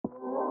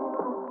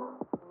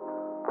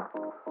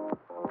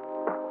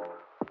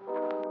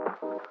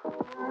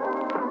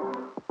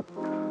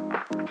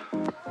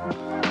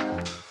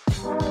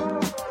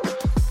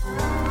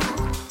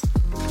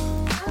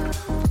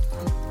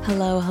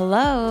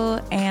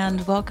Hello,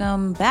 and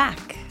welcome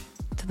back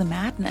to the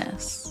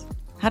madness.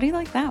 How do you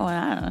like that one?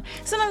 I don't know.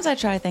 Sometimes I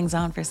try things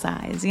on for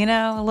size, you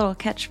know, a little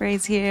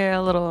catchphrase here,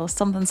 a little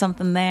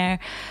something there.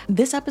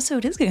 This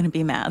episode is going to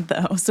be mad,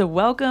 though. So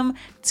welcome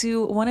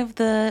to one of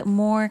the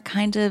more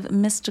kind of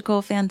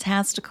mystical,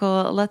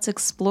 fantastical, let's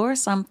explore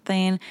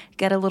something,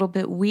 get a little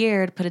bit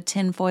weird, put a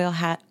tinfoil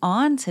hat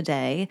on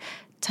today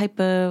type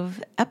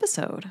of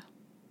episode.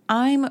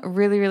 I'm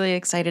really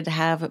excited to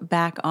have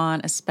back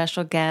on a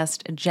special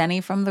guest, Jenny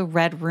from the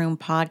Red Room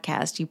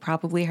podcast. You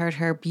probably heard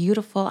her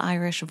beautiful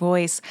Irish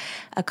voice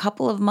a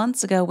couple of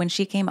months ago when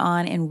she came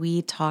on and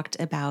we talked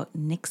about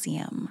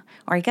NXIVM,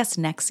 or I guess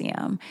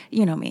NXIVM.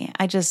 You know me.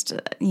 I just,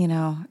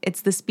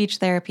 it's the speech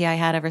therapy I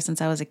had ever since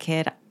I was a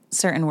kid.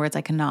 Certain words,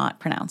 I cannot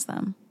pronounce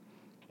them.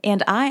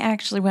 And I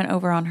actually went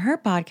over on her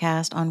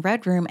podcast on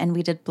Red Room and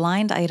we did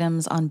blind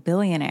items on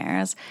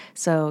billionaires.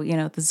 So,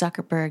 the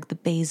Zuckerberg, the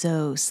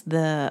Bezos,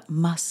 the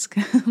Musk,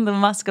 the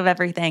Musk of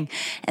everything.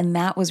 And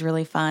that was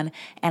really fun.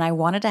 And I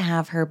wanted to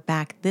have her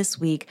back this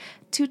week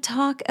to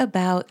talk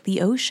about the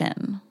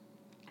ocean.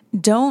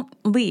 Don't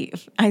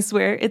leave. I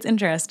swear it's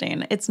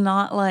interesting. It's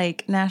not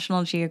like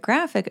National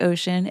Geographic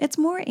ocean. It's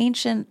more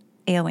ancient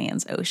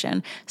aliens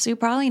ocean. So you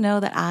probably know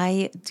that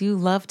I do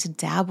love to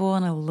dabble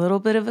in a little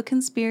bit of a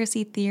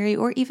conspiracy theory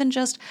or even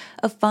just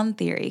a fun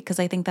theory, because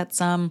I think that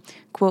some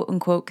quote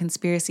unquote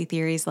conspiracy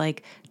theories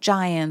like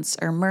giants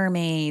or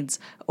mermaids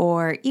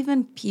or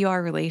even PR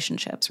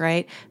relationships,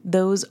 right?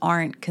 Those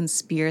aren't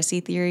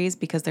conspiracy theories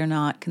because they're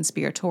not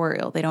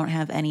conspiratorial. They don't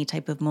have any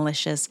type of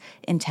malicious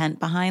intent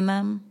behind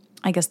them.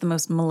 I guess the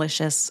most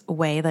malicious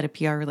way that a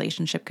PR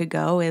relationship could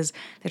go is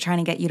they're trying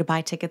to get you to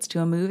buy tickets to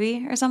a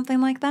movie or something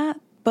like that.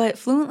 But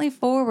Fluently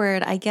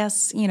Forward, I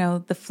guess,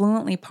 the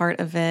fluently part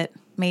of it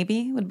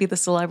maybe would be the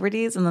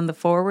celebrities, and then the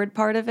forward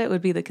part of it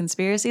would be the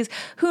conspiracies.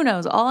 Who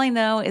knows? All I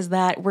know is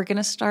that we're going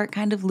to start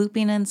kind of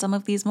looping in some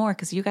of these more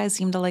because you guys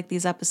seem to like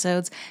these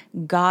episodes.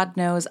 God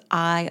knows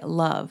I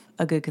love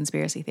a good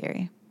conspiracy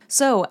theory.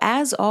 So,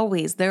 as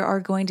always, there are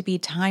going to be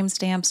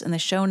timestamps in the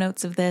show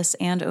notes of this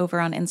and over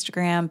on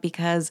Instagram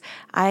because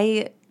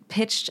I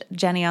pitched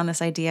Jenny on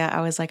this idea.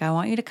 I was like, I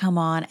want you to come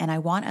on and I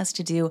want us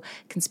to do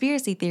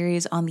conspiracy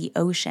theories on the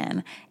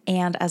ocean.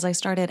 And as I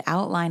started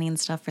outlining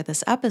stuff for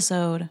this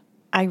episode,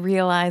 I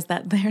realized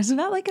that there's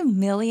about like 1.5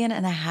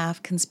 million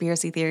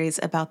conspiracy theories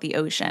about the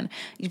ocean.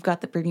 You've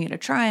got the Bermuda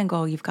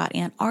Triangle, you've got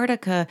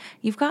Antarctica,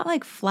 you've got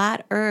like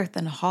flat earth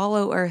and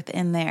hollow earth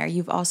in there.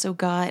 You've also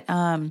got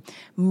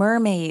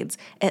mermaids,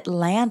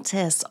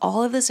 Atlantis,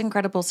 all of this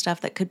incredible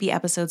stuff that could be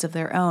episodes of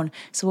their own.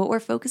 So what we're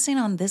focusing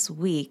on this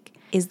week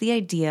is the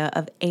idea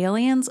of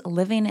aliens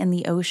living in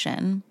the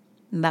ocean.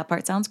 That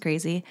part sounds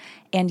crazy.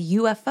 And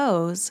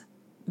UFOs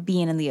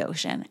being in the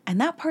ocean.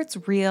 And that part's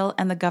real,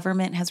 and the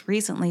government has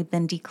recently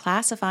been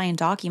declassifying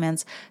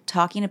documents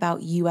talking about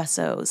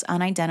USOs,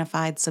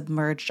 unidentified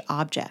submerged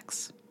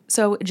objects.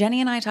 So Jenny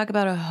and I talk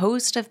about a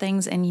host of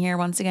things in here.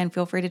 Once again,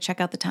 feel free to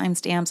check out the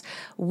timestamps.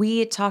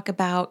 We talk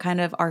about kind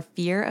of our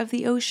fear of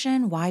the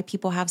ocean, why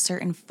people have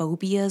certain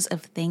phobias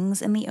of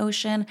things in the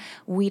ocean.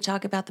 We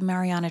talk about the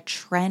Mariana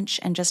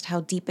Trench and just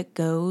how deep it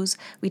goes.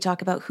 We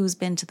talk about who's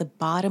been to the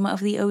bottom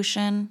of the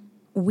ocean.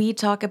 We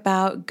talk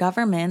about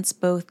governments,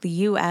 both the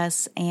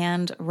U.S.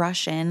 and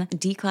Russian,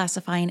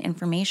 declassifying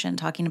information,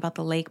 talking about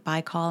the Lake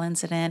Baikal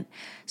incident,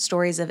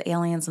 stories of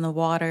aliens in the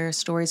water,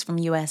 stories from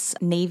U.S.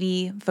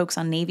 Navy, folks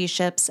on Navy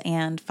ships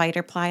and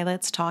fighter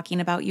pilots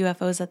talking about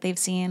UFOs that they've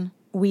seen.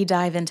 We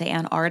dive into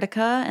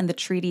Antarctica and the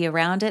treaty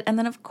around it. And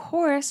then, of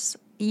course,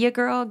 your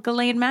girl,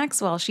 Ghislaine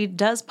Maxwell. She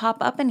does pop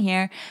up in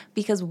here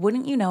because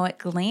wouldn't you know it,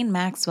 Ghislaine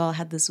Maxwell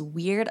had this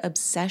weird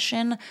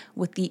obsession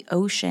with the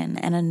ocean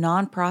and a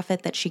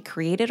nonprofit that she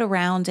created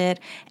around it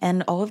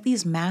and all of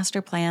these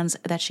master plans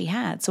that she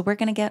had. So we're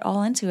going to get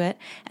all into it.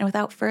 And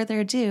without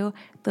further ado,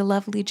 the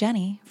lovely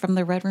Jenny from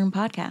the Red Room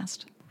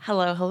podcast.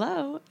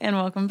 Hello, and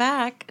welcome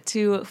back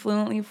to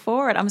Fluently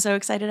Forward. I'm so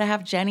excited to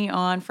have Jenny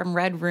on from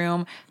Red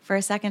Room for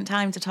a second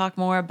time to talk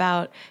more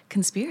about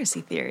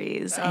conspiracy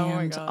theories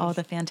and all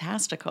the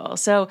fantastical.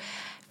 So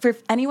for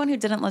anyone who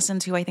didn't listen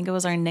to, I think it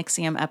was our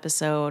NXIVM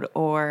episode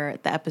or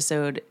the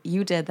episode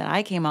you did that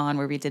I came on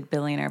where we did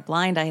billionaire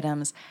blind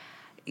items,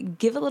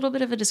 give a little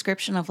bit of a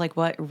description of like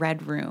what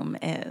Red Room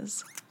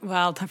is.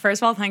 Well,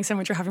 first of all, thanks so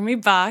much for having me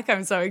back.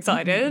 I'm so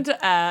excited.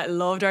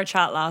 Loved our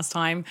chat last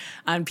time.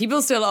 And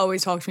people still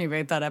always talk to me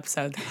about that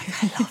episode. They're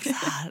like, I love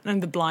that.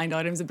 And the blind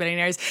items of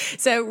billionaires.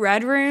 So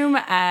Red Room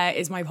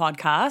is my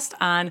podcast.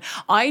 And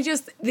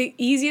the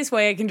easiest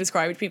way I can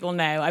describe it to people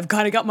now, I've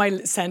kind of got my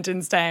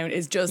sentence down,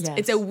 is just,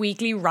 It's a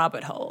weekly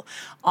rabbit hole.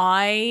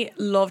 I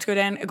love to go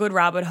down a good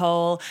rabbit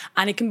hole.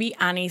 And it can be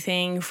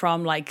anything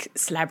from like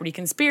celebrity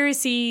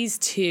conspiracies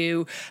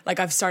to, like,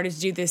 I've started to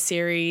do this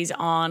series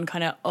on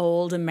kind of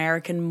old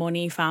American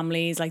money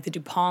families like the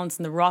DuPonts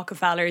and the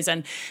Rockefellers,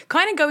 and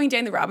kind of going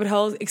down the rabbit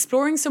hole,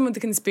 exploring some of the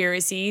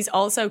conspiracies,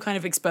 also kind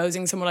of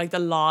exposing some of like the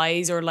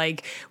lies or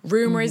like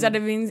rumors that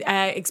have been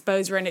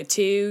exposed around it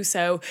too.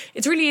 So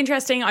it's really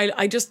interesting.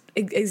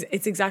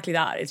 It's exactly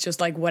that. It's just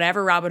like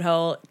whatever rabbit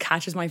hole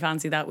catches my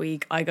fancy that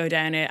week, I go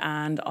down it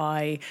and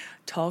I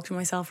talk to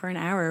myself for an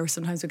hour,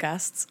 sometimes with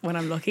guests when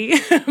I'm lucky,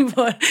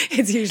 but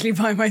it's usually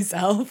by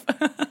myself.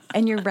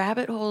 And your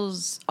rabbit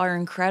holes are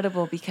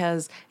incredible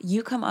because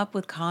you come up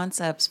with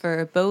concepts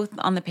for both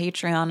on the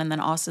Patreon and then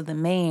also the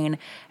main.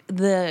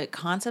 The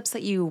concepts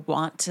that you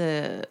want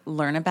to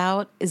learn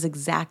about is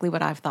exactly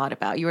what I've thought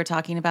about. You were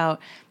talking about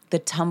the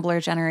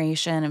Tumblr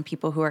generation and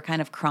people who are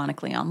kind of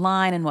chronically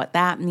online and what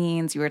that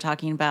means. You were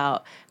talking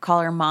about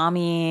Call Her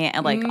Mommy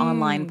and like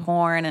online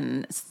porn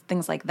and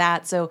things like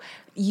that. So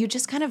you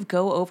just kind of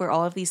go over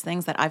all of these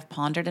things that I've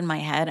pondered in my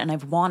head and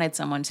I've wanted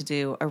someone to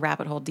do a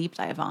rabbit hole deep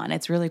dive on.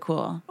 It's really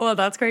cool. Well,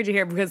 that's great to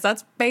hear because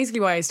that's basically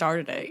why I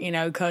started it, you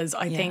know, because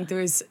I think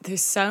there's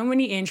so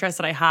many interests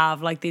that I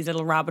have, like these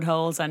little rabbit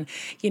holes. And,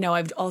 you know,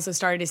 I've also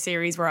started a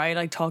series where I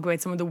like talk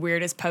about some of the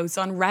weirdest posts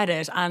on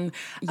Reddit. And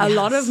a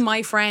lot of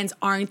my friends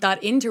aren't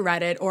that into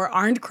Reddit or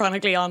aren't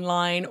chronically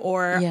online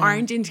or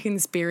aren't into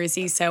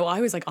conspiracy. So I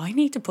was like, I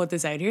need to put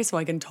this out here so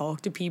I can talk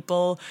to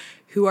people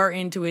who are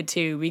into it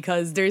too,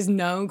 because there's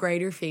no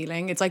greater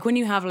feeling. It's like when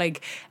you have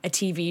like a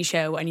TV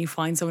show and you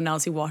find someone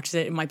else who watches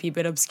it, it might be a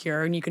bit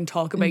obscure and you can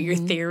talk about your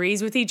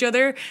theories with each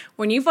other.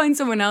 When you find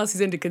someone else who's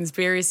into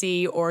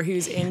conspiracy or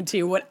who's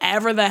into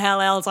whatever the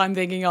hell else I'm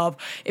thinking of,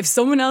 if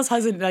someone else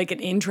has like an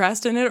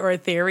interest in it or a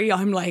theory,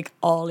 I'm like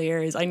all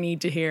ears. I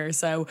need to hear.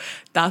 So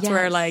that's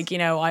where like, you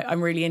know,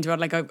 I'm really into it.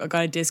 Like I've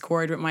got a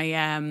Discord with my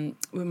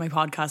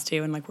podcast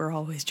too, and like we're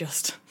always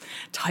just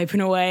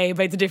typing away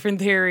about the different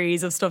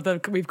theories of stuff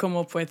that we've come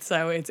up with,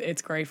 so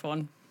it's great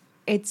fun.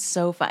 It's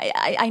so fun.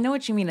 I know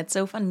what you mean. It's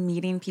so fun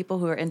meeting people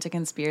who are into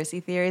conspiracy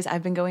theories.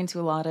 I've been going to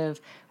a lot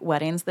of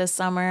weddings this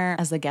summer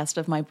as the guest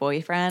of my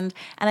boyfriend,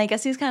 and I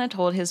guess he's kind of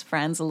told his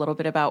friends a little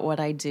bit about what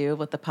I do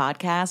with the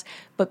podcast,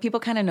 but people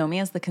kind of know me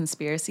as the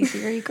conspiracy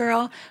theory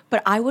girl,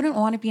 but I wouldn't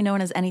want to be known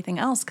as anything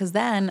else because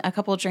then a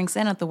couple of drinks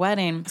in at the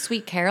wedding,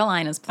 Sweet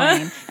Caroline is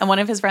playing, and one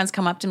of his friends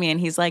come up to me and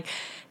he's like,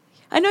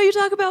 I know you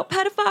talk about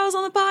pedophiles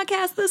on the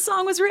podcast. This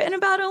song was written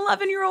about an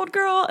 11-year-old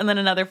girl. And then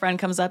another friend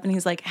comes up and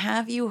he's like,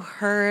 have you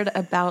heard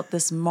about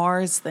this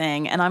Mars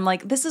thing? And I'm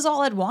like, this is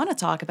all I'd want to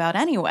talk about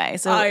anyway.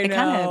 So it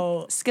kind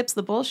of skips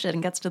the bullshit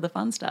and gets to the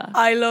fun stuff.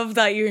 I love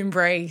that you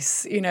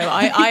embrace, you know,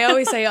 I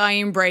always say I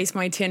embrace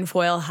my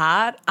tinfoil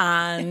hat.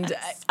 And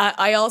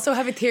I also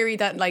have a theory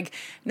that like,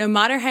 no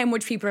matter how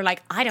much people are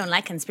like, I don't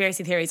like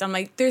conspiracy theories, I'm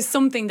like, there's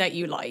something that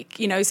you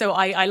like, you know? So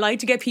I like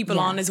to get people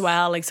on as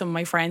well. Like some of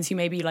my friends who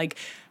maybe like,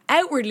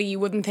 outwardly you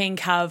wouldn't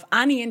think have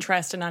any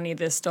interest in any of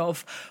this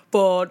stuff,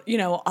 but you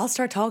know, I'll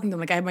start talking to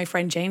them. Like I had my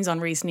friend James on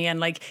recently, and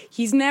like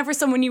he's never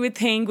someone you would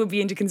think would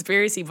be into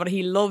conspiracy, but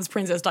he loves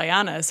Princess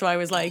Diana. So I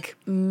was like,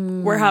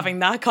 we're having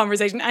that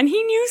conversation, and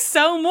he knew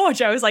so much.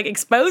 I was like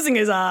exposing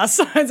his ass.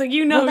 I was like,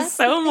 you know,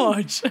 so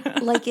much.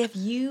 Like if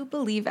you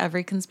believe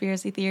every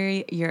conspiracy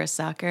theory, you're a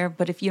sucker,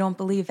 but if you don't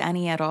believe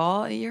any at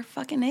all, you're a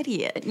fucking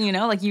idiot. You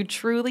know, like you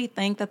truly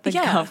think that the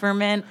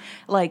government,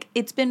 like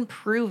it's been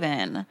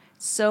proven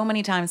so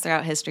many times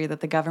throughout history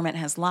that the government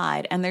has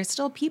lied, and there's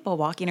still people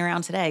walking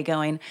around today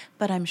going,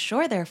 but I'm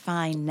sure they're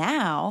fine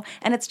now.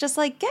 And it's just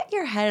like, get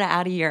your head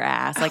out of your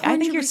ass. Like 100%. I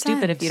think you're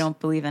stupid if you don't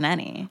believe in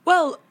any.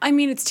 Well, I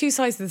mean, it's two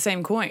sides of the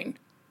same coin.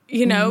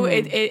 You know,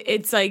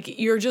 it's like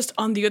you're just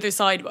on the other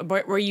side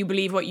where you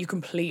believe what you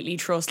completely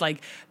trust,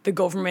 like the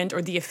government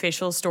or the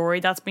official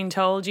story that's been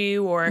told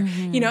you, or,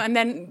 you know, and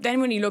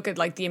then when you look at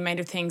like the amount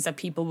of things that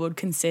people would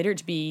consider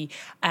to be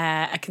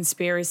a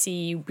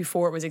conspiracy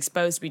before it was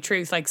exposed to be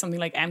truth, like something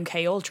like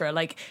MK Ultra,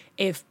 like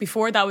if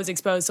before that was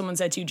exposed, someone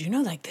said to you, do you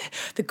know, like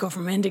the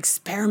government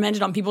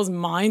experimented on people's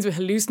minds with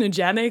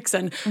hallucinogenics,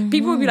 and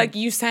people would be like,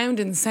 you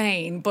sound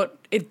insane, but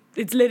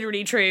it's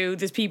literally true.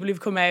 There's people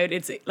who've come out.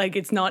 It's like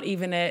it's not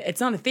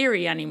a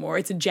theory anymore.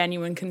 It's a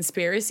genuine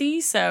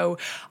conspiracy. So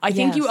I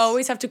think you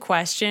always have to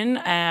question.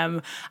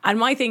 And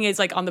my thing is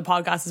like on the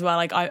podcast as well.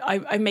 Like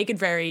I make it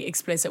very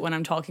explicit when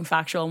I'm talking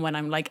factual and when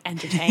I'm like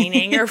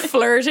entertaining or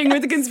flirting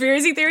with the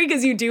conspiracy theory,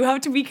 because you do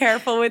have to be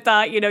careful with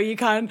that. You know, you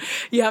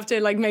have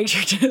to like make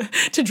sure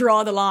to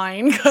draw the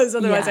line, because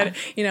otherwise,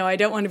 I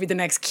don't want to be the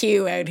next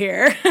Q out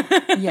here.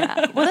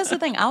 Well, that's the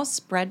thing. I'll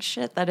spread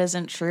shit that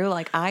isn't true.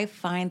 Like I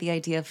find the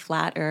idea of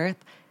flat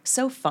earth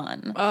so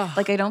fun.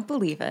 Like I don't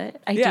believe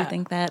it. I do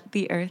think that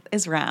the earth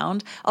is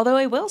round. Although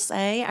I will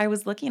say, I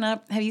was looking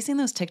up, have you seen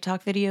those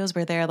TikTok videos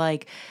where they're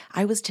like,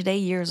 I was today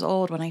years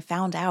old when I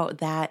found out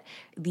that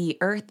the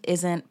earth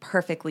isn't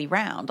perfectly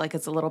round. Like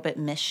it's a little bit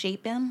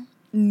misshapen.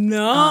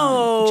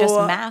 No. Just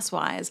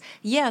mass-wise.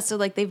 Yeah, so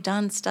like they've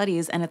done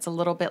studies and it's a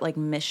little bit like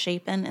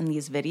misshapen in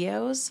these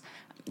videos.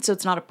 So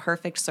it's not a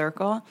perfect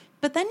circle.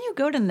 But then you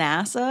go to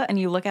NASA and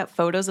you look at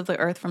photos of the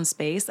Earth from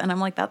space, and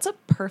I'm like, that's a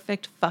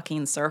perfect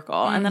fucking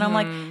circle. And then I'm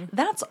like,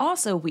 that's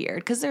also weird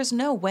because there's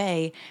no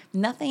way,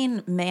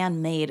 nothing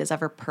man-made is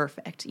ever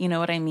perfect. You know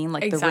what I mean?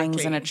 Like the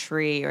rings in a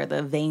tree or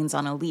the veins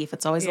on a leaf.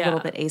 It's always a little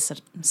bit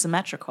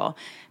asymmetrical.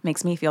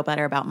 Makes me feel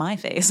better about my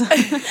face.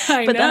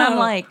 But then I'm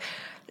like,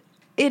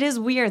 it is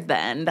weird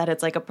then that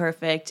it's like a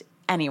perfect.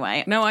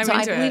 Anyway, no, I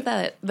believe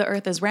that the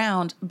Earth is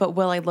round, but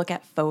will I look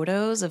at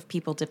photos of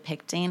people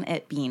depicting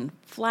it being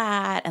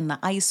flat and the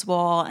ice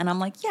wall? And I'm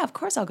like, yeah, of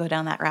course I'll go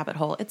down that rabbit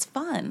hole. It's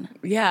fun.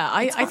 Yeah,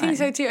 I think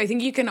so too. I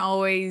think you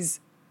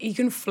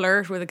can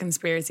flirt with a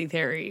conspiracy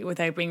theory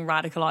without being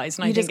radicalized.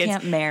 And I think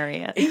can't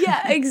marry it.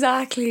 Yeah,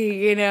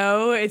 exactly. You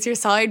know, it's your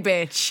side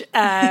bitch.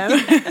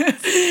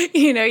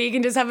 You know, you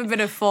can just have a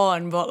bit of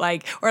fun, but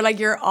like, or like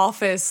your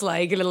office,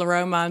 like a little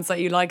romance that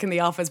you like in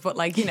the office, but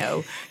like, you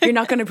know, you're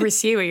not going to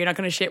pursue it. You're not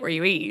going to shit where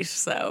you eat.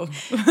 So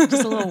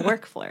just a little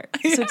work flirt.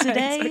 So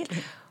today,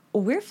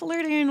 we're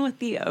flirting with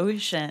the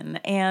ocean.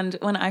 And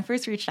when I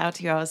first reached out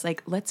to you, I was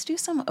like, let's do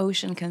some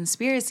ocean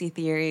conspiracy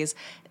theories.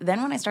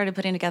 Then when I started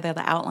putting together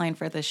the outline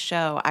for this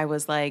show, I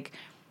was like,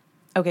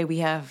 okay, we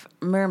have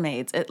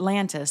mermaids,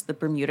 Atlantis, the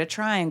Bermuda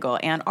Triangle,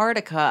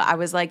 Antarctica. I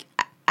was like,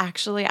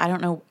 actually, I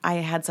don't know. I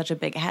had such a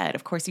big head.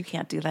 Of course, you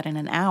can't do that in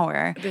an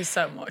hour. There's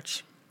so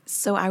much.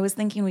 So I was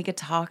thinking we could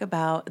talk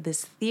about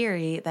this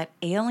theory that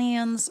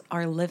aliens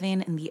are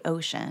living in the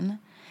ocean,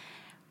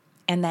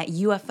 and that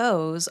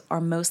UFOs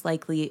are most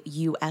likely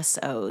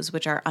USOs,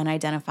 which are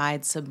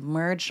unidentified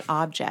submerged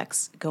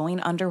objects going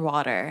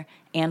underwater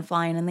and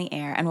flying in the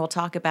air. And we'll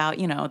talk about,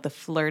 you know, the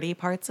flirty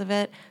parts of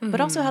it, but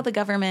also how the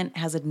government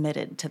has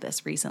admitted to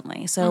this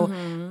recently. So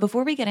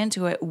before we get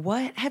into it,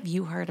 what have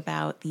you heard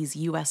about these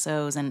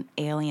USOs and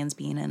aliens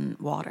being in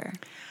water?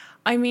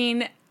 I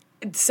mean,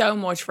 so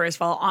much. First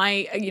of all,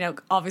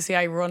 obviously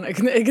I run a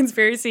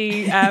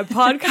conspiracy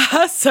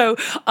podcast, so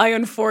I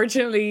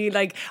unfortunately,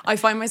 like, I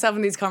find myself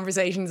in these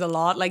conversations a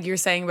lot. Like you're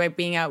saying about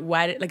being a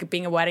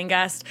wedding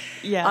guest.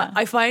 Yeah,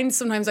 I find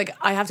sometimes like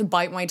I have to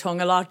bite my tongue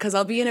a lot because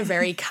I'll be in a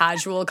very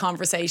casual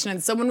conversation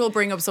and someone will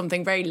bring up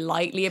something very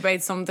lightly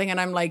about something,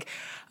 and I'm like,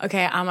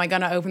 okay, am I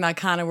gonna open that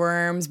can of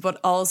worms? But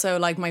also,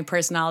 like, my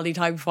personality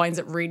type finds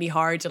it really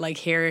hard to like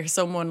hear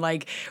someone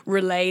like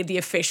relay the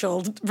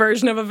official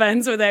version of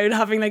events without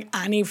having like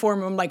any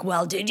form of like,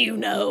 well, did you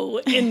know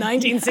in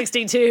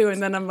 1962?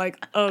 And then I'm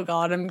like, oh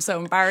God, I'm so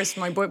embarrassed.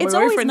 My boyfriend's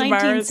always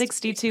embarrassed.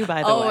 1962,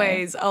 by the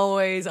way.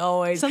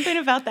 Always. Something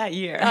about that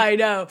year. I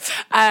know.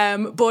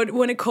 But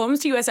when it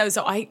comes to USOs,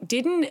 so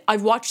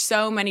I've watched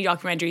so many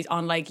documentaries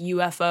on like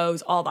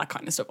UFOs, all that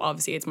kind of stuff.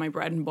 Obviously, it's my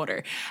bread and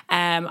butter.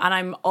 And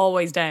I'm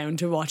always down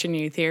to watch a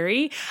new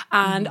theory.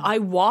 And I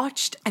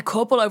watched a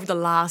couple over the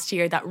last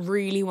year that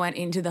really went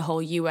into the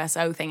whole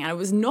USO thing. And it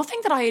was nothing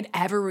that I had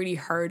ever really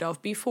heard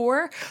of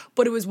before.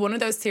 But it was one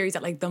of those theories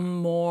that, like, the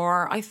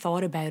more I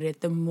thought about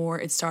it, the more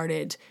it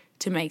started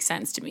to make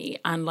sense to me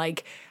and,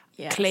 like,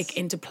 click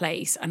into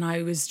place. And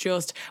I was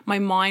just, my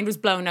mind was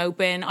blown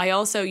open. I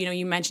also, you know,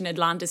 you mentioned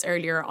Atlantis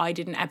earlier. I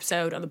did an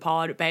episode on the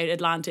pod about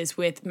Atlantis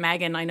with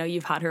Megan. I know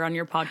you've had her on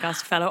your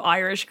podcast, fellow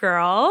Irish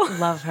girl.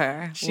 Love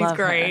her. She's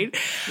great.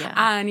 Yeah.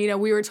 And, you know,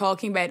 we were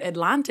talking about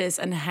Atlantis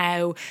and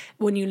how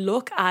when you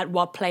look at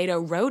what Plato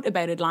wrote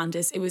about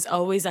Atlantis, it was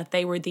always that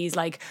they were these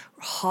like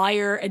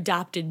higher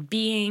adapted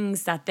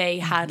beings, that they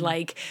had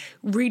like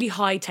really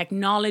high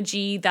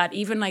technology, that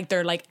even like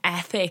their like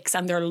ethics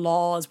and their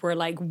laws were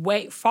like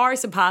way far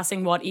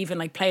surpassing what even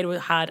like Plato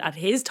had at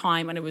his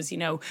time, and it was, you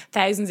know,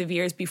 thousands of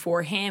years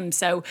before him.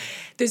 So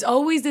there's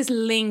always this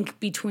link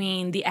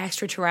between the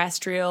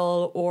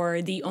extraterrestrial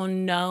or the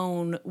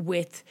unknown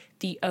with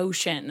the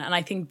ocean, and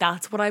I think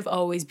that's what I've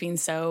always been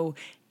so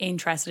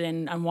interested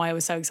in and why I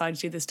was so excited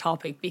to do this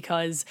topic,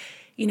 because,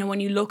 you know, when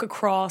you look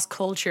across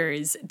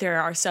cultures, there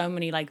are so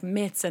many like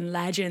myths and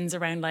legends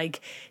around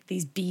like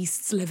these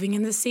beasts living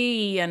in the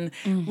sea. And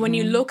when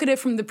you look at it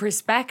from the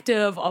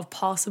perspective of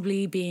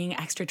possibly being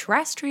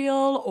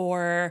extraterrestrial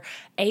or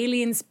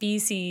alien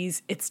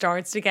species, it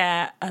starts to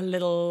get a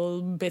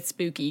little bit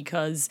spooky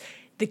because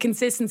the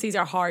consistencies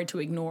are hard to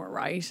ignore,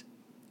 right?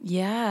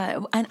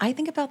 Yeah, and I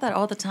think about that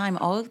all the time.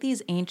 All of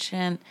these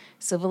ancient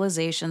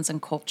civilizations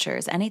and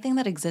cultures, anything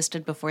that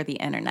existed before the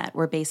internet,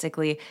 where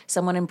basically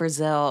someone in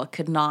Brazil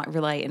could not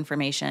relay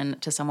information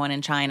to someone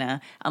in China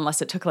unless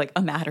it took like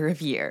a matter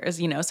of years,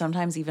 you know,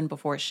 sometimes even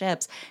before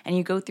ships. And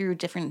you go through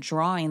different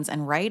drawings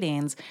and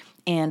writings,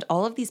 and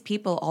all of these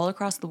people all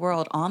across the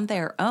world on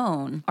their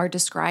own are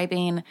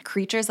describing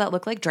creatures that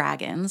look like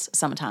dragons,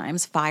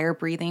 sometimes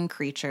fire-breathing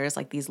creatures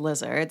like these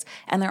lizards.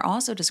 And they're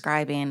also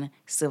describing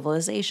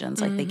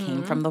civilizations like they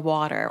came from the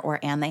water,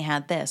 and they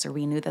had this, or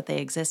we knew that they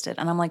existed.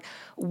 And I'm like,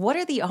 what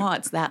are the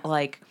odds that,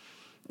 like,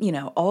 you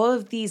know, all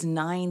of these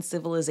 9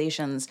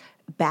 civilizations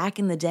back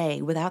in the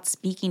day, without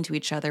speaking to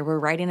each other, were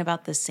writing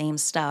about the same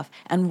stuff.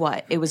 And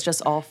what? It was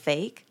just all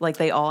fake? Like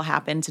they all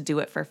happened to do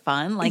it for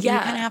fun? Like you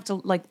kind of have to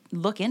like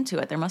look into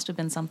it. There must have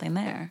been something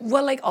there.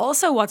 Well, like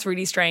also what's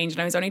really strange,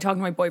 and I was only talking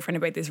to my boyfriend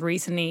about this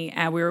recently.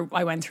 I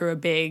went through a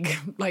big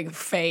like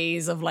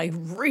phase of like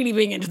really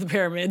being into the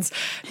pyramids,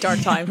 dark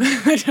time.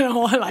 I don't know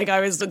what, like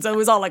it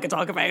was all I could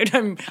talk about.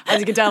 As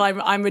you can tell,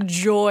 I'm a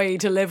joy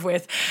to live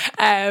with.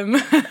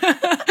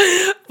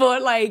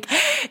 But like,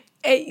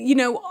 you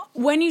know,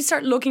 when you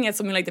start looking at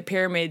something like the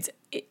pyramids,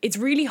 it's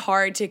really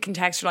hard to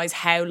contextualize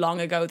how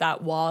long ago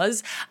that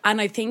was. And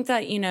I think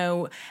that, you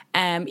know,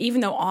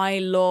 even though I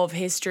love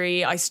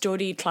history, I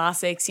studied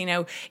classics, you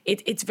know,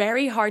 it's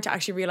very hard to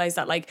actually realize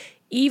that, like,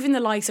 even the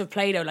likes of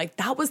Plato, like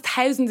that was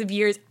thousands of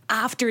years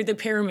after the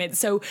pyramids.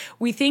 So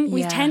we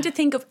tend to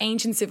think of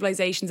ancient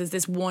civilizations as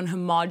this one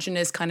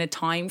homogenous kind of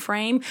time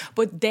frame,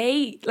 but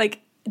they,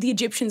 like, the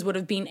Egyptians would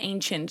have been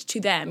ancient to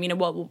them. You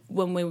know,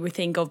 when we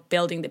think of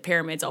building the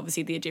pyramids,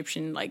 obviously the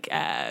Egyptian, like,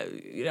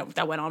 you know,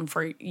 that went on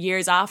for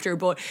years after.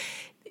 But,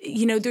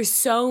 you know, there's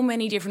so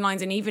many different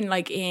lines. And even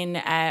like in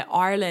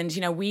Ireland,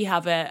 you know, we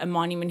have a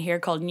monument here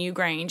called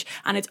Newgrange,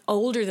 and it's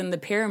older than the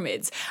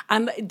pyramids.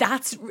 And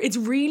it's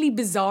really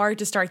bizarre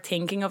to start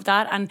thinking of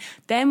that. And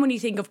then when you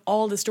think of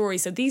all the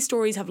stories, so these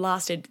stories have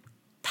lasted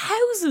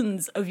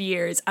thousands of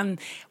years, and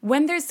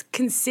when there's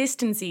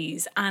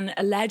consistencies and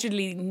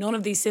allegedly none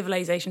of these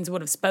civilizations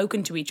would have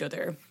spoken to each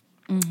other,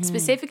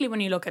 specifically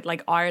when you look at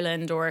like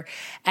Ireland, or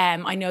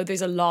I know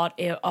there's a lot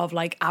of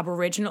like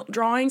Aboriginal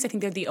drawings. I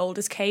think they're the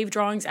oldest cave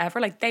drawings ever.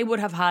 Like they would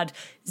have had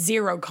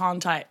zero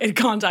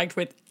contact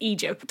with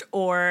Egypt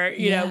or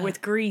you know,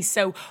 with Greece.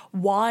 So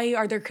why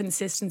are there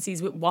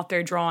consistencies with what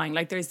they're drawing?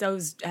 Like there's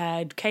those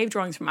cave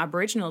drawings from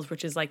Aboriginals,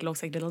 which is like,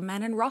 looks like little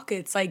men in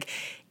rockets. Like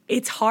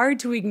it's hard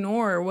to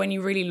ignore when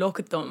you really look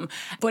at them.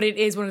 But it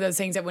is one of those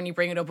things that when you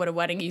bring it up at a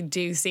wedding, you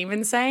do seem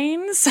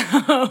insane. So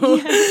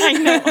I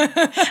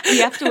know.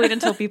 You have to wait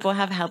until people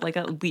have had like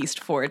at least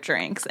 4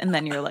 drinks, and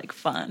then you're like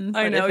fun.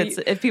 But I know.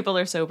 If people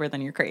are sober, then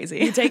you're crazy.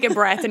 You take a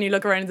breath and you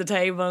look around the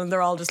table and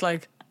they're all just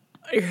like,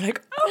 you're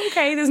like, oh,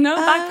 okay, there's no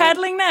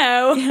backpedaling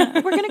now.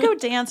 We're gonna go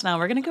dance now.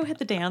 We're gonna go hit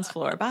the dance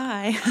floor.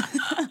 Bye.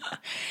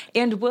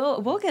 And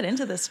we'll get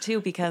into this too,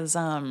 because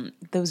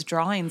those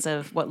drawings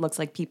of what looks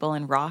like people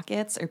in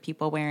rockets or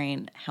people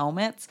wearing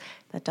helmets,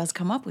 that does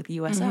come up with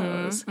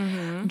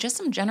USOs. Just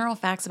some general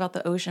facts about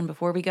the ocean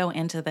before we go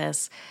into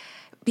this.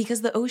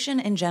 Because the ocean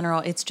in general,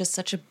 it's just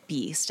such a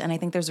beast. And I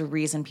think there's a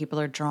reason people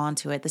are drawn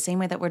to it. The same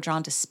way that we're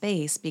drawn to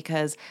space,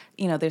 because,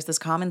 you know, there's this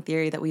common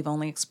theory that we've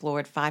only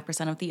explored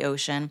 5% of the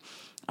ocean.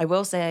 I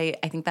will say,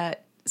 I think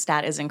that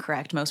stat is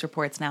incorrect. Most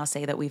reports now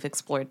say that we've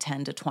explored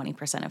 10 to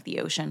 20% of the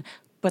ocean.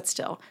 But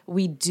still,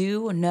 we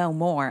do know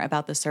more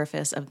about the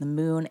surface of the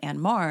moon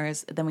and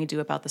Mars than we do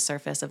about the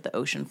surface of the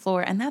ocean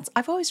floor. And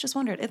I've always just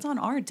wondered, it's on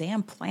our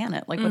damn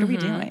planet. Like, what are we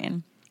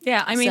doing?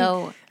 Yeah, I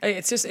mean,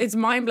 it's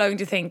mind blowing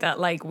to think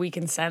that like we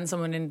can send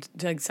someone in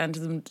to send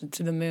them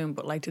to the moon,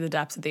 but like to the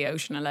depths of the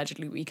ocean,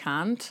 allegedly we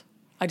can't.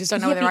 I just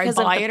don't know whether I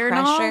buy it or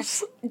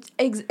not.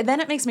 Then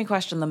it makes me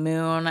question the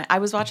moon. I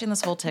was watching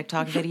this whole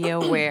TikTok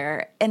video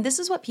where, and this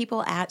is what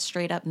people at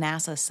straight up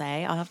NASA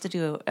say. I'll have to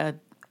do a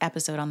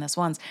episode on this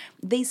once.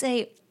 They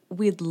say,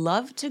 we'd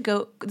love to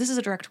go, this is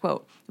a direct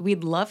quote,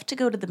 we'd love to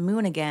go to the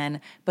moon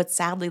again, but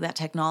sadly that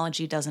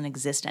technology doesn't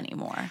exist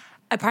anymore.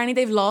 Apparently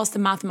they've lost the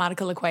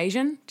mathematical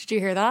equation. Did you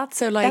hear that?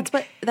 So like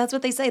that's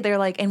what they say. They're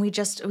like, and we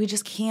just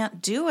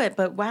can't do it.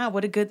 But wow,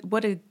 what a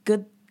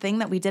good thing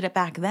that we did it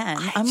back then.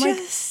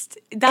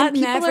 That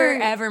never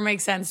ever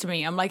makes sense to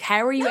me. I'm like,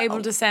 how are you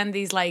able to send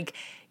these like,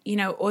 you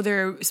know,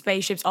 other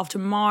spaceships off to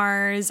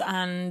Mars?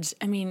 And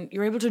I mean,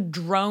 you're able to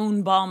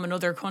drone bomb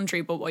another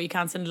country, but what, you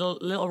can't send a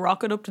little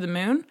rocket up to the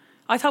moon?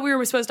 I thought we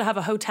were supposed to have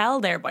a hotel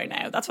there by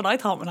now. That's what I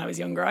thought when I was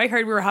younger. I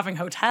heard we were having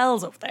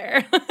hotels up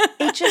there.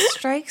 It just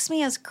strikes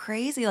me as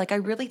crazy. Like, I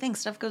really think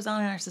stuff goes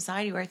on in our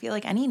society where I feel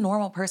like any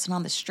normal person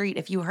on the street,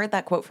 if you heard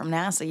that quote from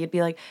NASA, you'd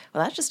be like,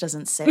 well, that just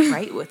doesn't sit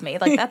right with me.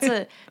 Like,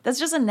 that's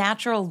just a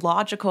natural,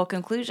 logical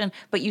conclusion.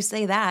 But you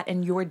say that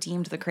and you're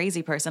deemed the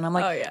crazy person. I'm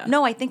like,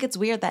 no, I think it's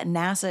weird that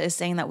NASA is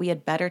saying that we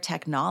had better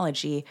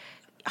technology,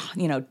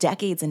 you know,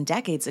 decades and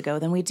decades ago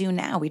than we do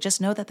now. We just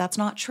know that that's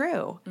not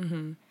true.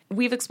 Mm-hmm.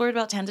 We've explored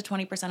about 10 to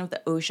 20% of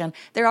the ocean.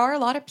 There are a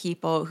lot of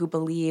people who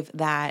believe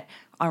that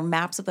our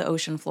maps of the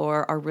ocean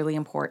floor are really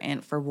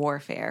important for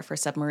warfare, for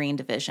submarine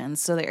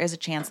divisions. So there is a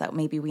chance that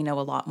maybe we know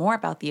a lot more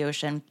about the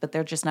ocean, but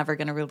they're just never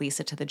going to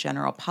release it to the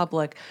general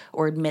public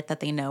or admit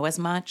that they know as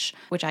much,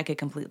 which I could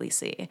completely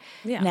see.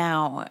 Yeah.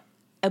 Now,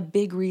 a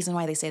big reason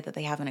why they say that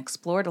they haven't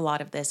explored a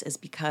lot of this is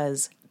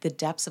because the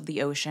depths of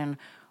the ocean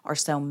are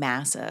so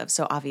massive.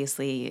 So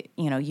obviously,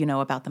 you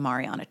know about the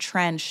Mariana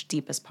Trench,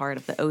 deepest part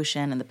of the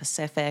ocean in the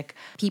Pacific.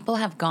 People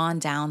have gone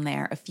down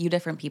there. A few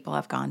different people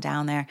have gone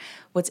down there.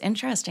 What's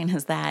interesting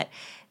is that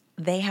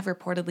they have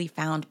reportedly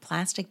found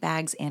plastic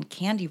bags and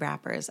candy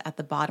wrappers at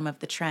the bottom of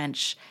the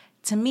trench.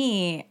 To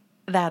me,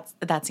 that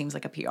seems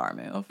like a PR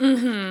move.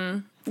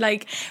 Mm-hmm.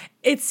 Like,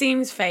 it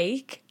seems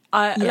fake.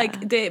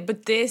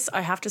 But this,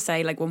 I have to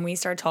say, like when we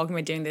started talking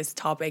about doing this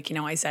topic, you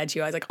know, I said to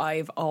you, I was like,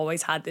 I've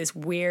always had this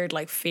weird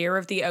like fear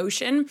of the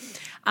ocean.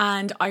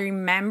 And I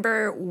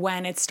remember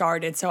when it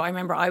started. So I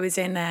remember I was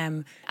in,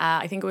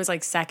 I think it was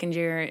like second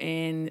year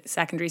in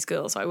secondary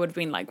school. So I would have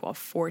been like,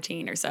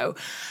 14 or so.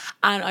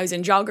 And I was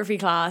in geography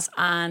class,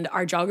 and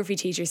our geography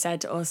teacher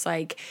said to us,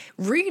 like,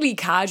 really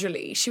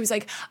casually, she was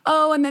like,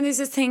 oh, and then there's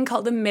this thing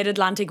called the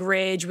Mid-Atlantic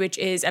Ridge, which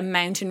is a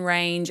mountain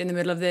range in the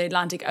middle of the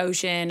Atlantic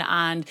Ocean.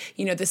 And,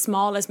 you know, the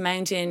smallest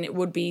mountain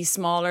would be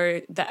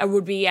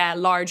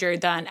larger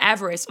than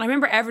Everest. And I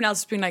remember everyone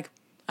else being like,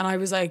 and I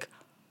was like,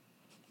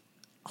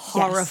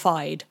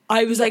 horrified. Yes.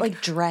 I was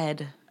like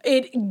dread.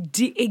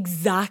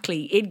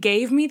 Exactly. It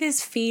gave me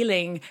this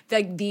feeling,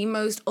 like the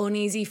most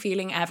uneasy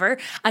feeling ever.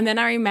 And then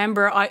I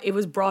remember it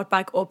was brought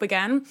back up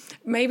again.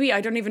 Maybe,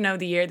 I don't even know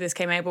the year this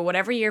came out, but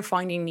whatever year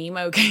Finding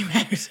Nemo came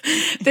out,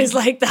 there's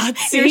like that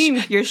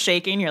scene. You're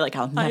shaking. You're like,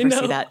 I'll never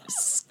see that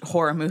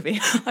horror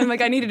movie. I'm like,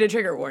 I needed a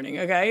trigger warning,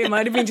 okay? It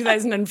might have been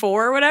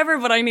 2004 or whatever,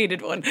 but I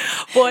needed one.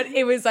 But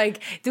it was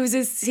like, there was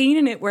this scene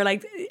in it where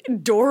like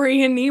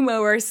Dory and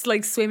Nemo are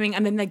like swimming,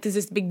 and then like there's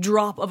this big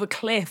drop of a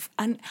cliff.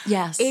 And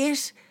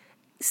it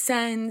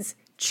sends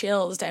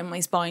chills down my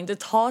spine. The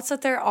thoughts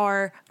that there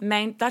are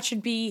that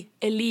should be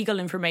illegal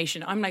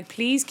information. I'm like,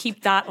 please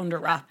keep that under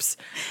wraps.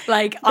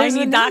 Like, I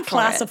need that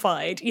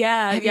classified.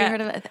 Yeah. Have you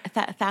heard of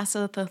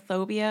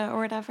thalassophobia or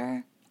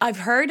whatever? I've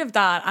heard of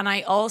that, and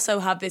I also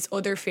have this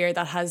other fear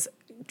that has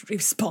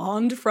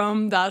spawned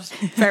from that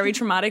very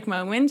traumatic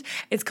moment.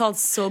 It's called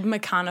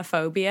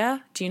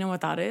submechanophobia. Do you know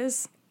what that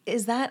is?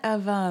 Is that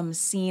of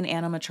seeing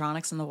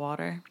animatronics in the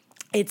water?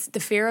 It's the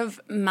fear of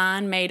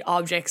man-made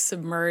objects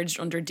submerged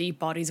under deep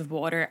bodies of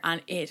water,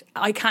 and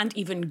I can't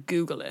even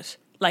Google it.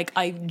 Like,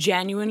 I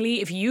genuinely,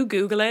 if you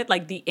Google it,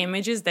 like the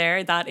images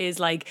there, that is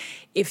like,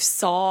 if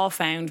Saw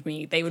found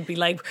me, they would be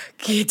like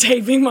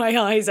taping my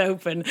eyes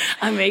open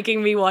and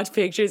making me watch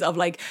pictures of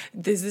like,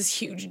 there's this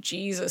huge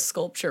Jesus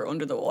sculpture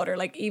under the water.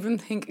 Like, even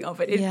thinking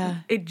of it,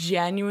 it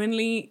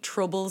genuinely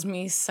troubles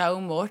me so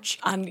much.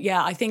 And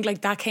yeah, I think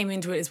like that came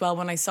into it as well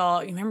when I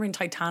saw, you remember in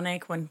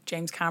Titanic when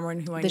James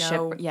Cameron, who I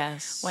know,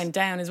 went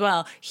down as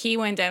well. He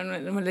went down,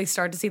 and when they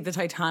started to see the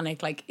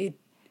Titanic, like it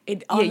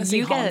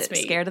honestly haunts me.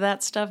 You get scared of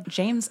that stuff.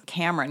 James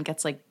Cameron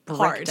gets like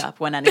bricked up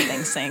when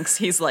anything sinks.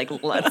 He's like,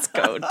 let's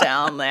go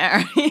down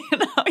there. You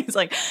know, he's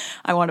like,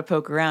 I want to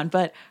poke around.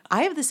 But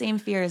I have the same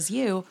fear as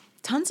you.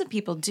 Tons of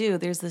people do.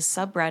 There's this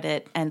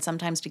subreddit, and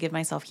sometimes to give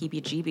myself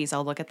heebie-jeebies,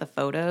 I'll look at the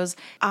photos.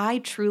 I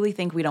truly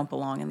think we don't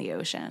belong in the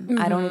ocean.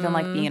 Mm-hmm. I don't even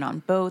like being on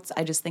boats.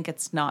 I just think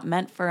it's not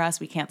meant for us.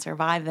 We can't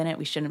survive in it.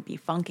 We shouldn't be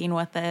funking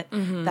with it.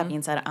 Mm-hmm. That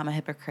being said, I'm a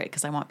hypocrite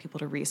because I want people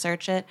to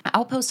research it.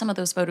 I'll post some of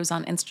those photos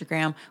on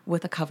Instagram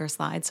with a cover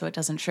slide so it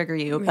doesn't trigger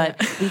you, but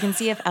we can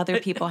see if other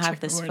people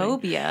have this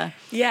phobia.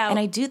 Yeah. And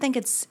I do think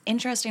it's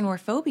interesting where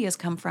phobias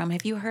come from.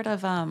 Have you heard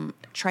of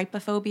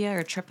trypophobia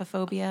or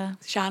trypophobia?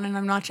 Shannon,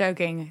 I'm not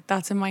joking.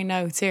 That's in my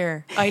notes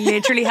here. I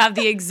literally have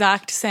the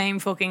exact same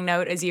fucking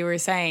note as you were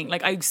saying.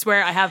 Like, I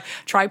swear I have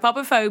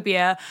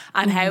trypophobia,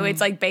 and how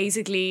it's like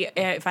basically,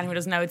 if anyone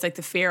doesn't know, it's like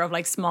the fear of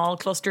like small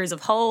clusters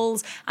of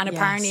holes, and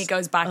apparently it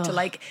goes back to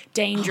like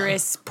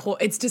dangerous,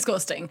 it's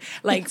disgusting.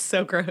 Like, it's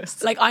so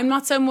gross. Like, I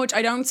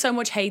don't so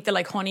much hate the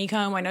like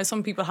honeycomb. I know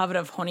some people have it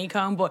of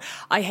honeycomb, but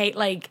I hate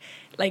like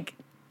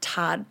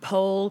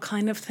tadpole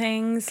kind of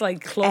things,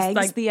 like eggs.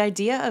 Like the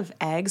idea of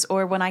eggs,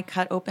 or when I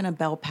cut open a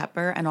bell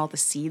pepper and all the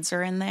seeds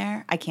are in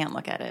there, I can't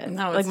look at it.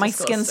 No, like my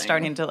skin's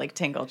starting to like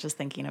tingle just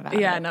thinking about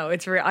it. Yeah, no,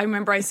 it's real. I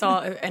remember I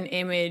saw an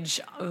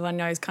image when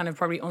I was kind of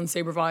probably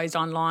unsupervised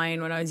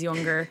online when I was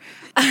younger,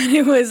 and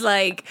it was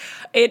like,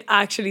 it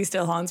actually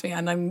still haunts me.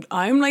 And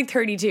I'm like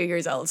 32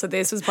 years old, so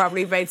this was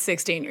probably about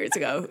 16 years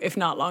ago, if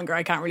not longer.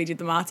 I can't really do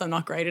the maths. I'm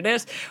not great at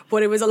it,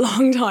 but it was a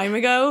long time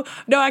ago.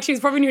 No, actually,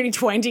 it's probably nearly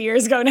 20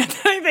 years ago now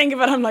that I think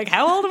of it. I'm like,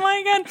 how old am I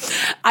again?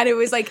 And it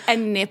was like a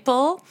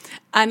nipple,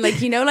 and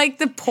like, you know, like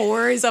the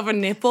pores of a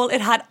nipple,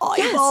 it had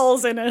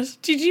eyeballs in it.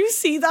 Did you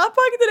see that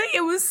back in the day?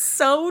 It was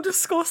so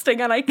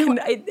disgusting, and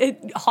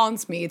it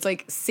haunts me. It's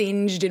like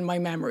singed in my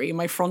memory,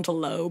 my frontal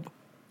lobe.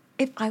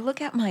 If I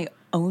look at my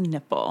own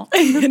nipple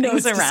and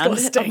things around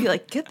it, I'll be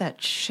like, get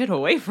that shit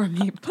away from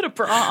me. Put a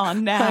bra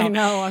on now. I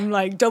know. I'm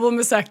like, double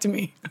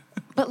mastectomy.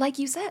 But like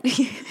you said...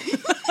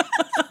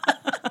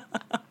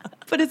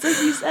 But it's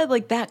like you said,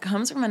 like that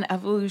comes from an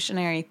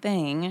evolutionary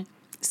thing.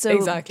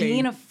 So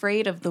being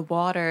afraid of the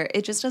water,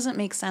 it just doesn't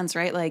make sense,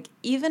 right? Like,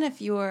 even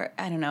if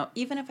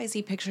even if I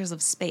see pictures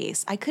of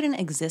space, I couldn't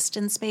exist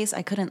in space.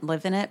 I couldn't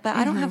live in it, but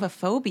I don't have a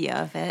phobia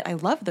of it. I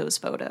love those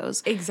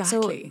photos.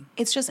 Exactly. So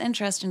it's just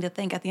interesting to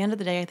think. At the end of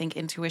the day, I think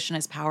intuition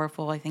is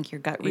powerful. I think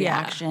your gut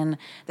reaction,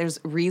 there's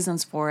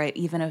reasons for it,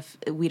 even if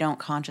we don't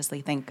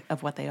consciously think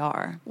of what they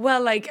are.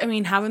 Well, like, I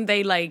mean, haven't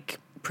they like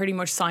pretty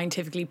much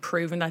scientifically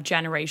proven that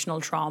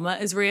generational trauma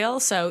is real?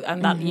 So,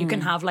 and that you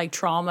can have like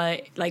trauma,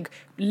 like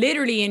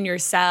literally in your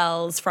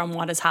cells from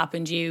what has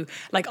happened to you.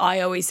 Like I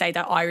always say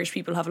that Irish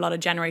people have a lot of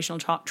generational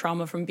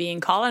trauma from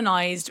being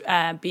colonized,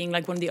 being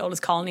like one of the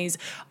oldest colonies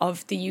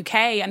of the UK.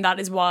 And that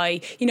is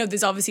why, you know,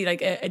 there's obviously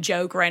like a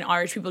joke around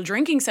Irish people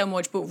drinking so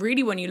much, but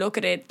really when you look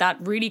at it, that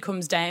really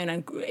comes down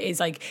and is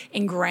like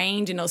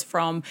ingrained in us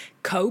from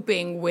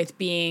coping with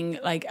being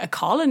like a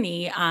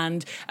colony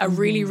and a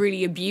really,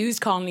 really abused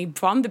colony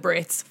from the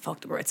Brits. Fuck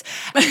the Brits.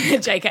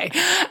 JK.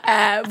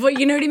 But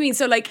you know what I mean?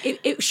 So like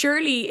it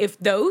surely if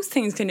those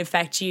things can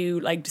affect you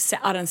like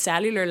on a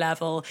cellular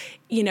level,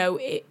 you know,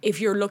 if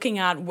you're looking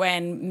at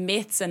when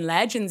myths and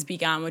legends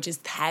began, which is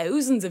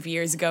thousands of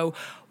years ago,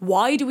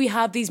 why do we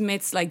have these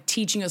myths like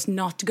teaching us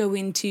not to go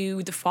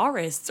into the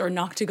forests or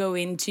not to go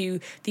into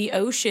the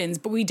oceans?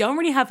 But we don't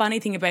really have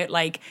anything about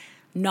like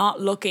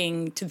not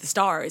looking to the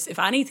stars. If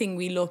anything,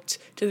 we looked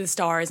to the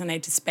stars and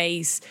out to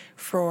space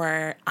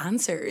for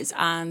answers,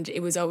 and it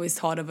was always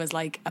thought of as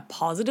like a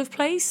positive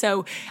place.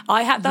 So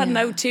I had that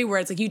note too, where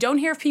it's like you don't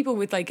hear people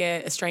with like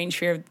a strange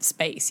fear of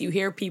space. You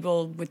hear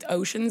people with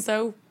oceans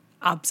though.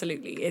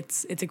 Absolutely,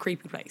 it's a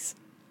creepy place.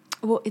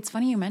 Well, it's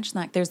funny you mentioned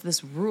that. There's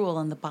this rule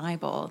in the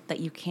Bible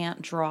that you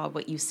can't draw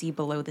what you see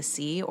below the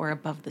sea or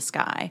above the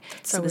sky.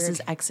 So this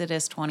is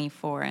Exodus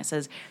 24. It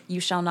says, "You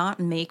shall not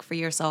make for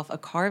yourself a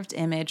carved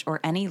image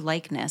or any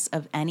likeness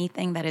of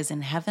anything that is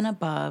in heaven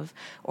above,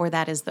 or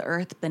that is the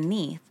earth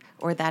beneath,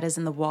 or that is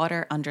in the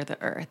water under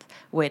the earth,"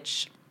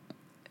 which...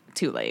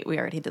 too late. We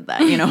already did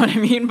that. You know what I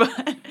mean?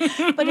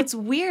 But it's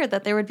weird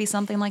that there would be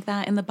something like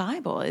that in the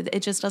Bible. It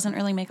just doesn't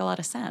really make a lot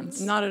of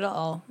sense. Not at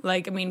all.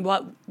 Like, I mean,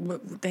 what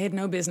they had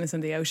no business in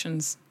the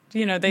oceans.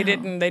 You know, they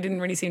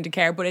didn't really seem to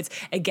care. But it's,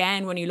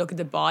 again, when you look at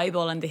the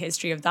Bible and the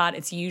history of that,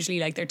 it's usually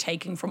like they're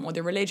taking from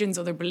other religions,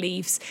 other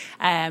beliefs,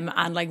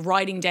 and like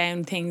writing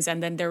down things,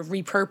 and then they're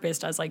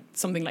repurposed as like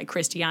something like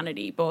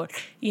Christianity. But,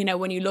 you know,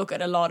 when you look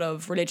at a lot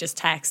of religious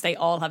texts, they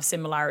all have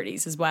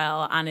similarities as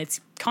well. And it's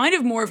kind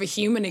of more of a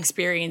human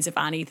experience, if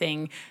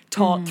anything,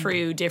 taught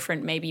through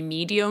different maybe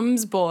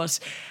mediums. But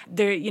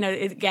there, you know,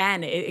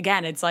 again,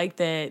 it's like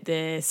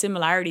the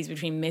similarities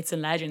between myths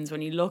and legends.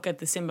 When you look at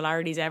the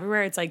similarities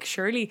everywhere, it's like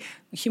surely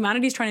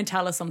humanity's trying to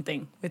tell us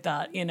something with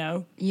that, you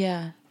know?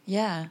 Yeah,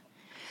 yeah.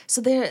 So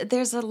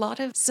there's a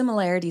lot of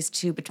similarities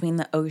too between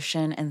the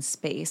ocean and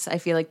space. I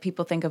feel like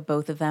people think of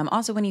both of them.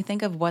 Also, when you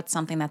think of what's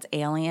something that's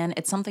alien,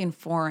 it's something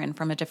foreign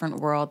from a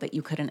different world that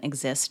you couldn't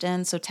exist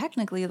in. So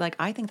technically, like,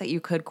 I think that you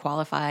could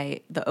qualify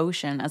the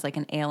ocean as like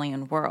an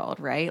alien world,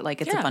 right?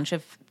 Like it's a bunch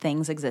of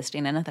things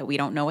existing in it that we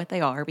don't know what they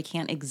are. We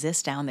can't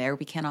exist down there.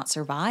 We cannot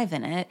survive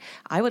in it.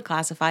 I would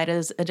classify it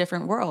as a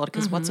different world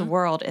because what's a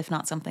world if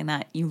not something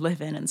that you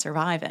live in and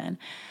survive in?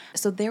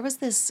 So there was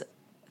this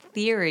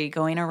theory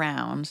going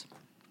around.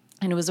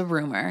 And it was a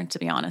rumor, to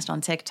be honest,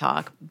 on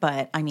TikTok.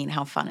 But I mean,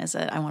 how fun is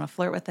it? I want to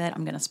flirt with it.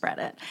 I'm going to spread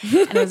it.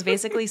 And it was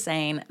basically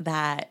saying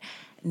that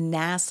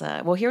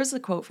NASA, well, here's the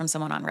quote from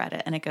someone on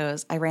Reddit, and it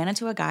goes, "I ran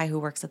into a guy who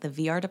works at the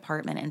VR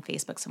department in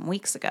Facebook some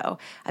weeks ago.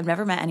 I've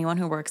never met anyone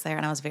who works there,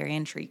 and I was very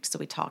intrigued, so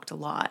we talked a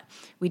lot.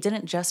 We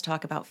didn't just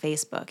talk about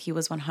Facebook. He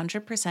was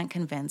 100%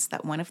 convinced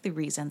that one of the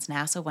reasons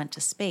NASA went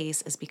to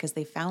space is because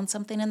they found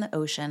something in the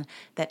ocean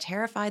that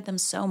terrified them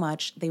so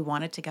much they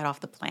wanted to get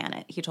off the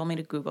planet. He told me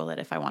to Google it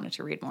if I wanted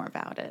to read more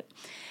about it."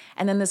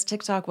 And then this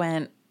TikTok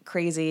went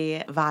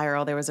crazy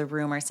viral. There was a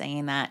rumor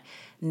saying that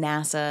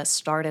NASA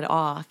started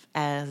off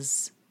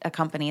as a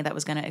company that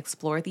was going to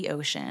explore the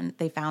ocean.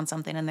 They found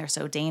something and they're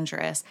so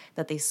dangerous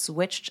that they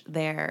switched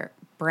their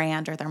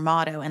brand or their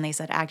motto and they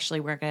said, actually,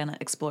 we're going to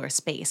explore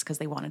space because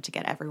they wanted to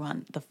get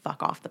everyone the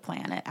fuck off the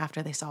planet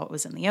after they saw what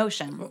was in the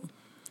ocean.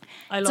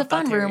 It's a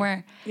fun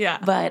rumor. Yeah.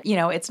 But, you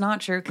know, it's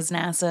not true because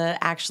NASA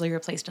actually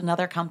replaced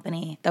another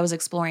company that was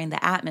exploring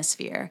the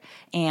atmosphere.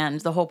 And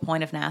the whole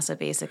point of NASA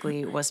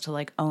basically was to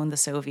like own the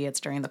Soviets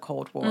during the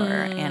Cold War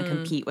and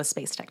compete with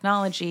space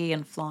technology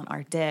and flaunt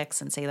our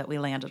dicks and say that we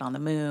landed on the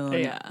moon.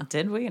 Yeah.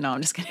 Did we? No,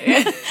 I'm just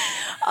kidding.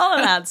 All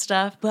of that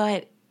stuff.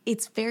 But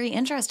it's very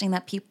interesting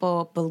that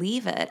people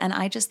believe it. And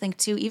I just think,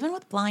 too, even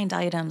with blind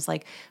items,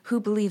 like who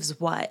believes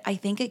what, I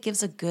think it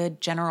gives a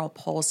good general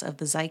pulse of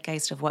the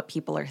zeitgeist of what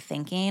people are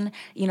thinking.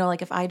 You know,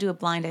 like if I do a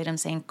blind item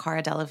saying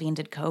Cara Delevingne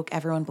did coke,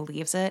 everyone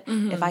believes it.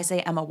 If I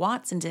say Emma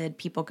Watson did,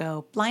 people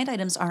go, blind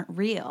items aren't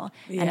real.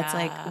 Yeah. And it's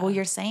like, well,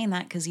 you're saying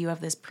that because you have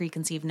this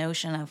preconceived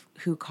notion of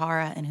who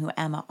Cara and who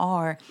Emma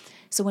are.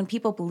 So when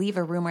people believe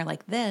a rumor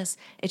like this,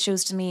 it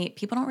shows to me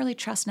people don't really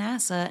trust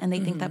NASA and they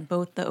think that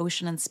both the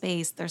ocean and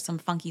space, there's some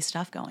funky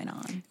stuff going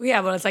on.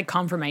 Yeah, well, it's like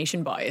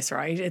confirmation bias,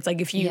 right? It's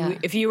like if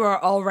you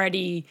are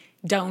already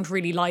don't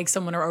really like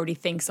someone or already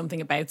think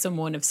something about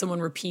someone, if someone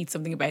repeats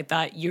something about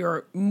that,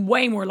 you're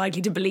way more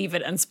likely to believe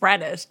it and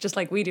spread it, just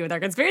like we do with our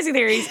conspiracy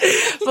theories.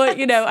 But,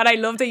 you know, and I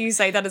love that you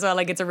say that as well,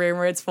 like it's a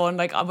rumor, it's fun.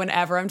 Like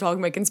whenever I'm talking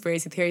about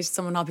conspiracy theories,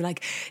 someone will be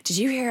like, did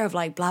you hear of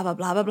like blah, blah,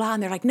 blah, blah, blah?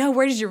 And they're like, no,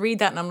 where did you read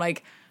that? And I'm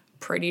like,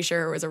 pretty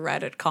sure it was a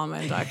Reddit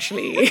comment,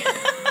 actually.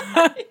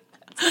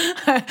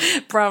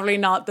 Probably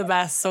not the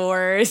best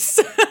source.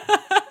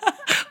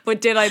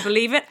 But did I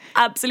believe it?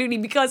 Absolutely,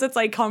 because it's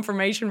like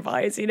confirmation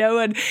bias, you know,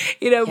 and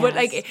you know, but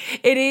like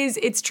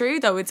it's true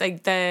though. It's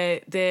like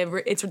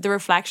it's the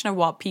reflection of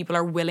what people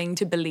are willing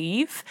to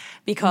believe,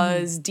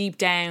 because deep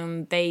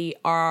down they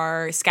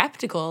are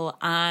skeptical,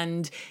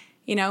 and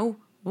you know,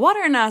 what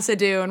are NASA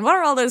doing? What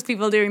are all those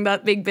people doing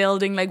that big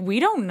building? Like, we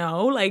don't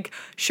know. Like,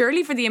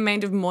 surely for the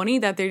amount of money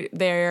that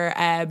they're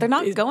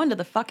not going to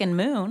the fucking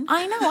moon.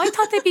 I know. I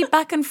thought they'd be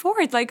back and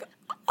forth. Like,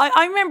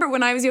 I remember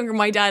when I was younger,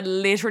 my dad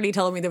literally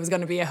told me there was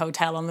going to be a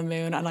hotel on the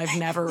moon, and I've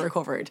never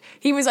recovered.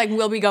 He was like,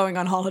 "We'll be going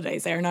on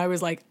holidays there," and I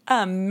was like,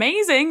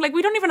 "Amazing! Like,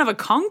 we don't even have a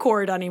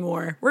Concorde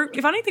anymore.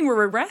 If anything,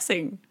 we're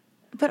regressing."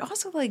 But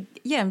also, like,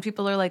 yeah, and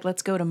people are like,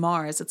 let's go to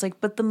Mars. It's like,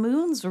 but the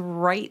moon's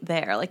right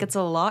there. Like, it's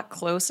a lot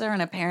closer,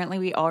 and apparently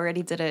we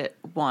already did it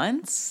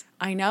once.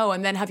 I know.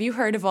 And then have you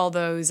heard of all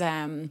those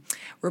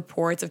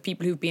reports of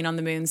people who've been on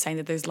the moon saying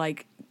that there's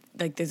like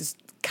there's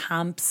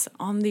camps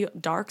on the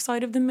dark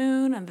side of the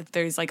moon, and that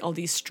there's like all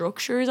these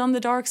structures on the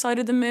dark side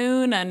of the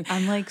moon? And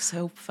I'm like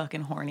so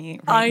fucking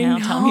horny right now.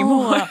 Tell me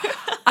more.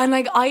 And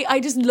like I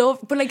just love,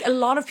 but like a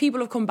lot of people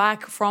have come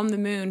back from the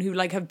moon who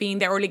like have been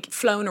there, or like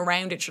flown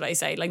around it, should I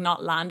say, like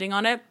not landing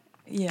on it.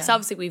 Yeah. So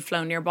obviously we've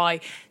flown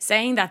nearby,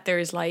 saying that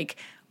there's like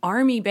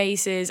army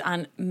bases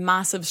and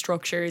massive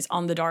structures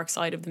on the dark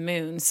side of the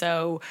moon.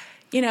 So,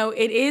 you know,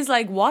 it is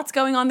like, what's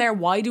going on there?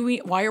 Why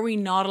are we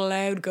not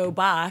allowed to go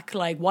back?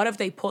 Like, what have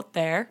they put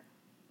there?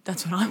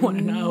 That's what I want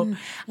to know.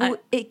 Well,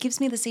 it gives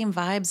me the same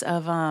vibes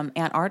of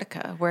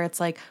Antarctica, where it's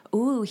like,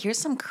 ooh, here's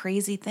some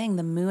crazy thing,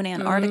 the moon,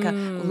 Antarctica.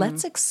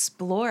 Let's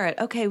explore it.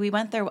 Okay, we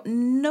went there.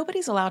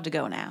 Nobody's allowed to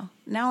go now.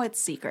 Now it's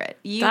secret.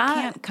 You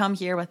can't come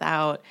here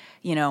without,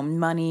 you know,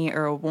 money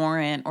or a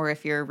warrant, or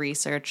if you're a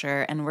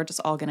researcher, and we're just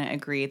all going to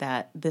agree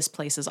that this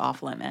place is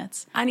off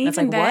limits. And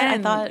even like, then, what?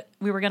 I thought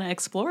we were going to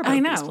explore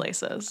both these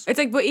places. It's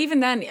like, but even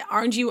then,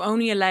 aren't you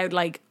only allowed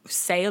like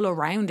sail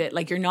around it?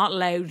 Like, you're not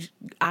allowed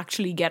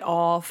actually get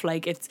off.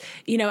 Like, it's,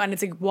 you know, and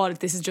it's like, what if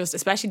this is just,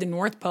 especially the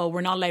North Pole,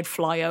 we're not allowed to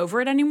fly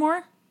over it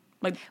anymore?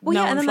 Like, well,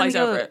 no yeah, one flies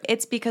over it.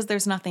 It's because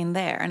there's nothing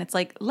there. And it's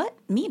like, let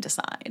me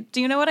decide. Do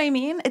you know what I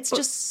mean? It's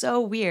just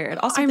so weird.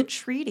 Also, the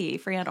treaty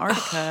for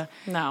Antarctica.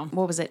 No.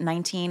 What was it?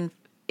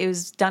 It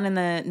was done in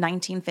the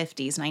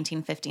 1950s,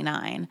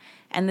 1959.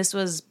 And this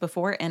was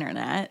before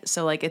internet.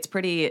 So, like, it's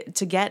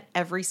to get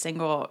every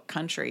single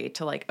country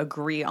to, like,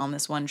 agree on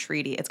this one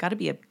treaty, it's got to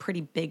be a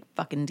pretty big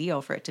fucking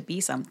deal for it to be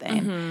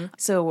something. Mm-hmm.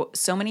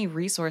 So many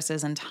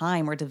resources and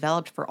time were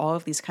developed for all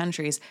of these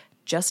countries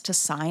just to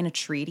sign a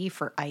treaty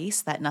for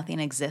ice that nothing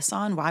exists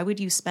on. Why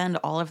would you spend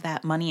all of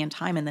that money and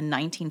time in the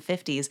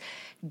 1950s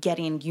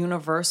getting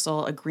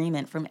universal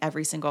agreement from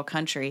every single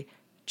country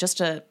just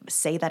to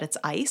say that it's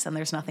ice and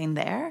there's nothing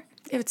there?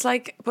 It's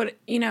like, but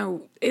you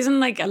know, isn't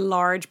like a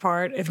large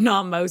part, if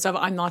not most of,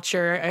 I'm not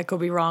sure, I could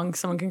be wrong,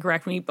 someone can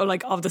correct me, but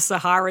like of the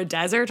Sahara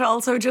Desert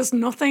also just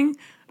nothing?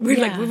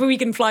 Like, we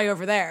can fly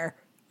over there.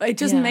 It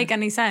doesn't make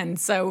any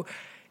sense. So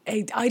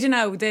I don't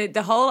know,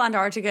 the whole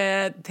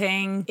Antarctica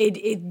thing,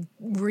 it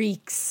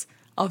reeks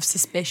of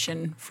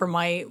suspicion for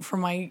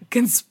my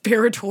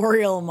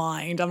conspiratorial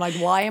mind. I'm like,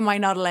 why am I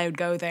not allowed to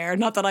go there?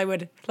 Not that I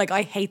would, like,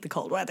 I hate the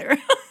cold weather.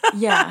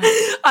 Yeah.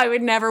 I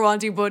would never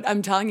want to, but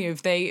I'm telling you,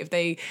 if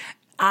they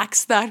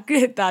axe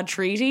that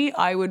treaty,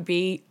 I would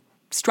be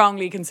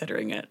strongly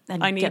considering it.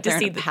 And I need to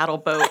see the paddle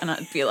boat, and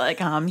I'd be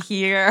like, I'm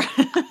here.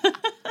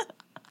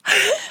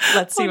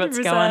 Let's see what's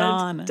going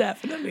on.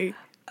 Definitely.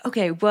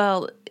 Okay,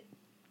 well,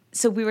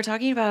 so we were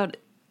talking about,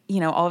 you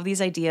know, all of these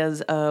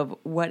ideas of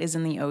what is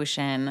in the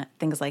ocean,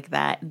 things like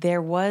that.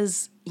 There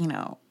was, you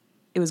know,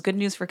 it was good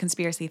news for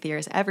conspiracy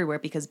theorists everywhere,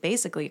 because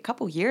basically a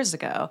couple years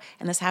ago,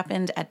 and this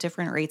happened at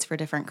different rates for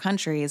different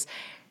countries,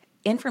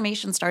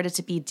 information started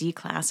to be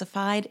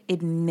declassified,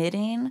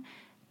 admitting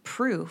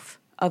proof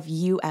of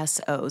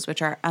USOs,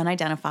 which are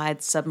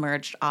unidentified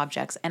submerged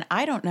objects. And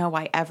I don't know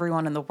why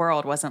everyone in the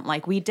world wasn't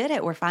like, we did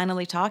it, we're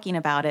finally talking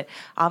about it.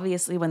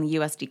 Obviously, when the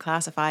US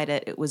declassified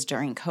it, it was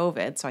during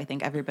COVID, so I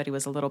think everybody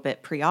was a little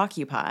bit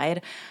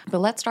preoccupied. But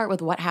let's start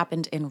with what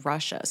happened in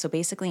Russia. So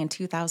basically in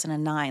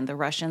 2009, the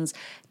Russians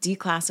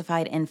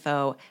declassified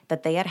info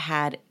that they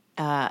had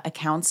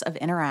accounts of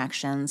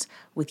interactions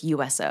with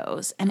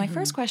USOs. And my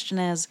first question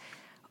is,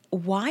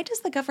 why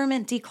does the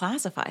government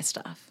declassify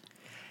stuff?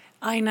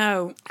 I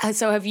know.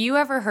 So have you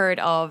ever heard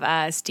of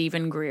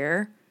Stephen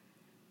Greer?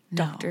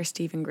 No. Dr.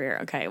 Stephen Greer.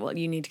 Okay, well,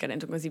 you need to get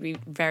into him because he'd be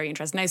very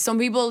interesting. Now, some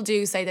people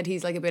do say that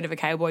he's like a bit of a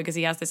cowboy because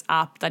he has this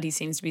app that he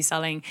seems to be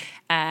selling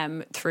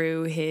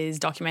through his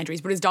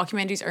documentaries. But his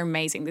documentaries are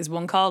amazing. There's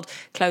one called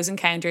Close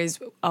Encounters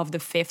of the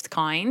Fifth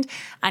Kind.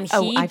 And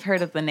I've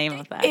heard of the name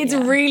of that. It's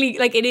really,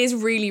 like, it is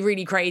really,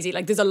 really crazy.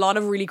 Like, there's a lot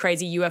of really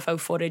crazy UFO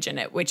footage in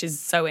it, which is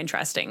so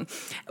interesting.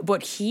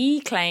 But he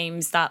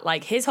claims that,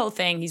 like, his whole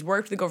thing, he's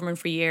worked for the government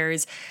for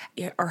years,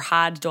 or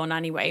had done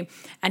anyway.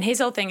 And his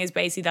whole thing is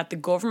basically that the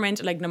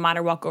government, like, no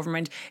matter what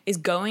government, is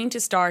going to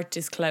start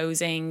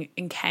disclosing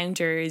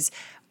encounters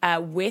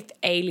with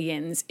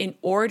aliens in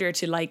order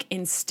to like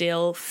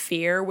instill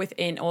fear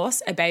within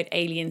us about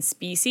alien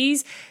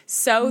species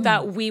so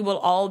that we will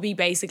all be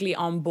basically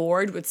on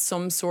board with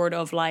some sort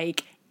of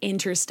like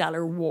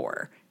interstellar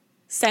war.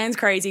 Sounds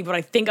crazy, but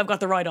I think I've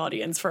got the right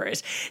audience for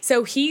it.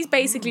 So he's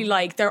basically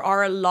like, there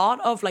are a lot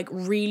of like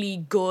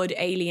really good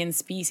alien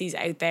species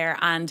out there.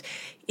 And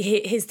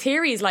his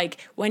theory is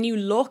like, when you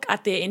look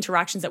at the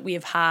interactions that we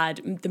have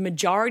had, the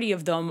majority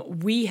of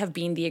them, we have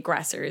been the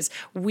aggressors.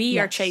 We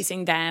are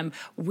chasing them.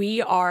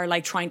 We are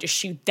like trying to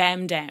shoot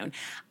them down.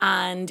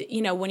 And,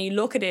 you know, when you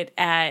look at it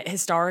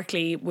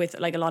historically with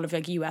like a lot of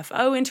like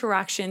UFO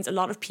interactions, a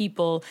lot of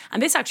people,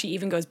 and this actually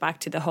even goes back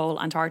to the whole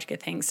Antarctica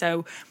thing.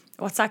 So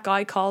what's that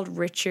guy called?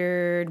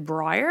 Richard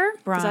Breyer?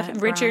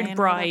 Richard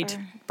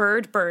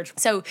Bird.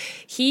 So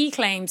he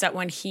claims that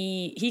when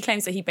he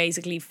claims that he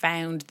basically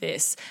found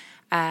this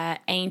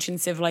ancient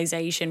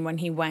civilization when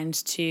he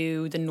went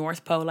to the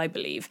North Pole, I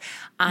believe.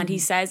 And he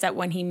says that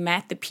when he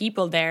met the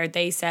people there,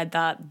 they said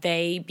that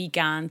they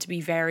began to be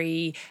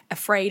very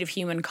afraid of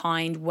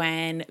humankind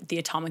when the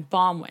atomic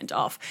bomb went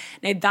off.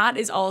 Now, that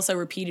is also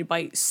repeated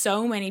by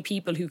so many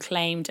people who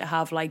claim to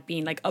have like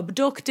been like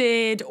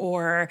abducted,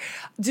 or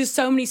just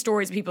so many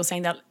stories of people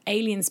saying that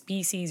alien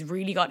species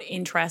really got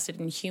interested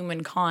in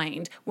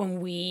humankind when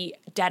we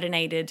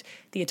detonated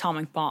the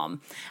atomic bomb.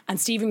 And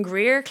Stephen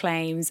Greer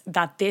claims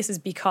that this is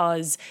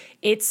because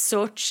it's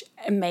such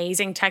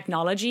amazing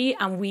technology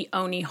and we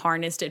only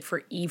harnessed it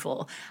for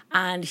evil.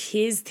 And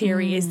his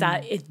theory is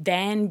that it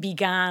then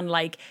began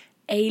like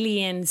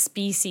alien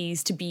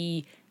species to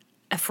be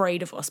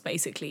afraid of us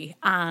basically,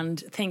 and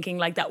thinking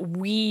like that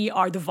we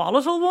are the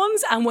volatile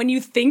ones. And when you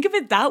think of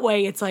it that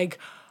way, it's like,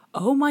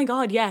 oh my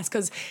God, yes.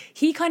 Because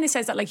he kind of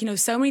says that, like, you know,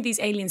 so many of these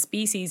alien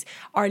species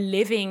are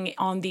living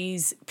on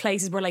these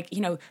places where, like,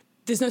 you know,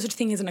 there's no such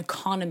thing as an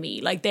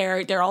economy. Like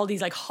they're all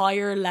these like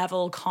higher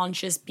level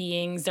conscious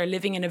beings. They're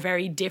living in a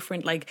very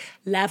different like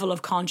level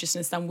of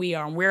consciousness than we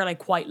are. And we're like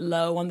quite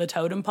low on the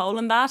totem pole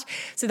in that.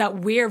 So that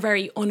we're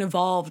very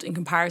unevolved in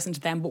comparison to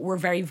them, but we're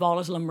very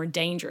volatile and we're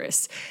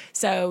dangerous.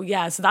 So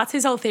yeah, so that's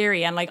his whole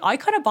theory. And like, I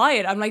kind of buy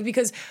it. I'm like,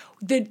 because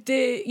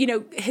the you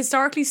know,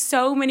 historically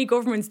so many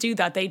governments do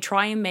that. They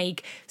try and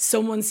make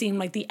someone seem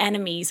like the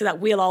enemy so that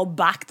we'll all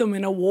back them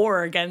in a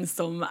war against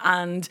them.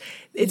 And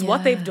it's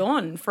what they've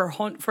done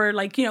for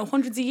like, you know,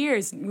 hundreds of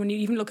years. When you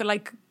even look at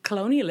like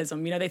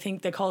colonialism, you know,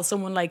 they call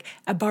someone like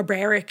a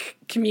barbaric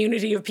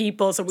community of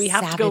people, so we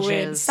have to go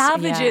in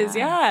savages.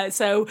 Yeah.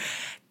 So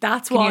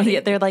that's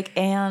why they're like,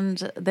 and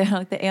they're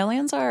like, the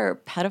aliens are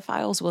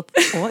pedophiles with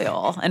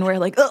oil, and we're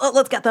like, oh,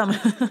 let's get them.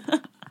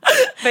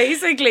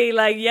 Basically,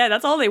 like, yeah,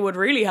 that's all they would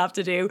really have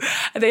to do.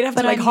 They'd have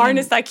to like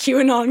harness that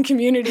QAnon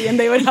community, and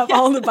they would have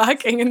all the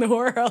backing in the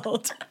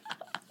world.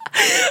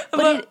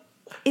 But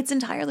it's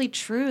entirely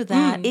true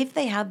that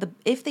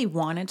if they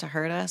wanted to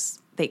hurt us,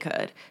 they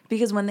could.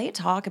 Because when they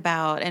talk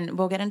about, and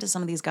we'll get into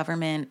some of these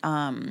government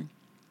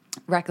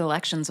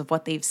recollections of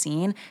what they've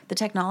seen, the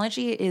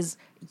technology is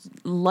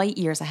light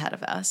years ahead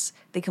of us.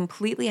 They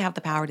completely have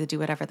the power to do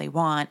whatever they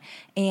want.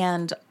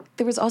 And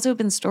there was also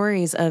been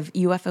stories of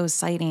UFOs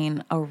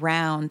sighting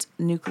around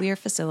nuclear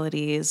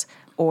facilities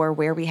or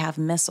where we have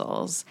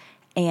missiles,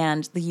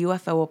 and the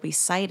UFO will be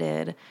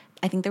sighted.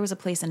 I think there was a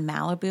place in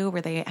Malibu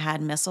where they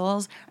had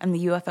missiles and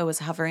the UFO was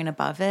hovering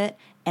above it,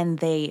 and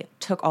they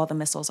took all the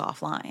missiles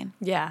offline.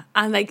 Yeah.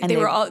 And like they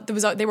were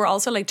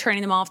also like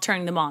turning them off,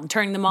 turning them on,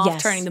 turning them off,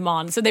 turning them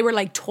on. So they were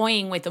like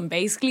toying with them,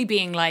 basically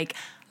being like,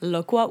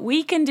 look what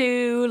we can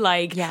do.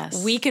 Like,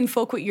 we can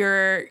fuck with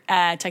your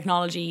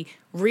technology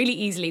really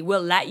easily.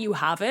 We'll let you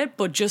have it.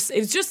 But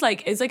it's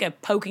like a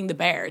poking the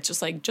bear. It's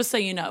just like, just so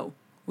you know,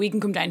 we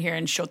can come down here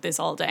and shut this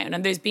all down.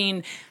 And there's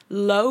been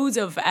loads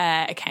of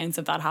accounts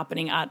of that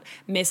happening at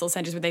missile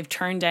centers where they've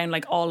turned down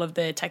like all of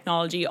the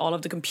technology, all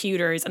of the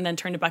computers, and then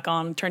turned it back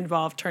on, turned it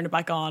off, turned it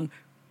back on.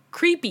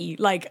 Creepy.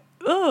 Like,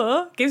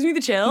 gives me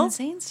the chills.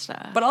 Insane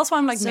stuff. But also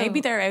I'm like,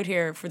 maybe they're out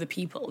here for the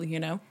people, you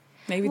know?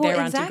 Maybe they're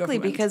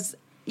anti-government. Because,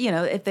 you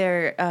know, if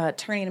they're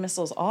turning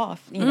missiles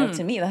off, you know,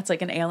 to me, that's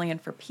like an alien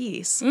for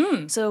peace.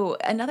 So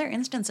another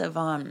instance of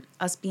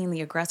us being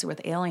the aggressor with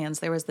aliens,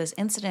 there was this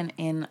incident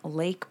in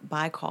Lake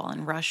Baikal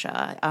in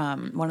Russia,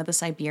 one of the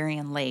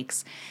Siberian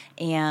lakes.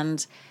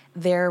 And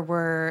there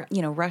were,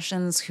 you know,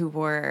 Russians who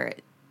were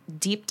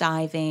deep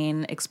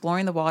diving,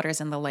 exploring the waters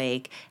in the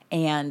lake,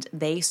 and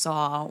they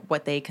saw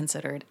what they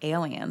considered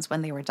aliens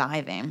when they were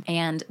diving.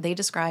 And they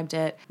described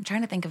it, I'm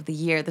trying to think of the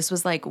year, this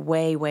was like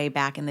way, way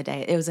back in the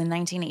day. It was in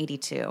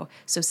 1982.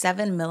 So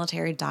 7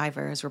 military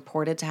divers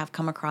reported to have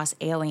come across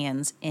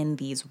aliens in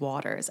these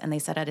waters. And they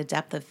said at a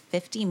depth of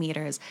 50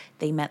 meters,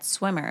 they met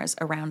swimmers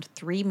around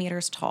 3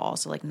 meters tall,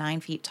 so like 9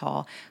 feet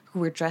tall, who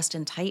were dressed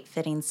in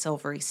tight-fitting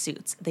silvery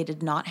suits. They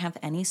did not have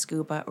any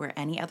scuba or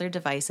any other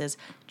devices,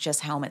 just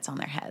helmets on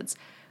their heads.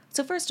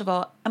 So first of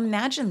all,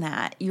 imagine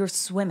that you're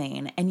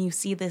swimming and you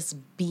see this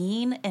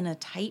being in a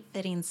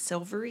tight-fitting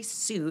silvery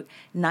suit,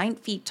 9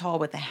 feet tall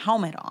with a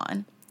helmet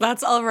on.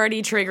 That's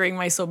already triggering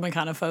my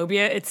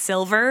submechanophobia. It's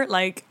silver.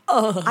 Like,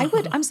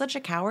 I'm such a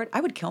coward.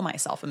 I would kill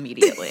myself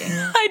immediately.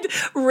 I'd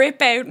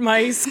rip out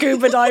my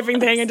scuba diving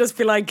thing and just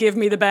be like, give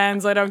me the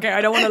bends. I don't care.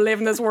 I don't want to live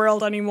in this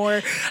world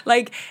anymore.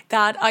 Like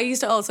that. I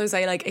used to also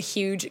say like a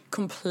huge,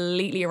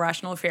 completely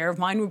irrational fear of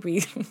mine would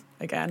be,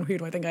 again, who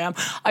do I think I am?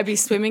 I'd be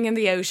swimming in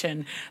the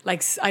ocean,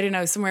 like, I don't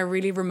know, somewhere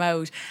really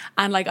remote.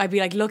 And like, I'd be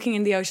like looking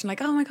in the ocean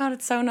like, oh my God,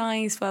 it's so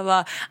nice, blah,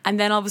 blah. And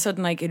then all of a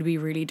sudden, like, it'd be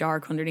really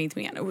dark underneath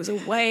me and it was a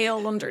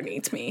whale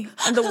underneath me.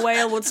 And the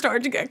whale would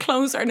start to get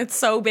closer and it's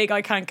so big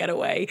I can't get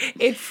away.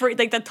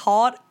 Like the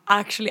thought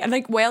actually, and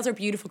like whales are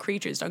beautiful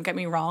creatures, don't get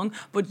me wrong.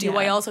 But do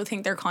I also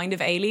think they're kind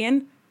of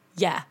alien?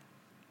 Yeah.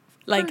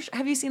 Like,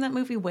 have you seen that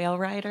movie Whale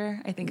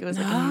Rider? I think it was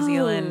like a New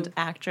Zealand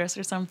actress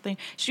or something.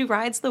 She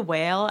rides the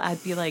whale.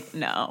 I'd be like,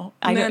 no.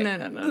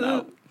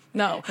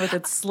 No. With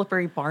its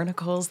slippery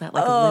barnacles that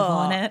like live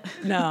on it.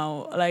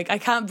 No, like I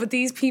can't. But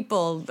these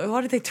people,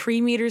 what are they,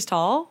 3 meters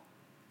tall?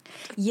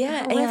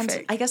 Yeah,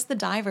 and I guess the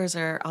divers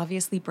are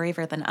obviously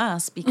braver than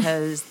us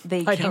because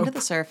they came to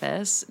the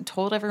surface,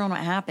 told everyone what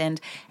happened,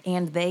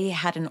 and they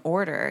had an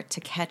order to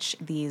catch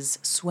these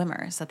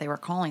swimmers that they were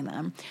calling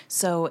them.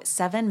 So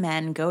 7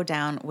 men go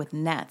down with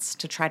nets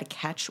to try to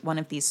catch one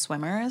of these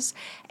swimmers,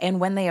 and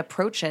when they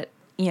approach it,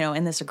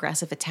 in this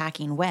aggressive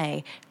attacking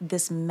way,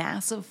 this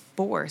massive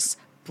force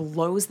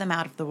blows them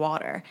out of the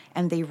water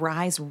and they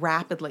rise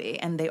rapidly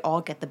and they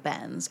all get the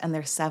bends, and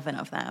there's 7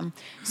 of them.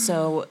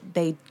 So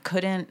they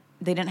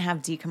didn't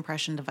have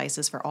decompression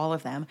devices for all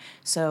of them.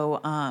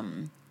 So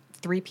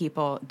 3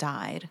 people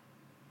died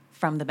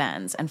from the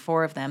bends, and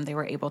 4 of them they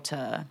were able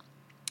to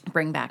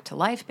bring back to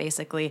life,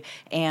 basically.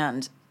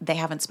 And they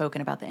haven't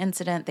spoken about the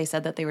incident. They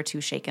said that they were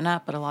too shaken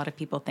up, but a lot of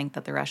people think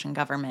that the Russian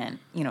government,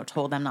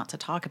 told them not to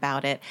talk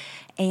about it.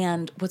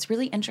 And what's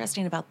really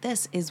interesting about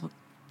this is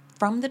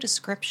from the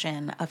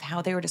description of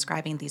how they were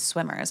describing these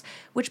swimmers,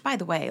 which, by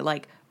the way,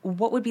 like,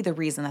 what would be the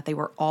reason that they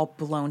were all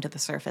blown to the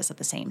surface at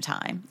the same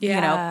time? They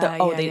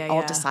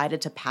all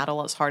decided to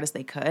paddle as hard as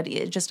they could.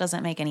 It just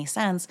doesn't make any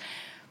sense.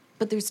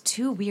 But there's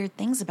 2 weird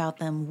things about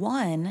them.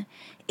 One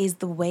is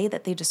the way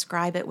that they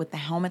describe it with the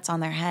helmets on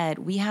their head.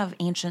 We have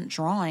ancient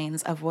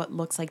drawings of what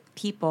looks like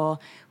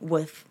people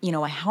with,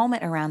 a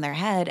helmet around their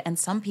head. And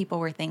some people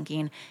were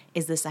thinking,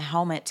 is this a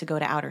helmet to go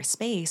to outer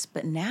space?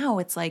 But now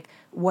it's like,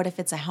 what if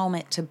it's a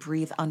helmet to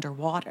breathe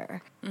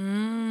underwater?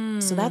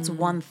 So that's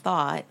one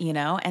thought,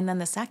 And then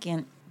the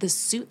second, the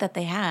suit that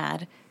they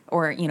had,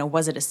 or,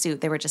 was it a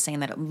suit? They were just saying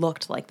that it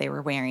looked like they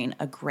were wearing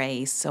a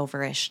gray,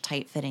 silverish,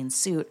 tight-fitting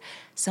suit.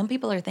 Some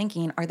people are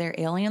thinking, are there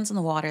aliens in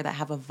the water that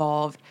have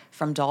evolved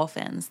from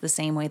dolphins the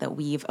same way that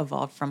we've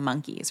evolved from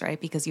monkeys, right?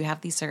 Because you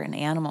have these certain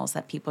animals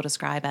that people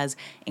describe as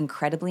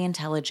incredibly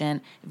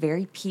intelligent,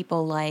 very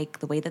people-like,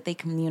 the way that they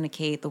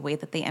communicate, the way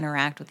that they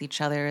interact with each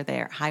other,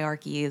 their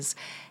hierarchies.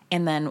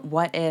 And then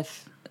what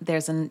if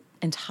there's an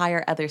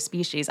entire other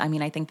species, I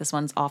mean, I think this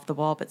one's off the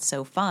wall, but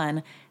so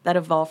fun, that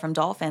evolved from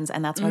dolphins,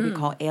 and that's why we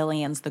call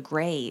aliens the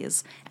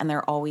grays, and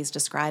they're always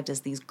described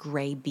as these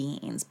gray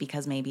beings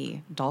because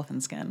maybe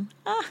dolphin skin.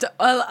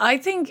 Well,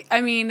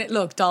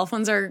 look,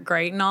 dolphins are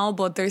great and all,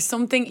 but there's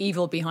something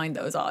evil behind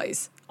those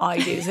eyes. I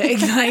do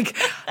think like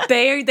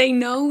they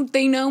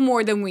know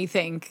more than we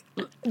think.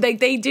 Like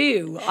they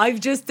do.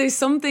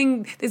 There's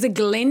a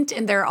glint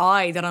in their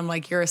eye that I'm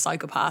like, you're a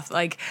psychopath.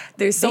 Like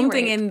there's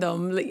something in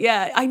them.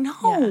 Yeah, I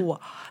know.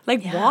 Yeah.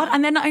 Like what?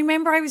 And then I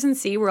remember I was in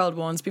SeaWorld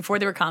once before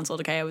they were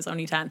cancelled. Okay, I was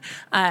only 10.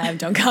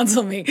 Don't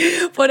cancel me.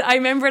 But I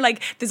remember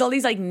like there's all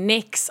these like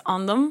nicks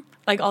on them.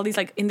 Like all these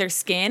like in their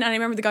skin. And I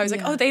remember the guy was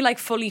like, oh, they like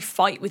fully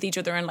fight with each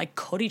other and like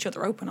cut each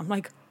other open. I'm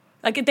like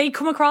they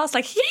come across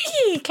like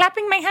hee,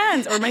 clapping my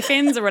hands or my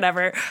fins or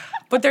whatever,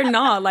 but they're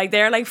not. Like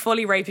they're like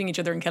fully raping each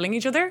other and killing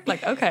each other.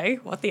 Like, okay,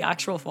 what the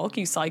actual fuck,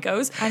 you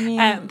psychos? I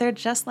mean, they're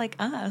just like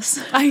us.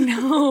 I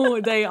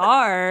know they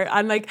are,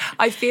 and like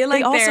I feel like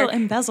they also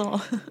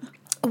embezzle.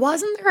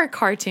 Wasn't there a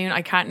cartoon?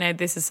 I can't know.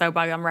 This is so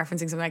bad. I'm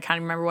referencing something I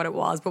can't remember what it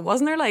was, but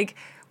wasn't there like?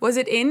 Was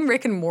it in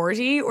Rick and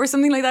Morty or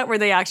something like that where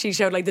they actually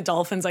showed like the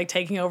dolphins like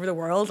taking over the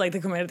world, like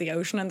they come out of the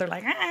ocean and they're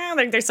like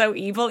they're so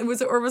evil.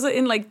 Was it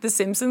in like The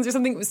Simpsons or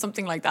something? It was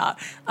something like that.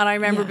 And I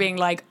remember being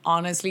like,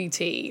 honestly,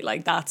 T,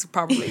 like that's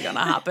probably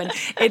gonna happen.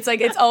 It's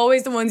like it's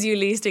always the ones you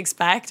least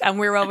expect, and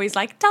we're always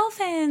like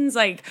dolphins.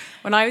 Like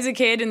when I was a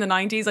kid in the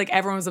 90s, like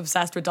everyone was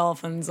obsessed with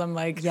dolphins. I'm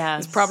like,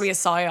 it's probably a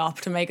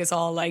psyop to make us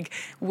all like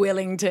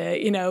willing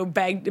to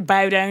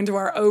bow down to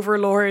our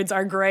overlords,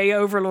 our grey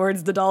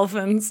overlords, the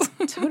dolphins.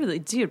 Totally,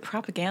 dude.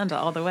 Propaganda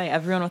all the way.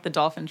 Everyone with the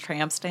dolphin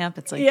tramp stamp.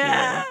 It's like,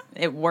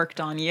 it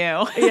worked on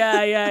you.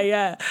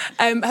 Yeah.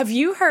 Have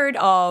you heard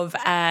of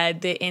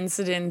the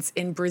incidents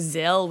in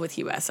Brazil with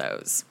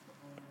USOs?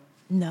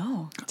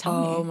 No. Tell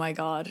me. Oh my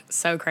God.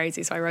 So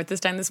crazy. So I wrote this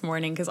down this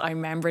morning because I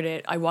remembered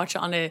it. I watched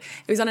it it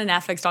was on a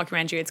Netflix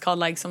documentary. It's called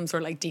like some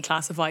sort of like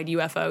declassified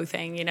UFO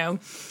thing,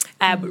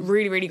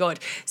 really, really good.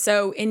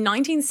 So in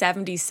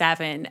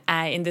 1977,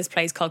 in this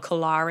place called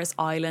Colares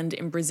Island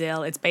in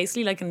Brazil, it's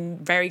basically like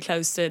very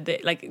close to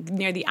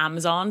near the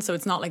Amazon. So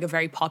it's not like a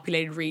very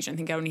populated region. I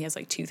think it only has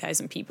like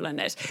 2,000 people in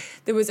it.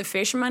 There was a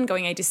fisherman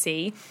going out to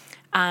sea,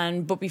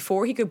 But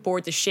before he could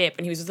board the ship,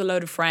 and he was with a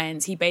load of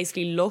friends, he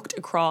basically looked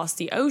across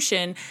the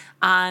ocean,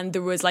 and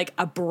there was like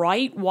a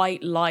bright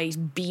white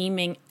light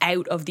beaming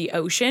out of the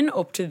ocean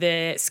up to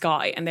the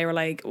sky, and they were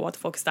like, what the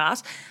fuck is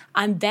that?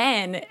 And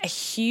then a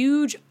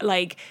huge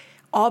like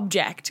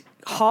object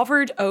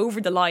hovered over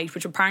the light,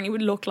 which apparently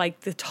would look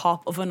like the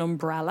top of an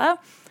umbrella,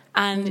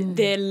 and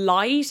the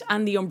light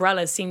and the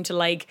umbrella seemed to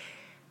like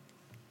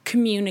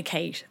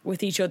communicate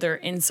with each other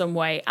in some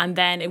way, and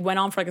then it went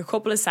on for like a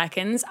couple of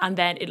seconds, and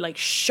then it like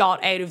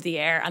shot out of the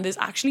air. And there's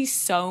actually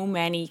so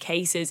many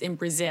cases in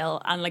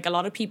Brazil, and like a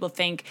lot of people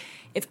think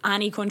if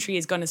any country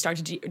is going to start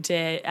to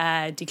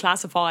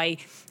declassify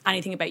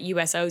anything about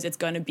USOs, it's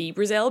going to be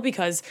Brazil,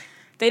 because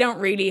they don't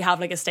really have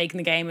like a stake in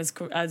the game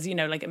as you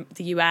know, like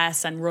the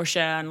US and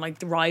Russia and like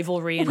the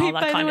rivalry and all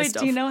that kind of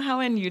stuff. Do you know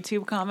how in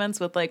YouTube comments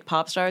with like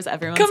pop stars,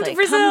 everyone's come like,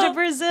 to come to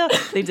Brazil?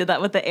 They did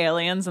that with the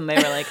aliens, and they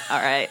were like, all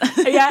right.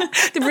 Yeah,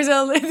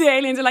 the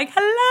aliens are like,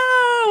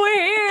 hello,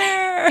 we're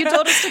here. You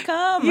told us to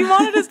come. You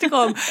wanted us to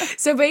come.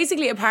 So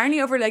basically, apparently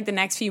over like the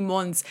next few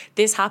months,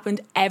 this happened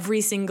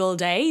every single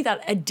day,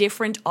 that a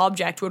different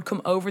object would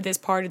come over this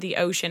part of the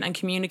ocean and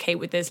communicate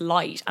with this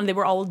light. And they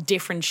were all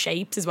different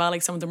shapes as well.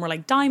 Like some of them were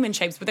like diamond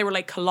shapes, but they were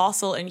like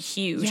colossal and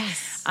huge.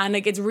 Yes. And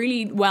like it's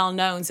really well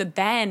known. So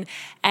then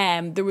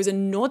there was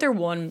another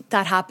one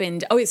that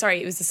happened. Oh,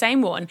 sorry, it was the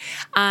same one.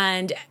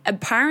 And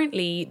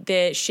apparently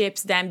the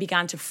ships then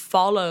began to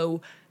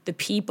follow the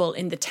people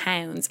in the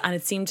towns, and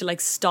it seemed to like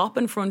stop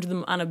in front of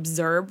them and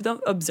observe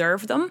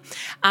them,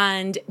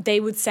 and they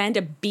would send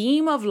a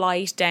beam of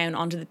light down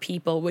onto the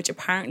people, which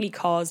apparently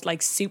caused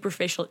like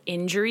superficial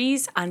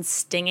injuries and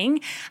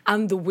stinging.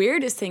 And the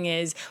weirdest thing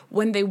is,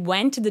 when they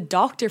went to the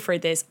doctor for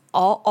this,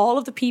 all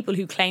of the people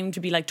who claimed to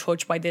be like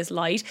touched by this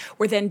light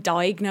were then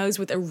diagnosed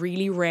with a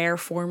really rare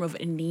form of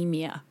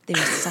anemia. They were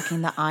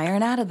sucking the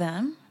iron out of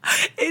them.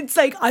 It's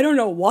like, I don't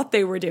know what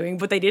they were doing,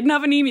 but they didn't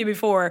have anemia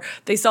before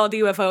they saw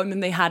the UFO, and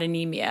then they had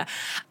anemia.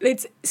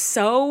 It's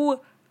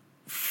so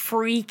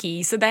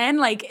freaky. So then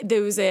like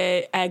there was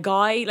a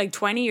guy like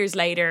 20 years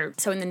later,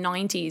 so in the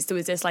 90s, there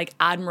was this like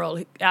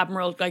admiral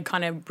like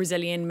kind of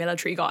Brazilian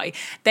military guy.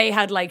 They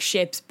had like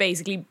ships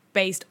basically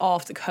based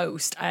off the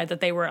coast that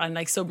they were on,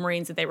 like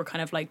submarines that they were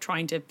kind of like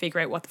trying to figure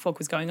out what the fuck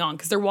was going on,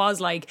 because there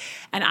was like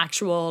an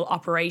actual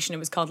operation. It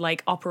was called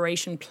like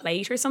Operation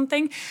Plate or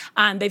something,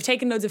 and they've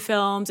taken loads of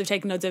films, they've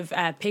taken loads of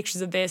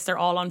pictures of this. They're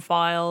all on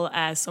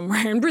file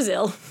somewhere in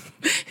Brazil.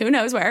 Who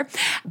knows where.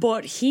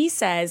 But he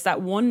says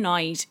that one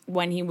night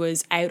when he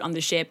was out on the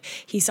ship,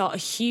 he saw a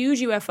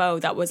huge UFO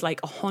that was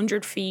like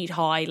 100 feet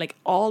high, like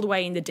all the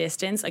way in the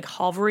distance, like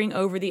hovering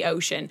over the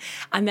ocean.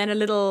 And then a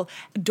little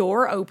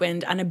door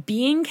opened, and a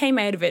being came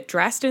out of it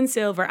dressed in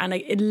silver, and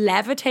like, it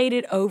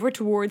levitated over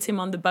towards him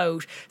on the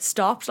boat,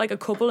 stopped like a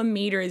couple of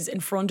meters in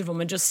front of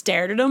him and just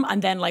stared at him,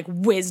 and then like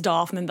whizzed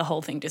off, and then the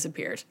whole thing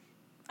disappeared.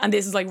 And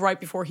this is like right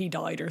before he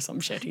died or some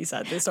shit. He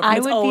said this stuff. And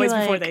it's always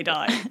before they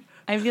die.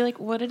 I'd be like,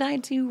 what did I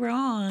do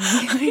wrong?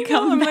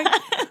 I'm like,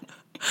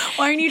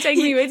 why aren't you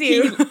taking me with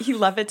you? He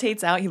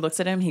levitates out. He looks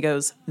at him. He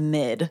goes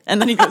mid,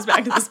 and then he goes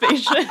back to the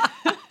spaceship.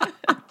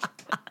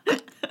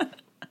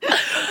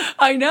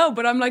 I know,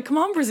 but I'm like, come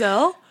on,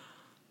 Brazil.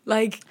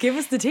 Like, give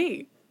us the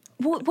tea.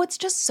 What's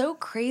just so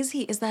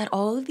crazy is that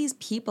all of these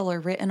people are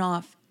written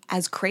off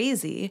as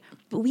crazy,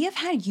 but we have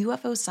had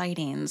UFO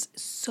sightings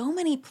so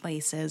many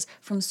places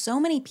from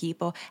so many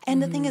people.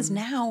 And the thing is,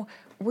 now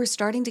we're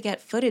starting to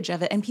get footage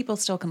of it, and people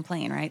still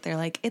complain, right? They're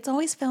like, it's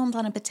always filmed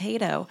on a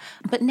potato.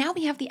 But now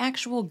we have the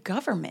actual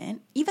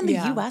government, even the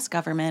US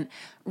government,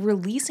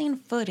 releasing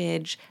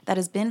footage that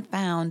has been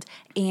found.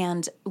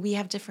 And we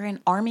have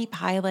different Army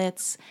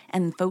pilots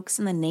and folks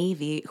in the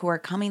Navy who are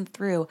coming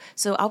through.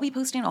 So I'll be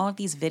posting all of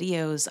these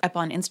videos up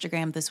on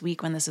Instagram this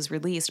week when this is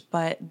released.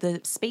 But the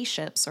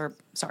spaceships, or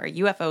sorry,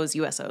 UFOs,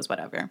 USOs,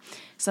 whatever,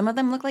 some of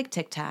them look like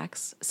Tic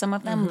Tacs. Some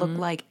of them look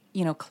like,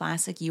 you know,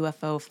 classic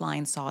UFO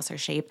flying saucer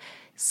shape.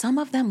 Some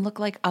of them look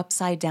like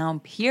upside down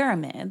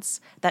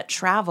pyramids that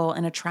travel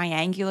in a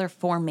triangular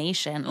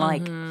formation,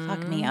 like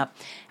fuck me up.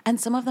 And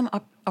some of them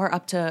are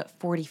up to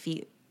 40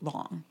 feet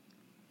long.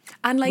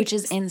 And like, which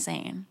is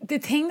insane. The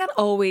thing that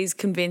always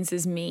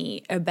convinces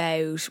me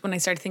about when I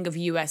start to think of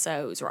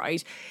USOs,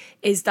 right,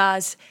 is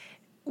that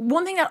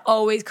one thing that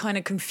always kind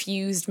of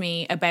confused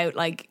me about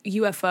like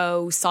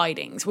UFO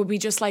sightings would be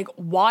just like,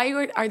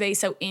 why are they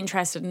so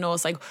interested in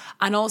us? Like,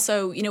 and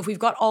also, you know, if we've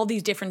got all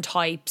these different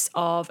types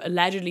of,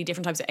 allegedly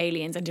different types of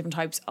aliens and different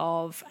types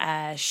of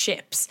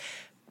ships,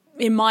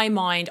 in my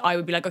mind, I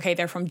would be like, okay,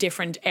 they're from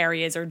different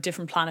areas or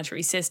different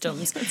planetary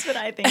systems. That's what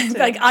I think too.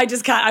 Like, I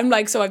just can't, I'm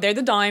like, so they're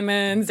the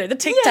diamonds, they're the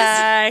Tic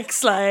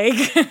Tacs, like,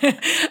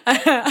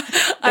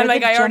 I'm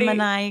like, I already,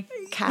 Gemini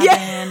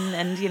cabin,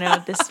 and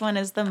this one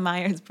is the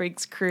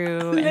Myers-Briggs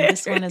crew, and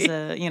this one is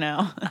a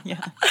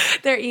yeah.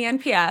 They're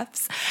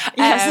ENPFs.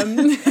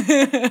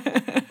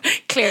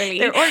 Clearly,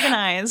 they're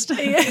organized.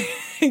 Yeah,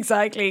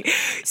 exactly.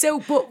 So,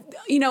 but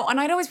and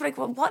I'd always be like,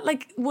 well, what?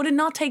 Like, would it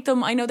not take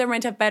them? I know they're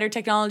meant to have better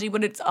technology,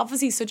 but it's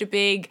obviously such a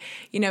big,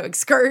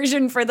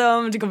 excursion for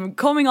them to come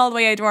coming all the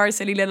way out to our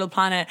silly little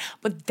planet.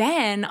 But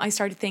then I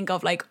started to think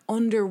of like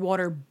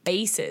underwater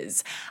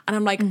bases, and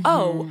I'm like,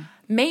 oh.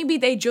 Maybe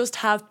they just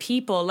have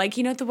people, like,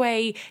 the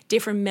way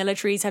different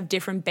militaries have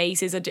different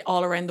bases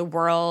all around the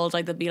world.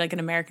 Like, there'll be like an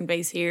American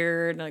base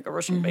here and like a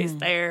Russian base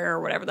there or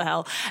whatever the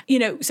hell.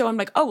 So I'm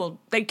like, oh, well,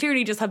 they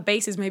clearly just have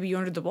bases maybe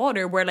under the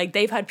water where like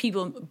they've had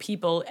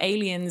people,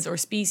 aliens or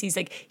species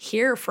like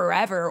here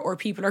forever, or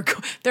people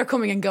they're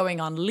coming and going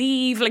on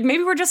leave. Like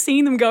maybe we're just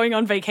seeing them going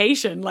on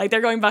vacation. Like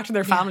they're going back to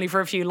their family for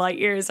a few light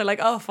years. They're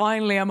like, oh,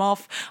 finally I'm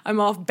off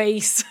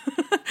base.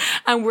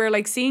 And we're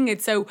like seeing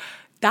it. So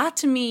that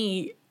to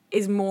me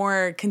is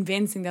more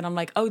convincing that I'm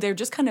like, oh, they're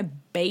just kind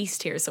of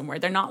based here somewhere.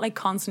 They're not like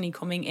constantly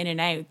coming in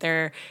and out.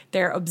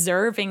 They're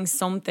observing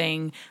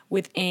something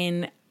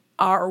within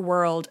our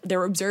world.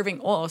 They're observing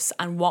us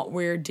and what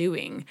we're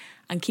doing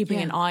and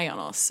keeping an eye on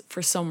us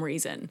for some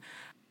reason.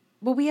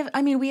 Well, we have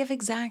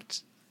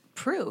exact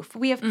proof.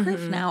 We have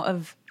proof now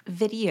of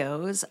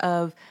videos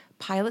of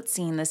pilots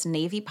seeing this,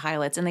 Navy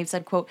pilots, and they've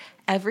said, quote,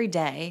 every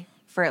day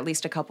for at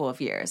least a couple of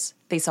years,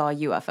 they saw a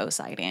UFO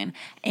sighting.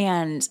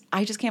 And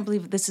I just can't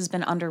believe this has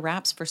been under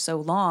wraps for so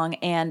long.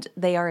 And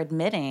they are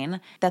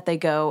admitting that they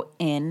go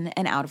in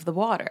and out of the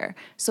water.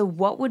 So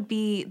what would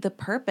be the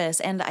purpose?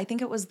 And I think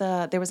there was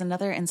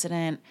another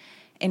incident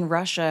in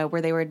Russia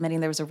where they were admitting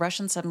there was a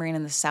Russian submarine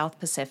in the South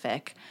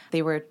Pacific.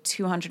 They were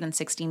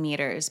 260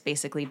 meters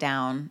basically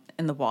down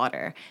in the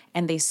water,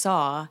 and they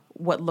saw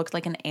what looked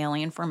like an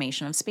alien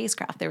formation of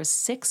spacecraft. There was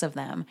 6 of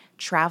them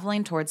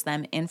traveling towards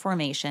them in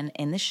formation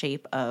in the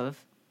shape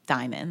of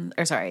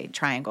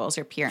triangles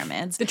or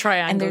pyramids. The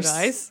triangle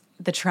guys.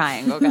 The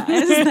triangle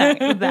guys,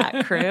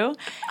 that crew.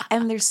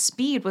 And their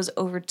speed was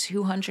over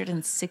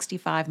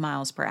 265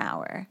 miles per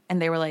hour. And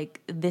they were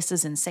like, this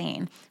is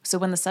insane. So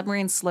when the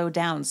submarine slowed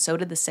down, so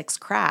did the 6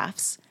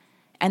 crafts.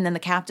 And then the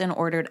captain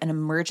ordered an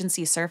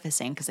emergency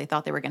surfacing because they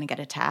thought they were going to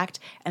get attacked.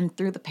 And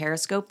through the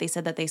periscope, they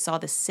said that they saw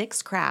the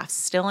 6 crafts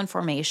still in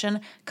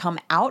formation come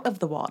out of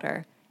the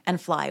water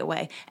and fly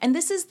away. And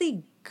this is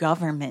the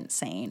government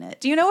saying it.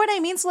 Do you know what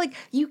I mean? So like,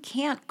 you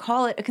can't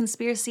call it a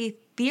conspiracy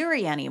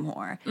theory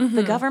anymore.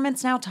 The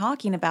government's now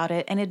talking about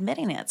it and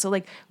admitting it. So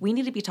like, we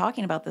need to be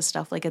talking about this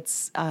stuff like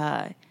it's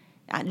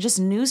just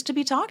news to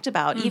be talked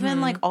about.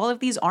 Even like all of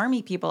these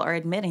army people are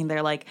admitting,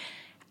 they're like,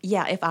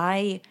 yeah, if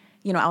I'll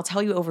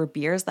tell you over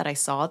beers that I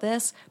saw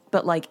this,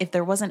 but like if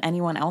there wasn't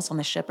anyone else on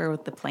the ship or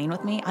with the plane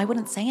with me, I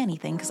wouldn't say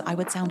anything because I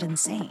would sound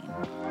insane.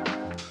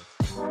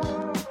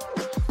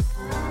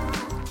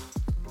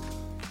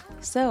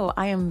 So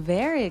I am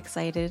very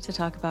excited to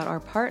talk about our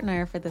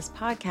partner for this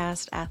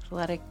podcast,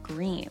 Athletic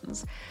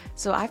Greens.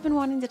 So I've been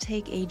wanting to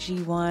take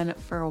AG1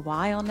 for a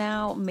while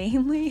now,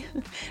 mainly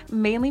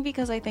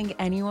because I think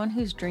anyone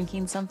who's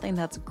drinking something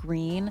that's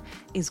green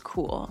is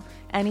cool.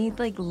 Any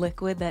like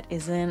liquid that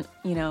isn't,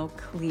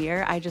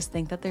 clear, I just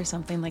think that there's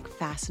something like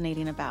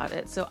fascinating about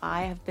it. So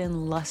I have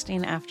been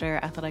lusting after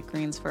Athletic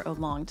Greens for a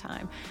long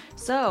time.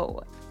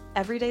 So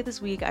every day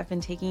this week, I've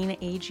been taking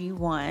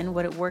AG1.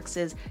 What it works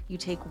is you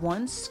take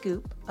 1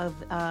 scoop of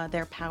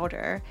their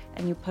powder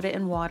and you put it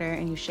in water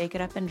and you shake it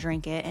up and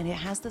drink it. And it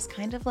has this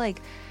kind of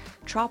like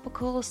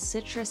tropical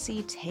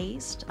citrusy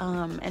taste.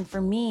 And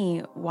for me,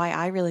 why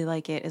I really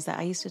like it is that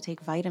I used to take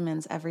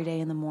vitamins every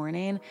day in the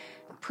morning.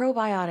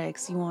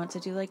 Probiotics, you want to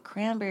do like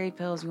cranberry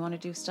pills, you want to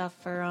do stuff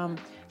for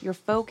your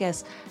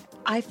focus.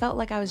 I felt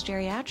like I was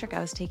geriatric. I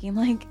was taking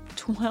like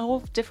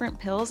 12 different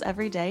pills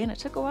every day and it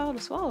took a while to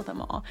swallow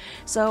them all.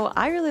 So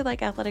I really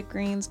like Athletic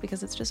Greens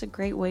because it's just a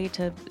great way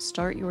to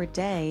start your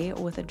day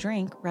with a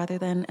drink rather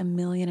than 1.5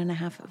 million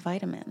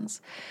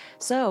vitamins.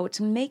 So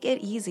to make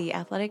it easy,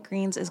 Athletic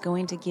Greens is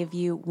going to give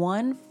you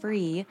 1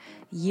 free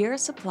year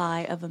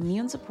supply of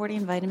immune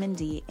supporting vitamin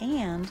D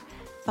and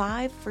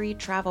 5 free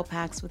travel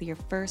packs with your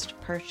first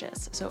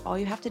purchase. So all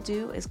you have to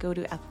do is go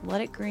to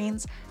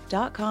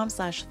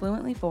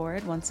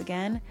athleticgreens.com/fluentlyforward. Once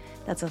again,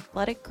 that's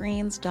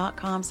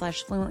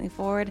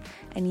athleticgreens.com/fluentlyforward.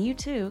 And you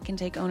too can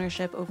take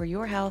ownership over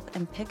your health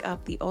and pick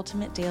up the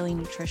ultimate daily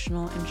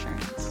nutritional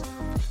insurance.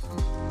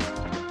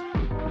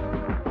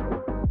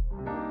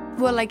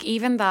 Well, like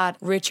even that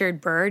Richard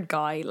Byrd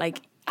guy,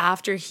 like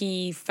after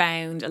he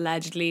found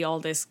allegedly all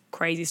this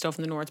crazy stuff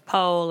in the North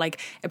Pole, like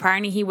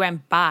apparently he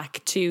went back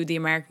to the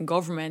American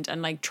government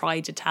and like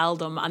tried to tell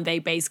them, and they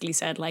basically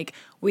said like,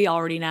 we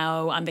already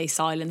know, and they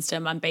silenced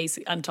him and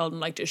told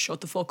him like to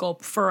shut the fuck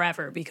up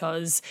forever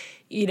because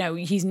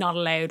he's not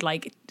allowed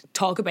like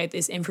talk about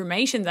this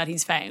information that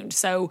he's found.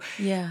 So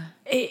yeah,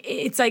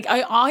 it's like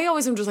I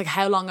always am just like,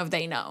 how long have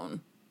they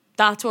known?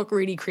 That's what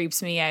really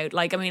creeps me out.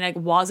 Like, I mean, like,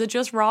 was it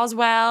just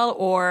Roswell,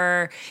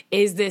 or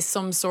is this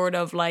some sort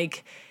of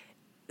like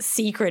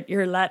secret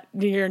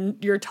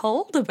you're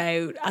told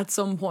about at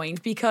some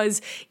point,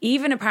 because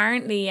even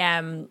apparently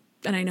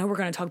and I know we're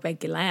going to talk about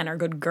Ghislaine, our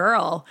good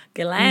girl,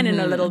 Ghislaine, in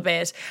a little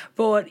bit.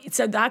 But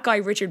so that guy,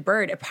 Richard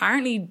Byrd,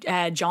 apparently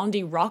John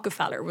D.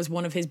 Rockefeller was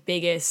one of his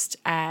biggest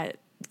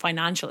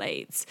financial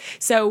aids.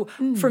 So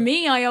for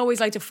me, I always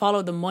like to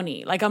follow the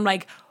money. Like, I'm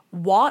like,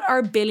 what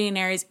are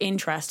billionaires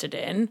interested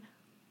in?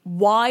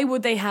 Why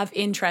would they have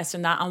interest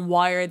in that, and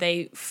why are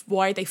they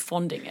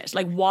funding it?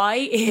 Like, why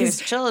is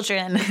there's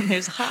children,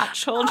 there's hot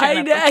children,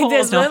 I know,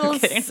 there's little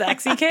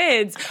sexy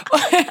kids.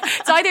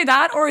 It's either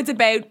that or it's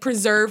about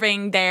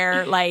preserving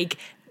their like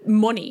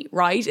money,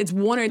 right? It's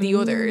one or the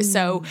other.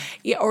 So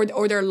yeah,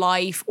 or their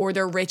life or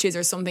their riches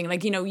or something.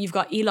 Like, you know, you've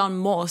got Elon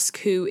Musk,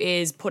 who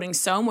is putting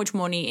so much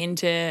money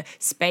into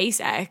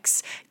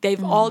SpaceX.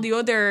 They've all the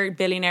other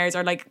billionaires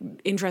are like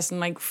interested in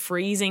like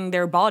freezing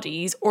their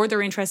bodies, or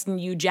they're interested in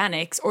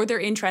eugenics, or they're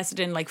interested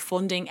in like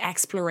funding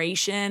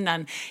exploration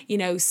and, you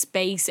know,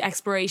 space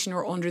exploration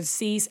or under the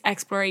sea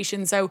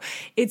exploration. So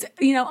it's,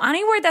 you know,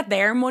 anywhere that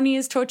their money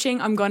is touching,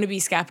 I'm going to be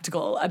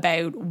skeptical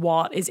about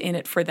what is in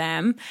it for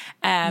them,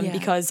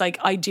 because like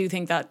I do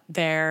think that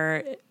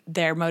their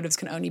motives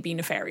can only be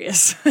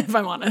nefarious, if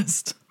I'm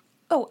honest.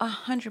 Oh,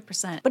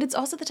 100%. But it's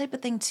also the type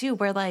of thing too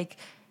where like,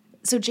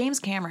 so James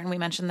Cameron, we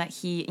mentioned that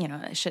he, you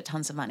know, shit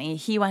tons of money.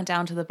 He went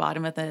down to the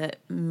bottom of the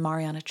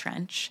Mariana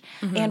Trench.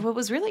 And what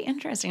was really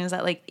interesting is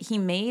that like he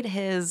made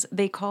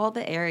they call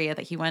the area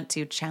that he went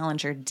to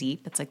Challenger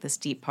Deep. It's like this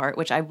deep part,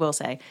 which I will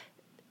say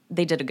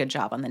they did a good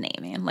job on the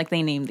naming. Like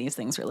they named these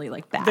things really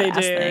like badass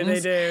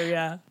things. They do,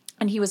 yeah.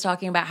 And he was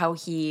talking about how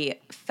he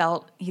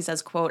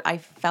says, quote, "I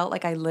felt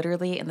like I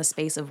literally in the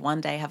space of one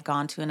day have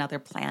gone to another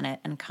planet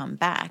and come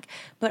back."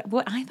 But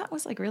what I thought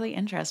was like really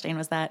interesting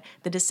was that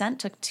the descent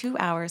took 2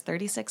 hours,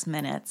 36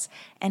 minutes.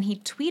 And he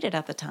tweeted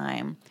at the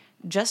time,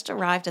 "Just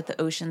arrived at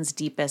the ocean's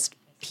deepest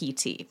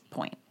PT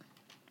point,"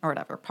 or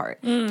whatever part.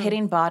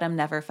 "Hitting bottom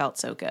never felt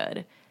so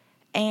good."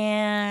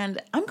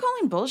 And I'm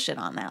calling bullshit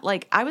on that.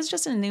 Like, I was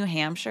just in New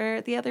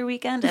Hampshire the other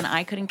weekend and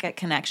I couldn't get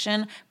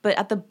connection, but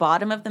at the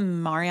bottom of the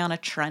Mariana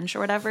Trench or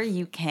whatever,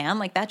 you can.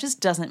 Like, that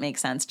just doesn't make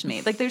sense to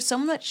me. Like, there's so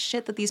much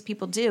shit that these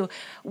people do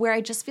where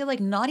I just feel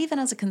like, not even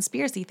as a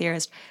conspiracy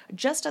theorist,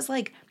 just as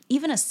like,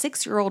 even a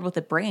 6-year-old with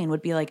a brain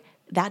would be like,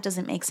 that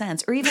doesn't make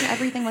sense. Or even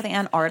everything with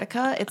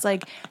Antarctica, it's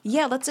like,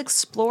 yeah, let's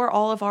explore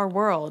all of our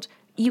world.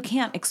 You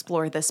can't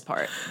explore this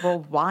part.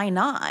 Well, why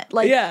not?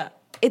 Like,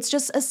 it's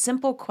just a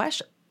simple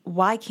question.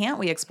 Why can't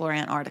we explore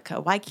Antarctica?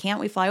 Why can't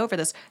we fly over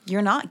this?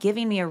 You're not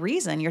giving me a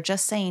reason. You're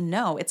just saying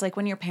no. It's like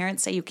when your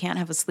parents say you can't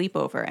have a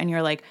sleepover and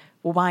you're like,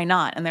 well, why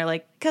not? And they're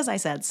like, because I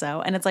said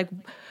so. And it's like,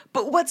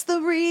 but what's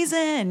the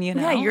reason? You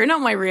know? Yeah, you're not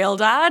my real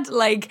dad.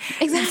 Like,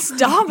 exactly.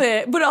 Stop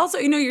it. But also,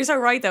 you know, you're so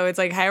right though. It's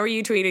like, how are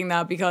you tweeting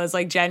that? Because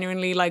like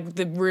genuinely, like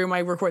the room I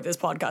record this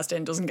podcast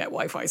in doesn't get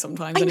Wi-Fi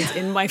sometimes, and it's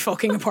in my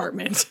fucking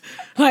apartment.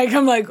 Like,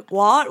 I'm like,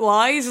 what?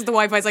 Why? Is it the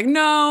Wi-Fi? It's like,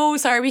 no,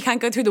 sorry, we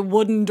can't go through the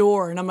wooden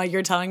door. And I'm like,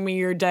 you're telling me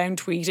you're down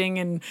tweeting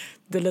in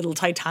the little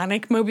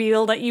Titanic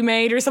mobile that you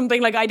made or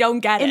something? Like, I don't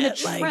get it. In the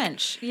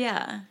trench,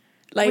 yeah.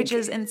 Like, which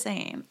is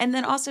insane. And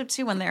then also,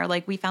 too, when they're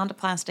like, we found a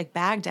plastic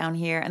bag down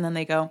here, and then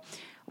they go,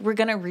 we're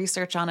going to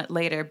research on it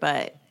later,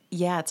 but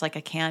yeah, it's like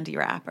a candy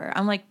wrapper.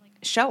 I'm like,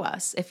 show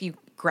us. If you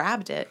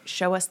grabbed it,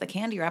 show us the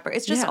candy wrapper.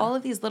 It's just all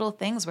of these little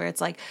things where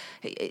it's like,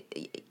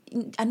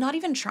 I'm not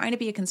even trying to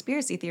be a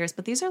conspiracy theorist,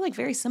 but these are like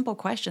very simple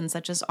questions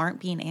that just aren't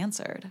being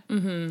answered.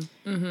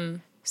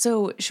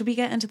 So should we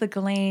get into the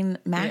Ghislaine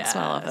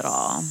Maxwell of it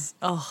all?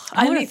 Oh,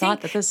 I would have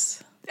thought that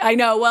this... I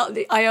know. Well,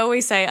 I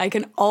always say I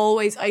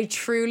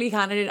truly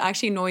can, and it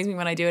actually annoys me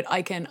when I do it.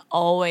 I can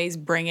always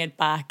bring it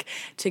back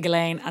to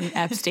Ghislaine and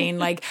Epstein.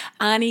 Like,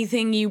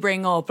 anything you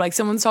bring up, like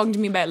someone's talking to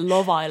me about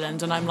Love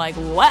Island, and I'm like,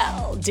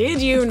 well,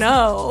 did you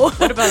know?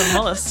 What about a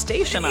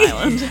molestation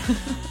island?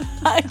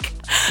 Like,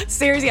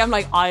 seriously, I'm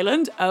like,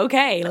 island?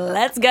 Okay,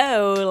 let's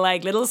go.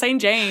 Like Little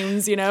St.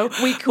 James, you know?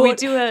 Could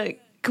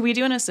we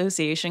do an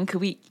association?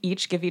 Could we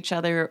each give each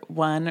other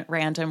one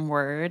random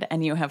word,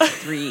 and you have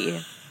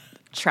 3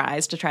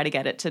 tries to try to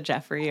get it to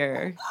Jeffrey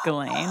or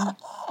Ghislaine?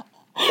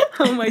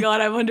 Oh my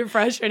God, I'm under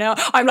pressure now.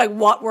 I'm like,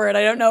 what word?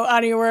 I don't know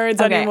any words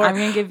anymore. I'm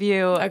going to give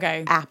you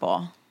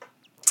apple.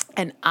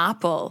 An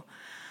apple.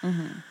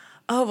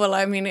 Oh, well,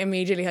 I mean,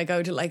 immediately I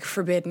go to like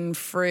forbidden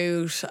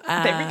fruit.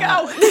 There we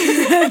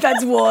go.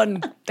 That's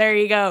one. There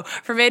you go.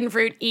 Forbidden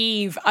fruit,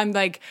 Eve. I'm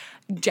like,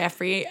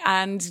 Jeffrey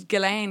and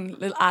Ghislaine,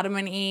 little Adam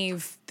and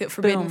Eve, the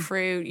forbidden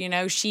fruit, you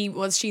know,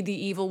 was she the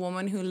evil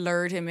woman who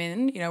lured him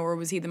in, you know, or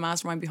was he the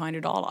mastermind behind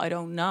it all? I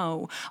don't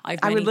know. I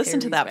would listen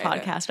to that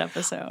podcast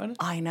episode.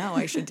 I know,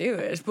 I should do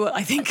it. But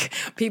I think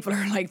people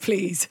are like,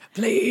 please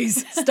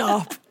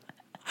stop.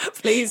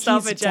 Please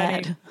stop it,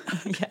 Jenny.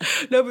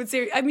 No, but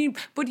seriously, I mean,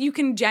 but you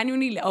can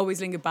genuinely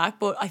always link it back.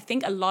 But I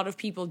think a lot of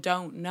people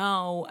don't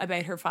know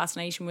about her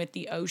fascination with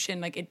the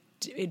ocean. Like it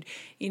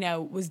you know,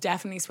 was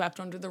definitely swept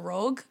under the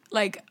rug.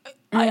 Like,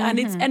 and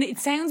it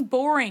sounds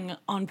boring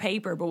on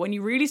paper, but when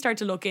you really start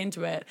to look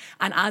into it,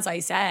 and as I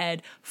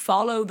said,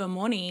 follow the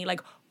money,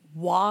 like,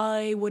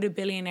 why would a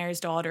billionaire's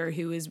daughter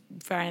who is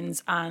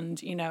friends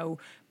and, you know,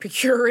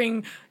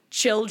 procuring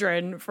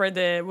children for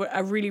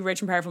a really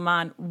rich and powerful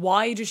man,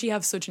 why does she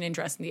have such an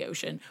interest in the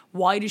ocean?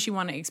 Why does she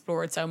want to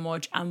explore it so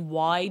much? And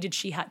why didn't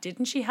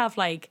she have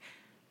like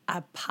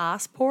a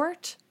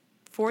passport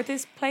for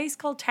this place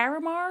called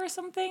Terramar or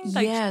something?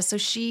 Like, yeah, so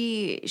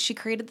she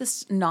created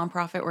this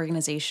nonprofit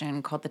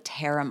organization called the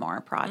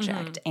Terramar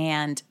Project,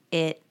 and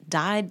it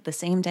died the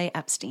same day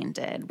Epstein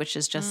did, which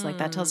is just like,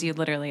 that tells you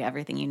literally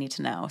everything you need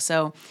to know.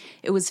 So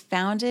it was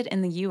founded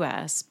in the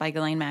US by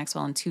Ghislaine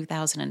Maxwell in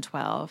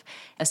 2012.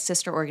 A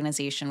sister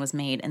organization was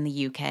made in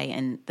the UK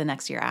in the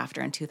next year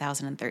after, in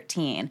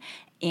 2013.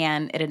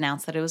 And it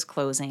announced that it was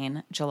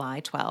closing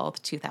July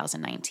 12th,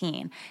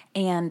 2019.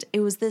 And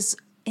it was this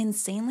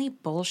insanely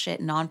bullshit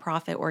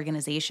nonprofit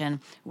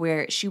organization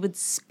where she would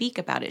speak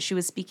about it. She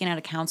was speaking at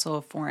a Council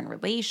of Foreign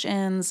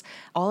Relations,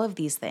 all of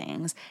these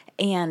things.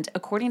 And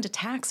according to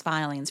tax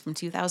filings from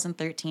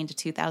 2013 to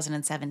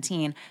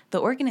 2017, the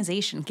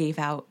organization gave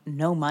out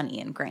no money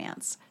in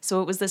grants.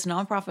 So it was this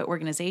nonprofit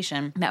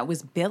organization that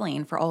was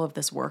billing for all of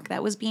this work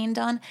that was being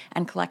done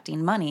and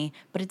collecting money,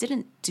 but it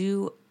didn't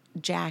do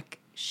jack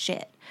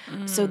shit.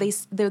 So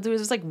there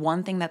was like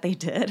one thing that they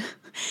did.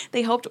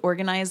 They helped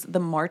organize the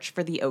March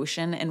for the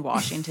Ocean in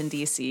Washington,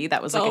 D.C.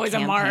 That was like always a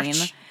campaign.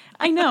 march.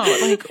 I know.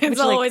 Like, it's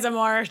always a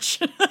march.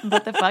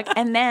 What the fuck?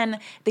 And then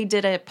they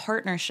did a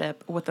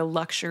partnership with a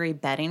luxury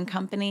bedding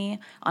company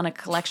on a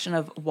collection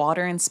of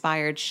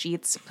water-inspired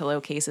sheets,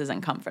 pillowcases,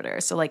 and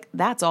comforters. So like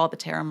that's all the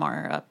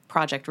Terramar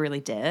Project really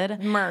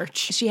did. Merch.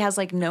 She has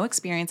like no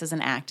experience as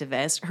an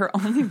activist. Her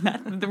only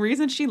the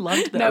reason she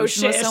loved the No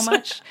ocean shit. so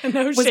much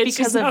No was shit, because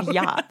she's of no-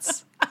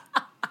 yachts.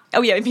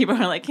 Oh yeah, people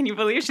are like, can you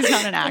believe she's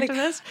not an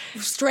activist?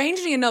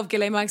 Strangely enough,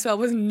 Ghislaine Maxwell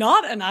was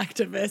not an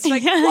activist.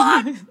 Like,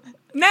 what?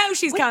 Now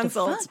she's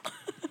cancelled.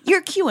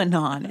 You're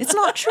QAnon. It's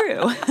not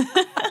true.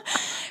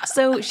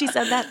 So she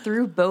said that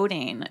through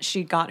boating,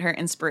 she got her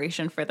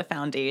inspiration for the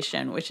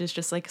foundation, which is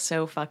just like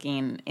so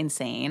fucking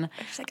insane.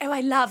 She's like, oh,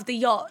 I love the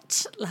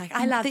yacht. Like,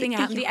 I love being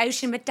out in the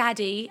ocean with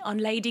Daddy on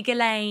Lady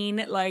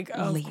Ghislaine. Like,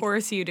 of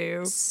course you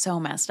do. So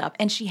messed up.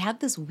 And she had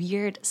this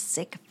weird,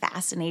 sick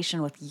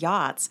fascination with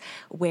yachts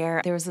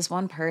where there was this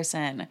one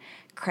person,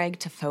 Craig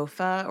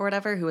Tafofa or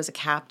whatever, who was a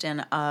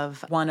captain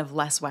of one of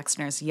Les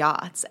Wexner's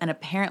yachts. And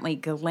apparently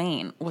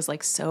Ghislaine was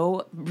like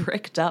so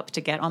bricked up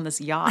to get on this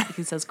yacht.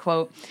 He says,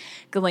 quote,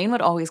 Ghislaine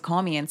would always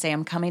call me and say,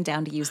 I'm coming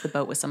down to use the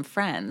boat with some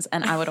friends.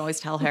 And I would always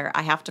tell her,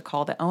 I have to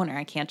call the owner.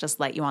 I can't just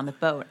let you on the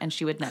boat. And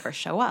she would never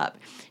show up.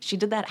 She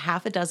did that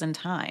half a dozen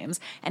times.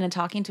 And in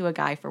talking to a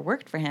guy who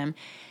worked for him,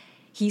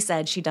 he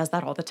said she does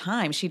that all the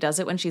time. She does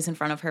it when she's in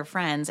front of her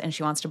friends and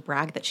she wants to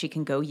brag that she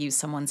can go use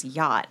someone's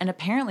yacht. And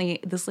apparently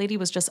this lady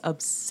was just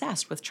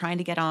obsessed with trying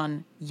to get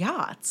on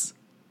yachts.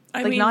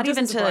 I like mean, not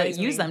doesn't even to surprise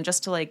use me. them,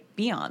 just to like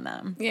be on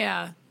them.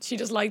 Yeah, she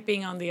just liked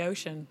being on the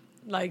ocean.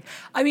 Like,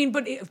 I mean,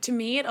 but to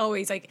me, it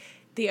always like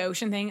the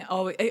ocean thing.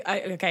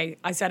 Okay,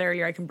 I said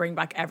earlier I can bring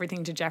back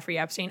everything to Jeffrey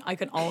Epstein. I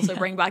can also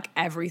bring back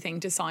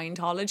everything to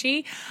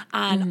Scientology,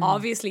 and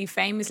obviously,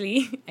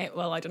 famously,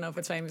 well, I don't know if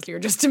it's famously or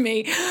just to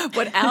me,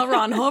 but L.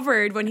 Ron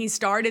Hubbard, when he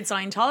started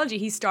Scientology,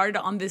 he started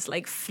on this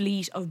like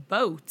fleet of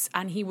boats,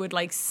 and he would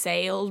like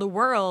sail the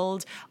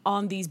world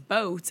on these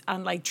boats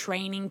and like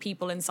training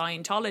people in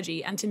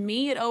Scientology. And to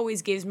me, it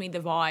always gives me the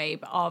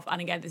vibe of,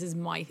 and again, this is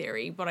my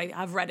theory, but I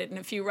have read it in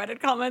a few Reddit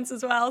comments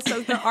as well,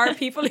 so there are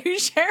people who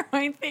share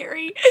my theory.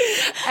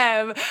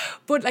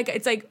 But like,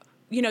 it's like,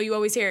 you know, you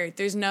always hear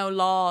there's no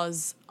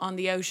laws on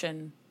the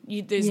ocean.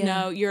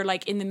 You're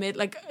like in the mid,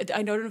 like,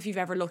 I don't know if you've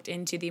ever looked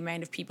into the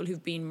amount of people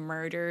who've been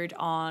murdered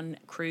on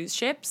cruise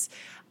ships,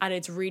 and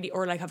it's really,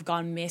 or like have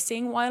gone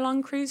missing while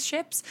on cruise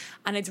ships,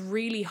 and it's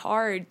really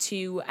hard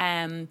to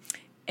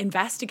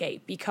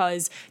investigate,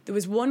 because there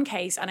was one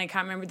case, and I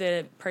can't remember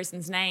the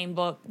person's name,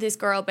 but this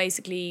girl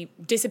basically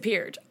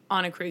disappeared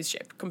on a cruise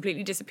ship,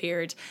 completely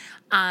disappeared.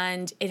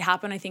 And it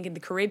happened, I think, in the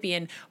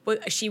Caribbean,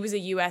 but she was a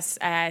US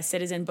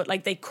citizen, but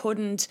like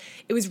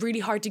it was really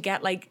hard to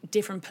get like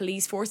different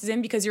police forces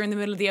in, because you're in the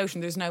middle of the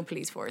ocean, there's no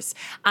police force.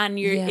 And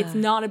it's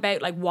not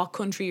about like what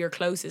country you're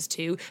closest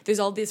to. There's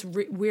all this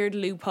weird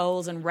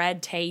loopholes and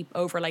red tape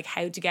over like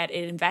how to get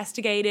it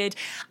investigated.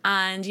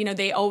 And, you know,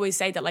 they always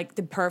say that like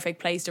the perfect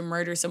place to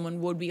murder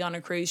someone would be on a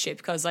cruise ship,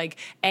 because like,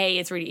 A,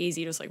 it's really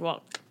easy, just like,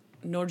 well,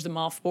 nudge them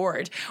off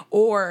board,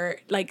 or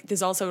like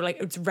there's also like,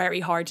 it's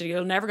very hard to,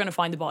 you're never going to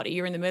find the body,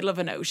 you're in the middle of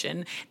an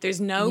ocean, there's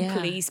no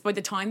police. By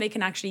the time they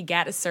can actually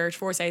get a search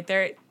force out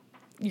there,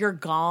 you're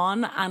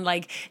gone, and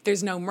like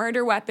there's no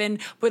murder weapon.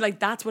 But like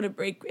that's what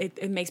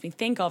it makes me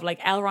think of, like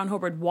L. Ron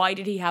Hubbard. Why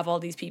did he have all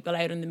these people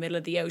out in the middle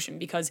of the ocean?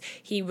 Because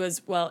he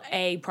was, well,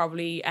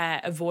 probably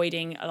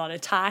avoiding a lot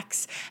of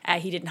tax.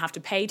 He didn't have to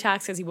pay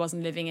tax because he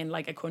wasn't living in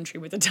like a country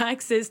with a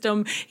tax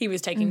system. He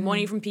was taking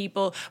money from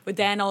people. But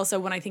then also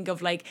when I think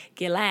of like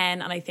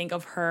Ghislaine, and I think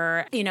of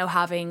her, you know,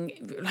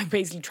 having like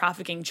basically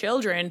trafficking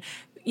children,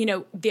 you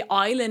know, the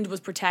island was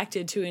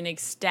protected to an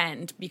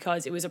extent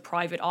because it was a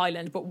private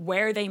island, but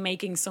were they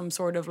making some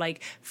sort of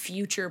like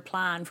future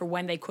plan for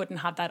when they couldn't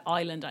have that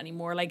island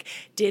anymore? Like,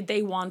 did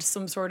they want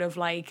some sort of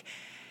like,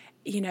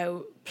 you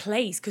know,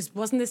 place? Because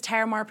wasn't this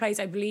Terramar place,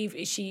 I believe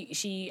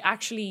she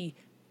actually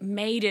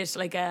made it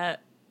like a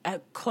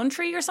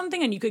country or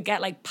something, and you could get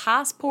like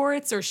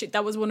passports, or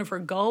that was one of her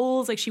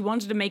goals. Like, she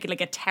wanted to make it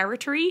like a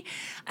territory.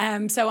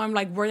 So I'm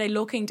like, were they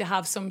looking to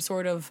have some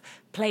sort of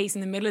place in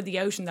the middle of the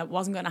ocean that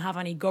wasn't going to have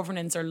any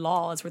governance or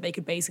laws, where they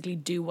could basically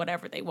do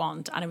whatever they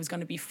want, and it was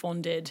going to be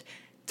funded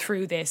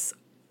through this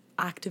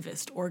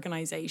activist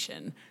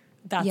organization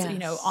that's, you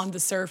know, on the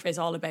surface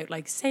all about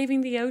like saving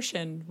the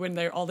ocean, when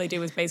all they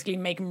do is basically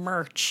make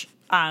merch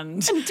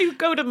and do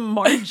go to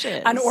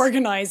marches and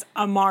organize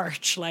a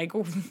march. Like,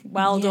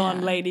 well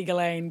done, Lady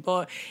Ghislaine.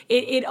 But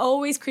it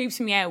always creeps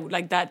me out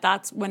like that.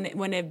 That's when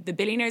the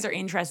billionaires are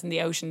interested in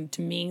the ocean,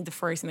 to me the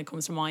first thing that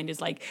comes to mind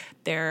is like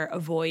they're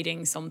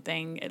avoiding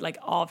something like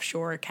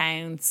offshore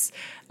accounts,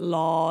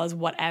 laws,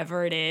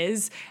 whatever it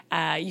is.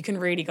 You can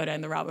really go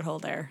down the rabbit hole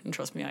there, and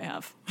trust me, I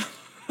have.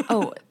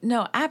 Oh,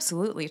 no,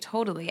 absolutely,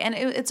 totally. And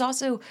it's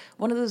also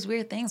one of those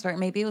weird things where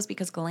maybe it was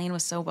because Ghislaine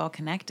was so well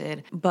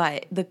connected,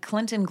 but the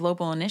Clinton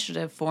Global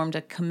Initiative formed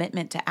a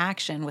commitment to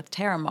action with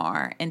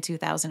Terramar in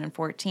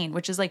 2014,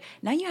 which is like,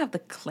 now you have the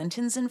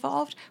Clintons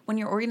involved when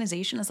your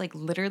organization is like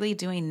literally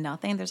doing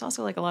nothing. There's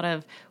also like a lot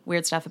of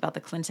weird stuff about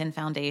the Clinton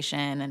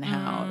Foundation and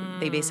how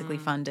they basically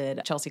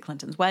funded Chelsea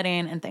Clinton's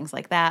wedding and things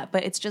like that.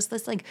 But it's just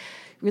this like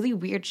really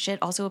weird shit.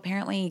 Also,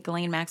 apparently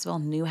Ghislaine Maxwell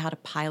knew how to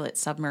pilot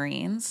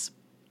submarines.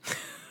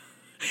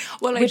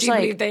 Well, I do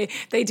believe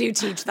they do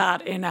teach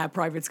that in a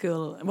private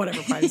school,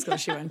 whatever private school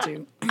she went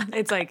to.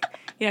 It's like,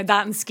 you know,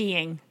 that and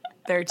skiing.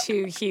 They're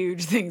two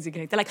huge things you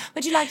can. They're like,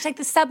 would you like to take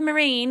the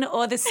submarine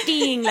or the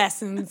skiing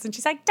lessons? And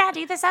she's like,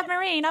 Daddy, the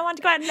submarine. I want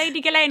to go out in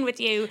Lady Ghislaine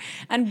with you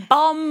and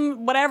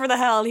bomb whatever the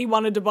hell he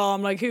wanted to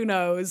bomb. Like, who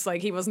knows?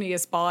 Like, wasn't he a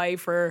spy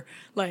for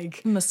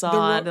like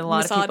Mossad? A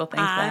lot of people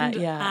think that.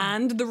 Yeah,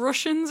 and the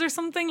Russians or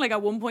something. Like,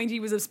 at one point he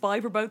was a spy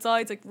for both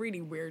sides. Like,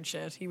 really weird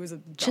shit. He was a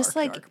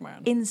dark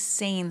man.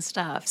 Insane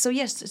stuff. So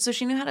yes, so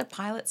she knew how to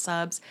pilot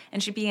subs,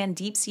 and she began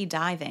deep sea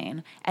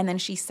diving. And then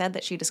she said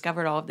that she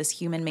discovered all of this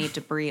human-made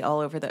debris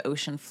all over the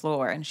ocean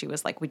floor, and she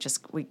was like,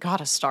 we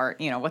gotta start,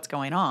 you know, what's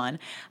going on.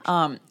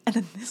 And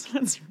then this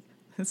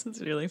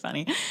is really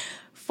funny.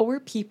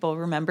 4 people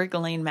remember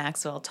Ghislaine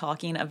Maxwell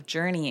talking of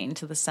journeying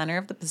to the center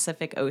of the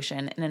Pacific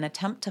Ocean in an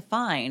attempt to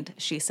find,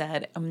 she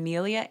said,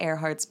 Amelia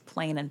Earhart's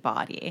plane and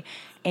body.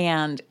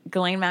 And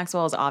Ghislaine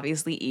Maxwell is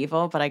obviously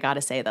evil, but I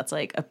gotta say that's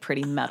like a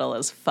pretty metal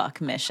as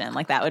fuck mission.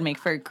 Like, that would make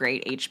for a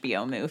great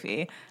HBO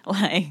movie.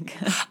 Like,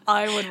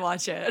 I would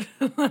watch it.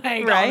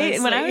 Like, right?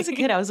 honestly. When I was a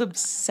kid, I was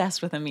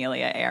obsessed with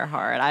Amelia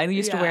Earhart. I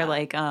used to wear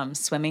like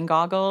swimming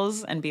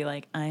goggles and be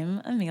like,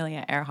 I'm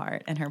Amelia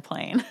Earhart in her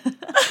plane.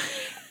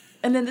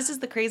 And then this is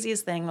the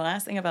craziest thing, the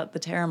last thing about the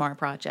Terramar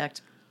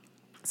project.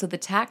 So the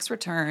tax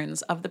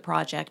returns of the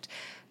project,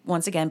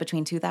 once again,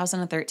 between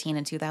 2013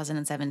 and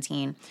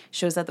 2017,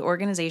 shows that the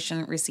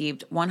organization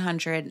received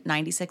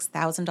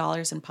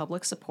 $196,000 in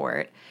public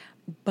support,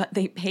 but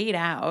they paid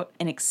out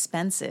in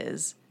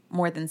expenses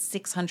more than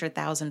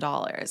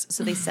 $600,000.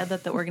 So they said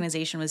that the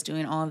organization was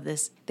doing all of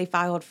this. They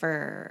filed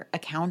for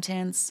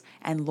accountants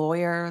and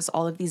lawyers,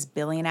 all of these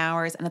billing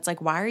hours. And it's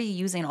like, why are you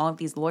using all of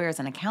these lawyers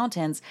and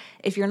accountants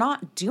if you're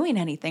not doing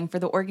anything for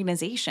the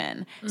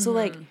organization? Mm-hmm. So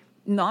like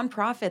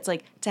nonprofits,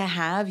 like to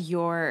have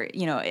your,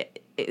 you know,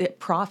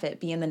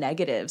 profit be in the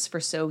negatives for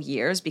so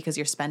years because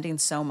you're spending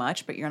so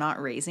much, but you're not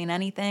raising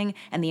anything.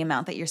 And the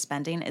amount that you're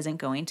spending isn't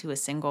going to a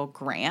single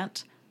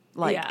grant.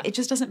 Like, it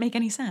just doesn't make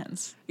any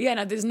sense. Yeah,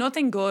 no, there's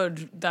nothing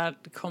good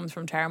that comes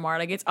from Terramar.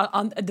 Like, it's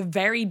on the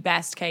very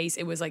best case,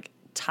 it was like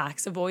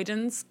tax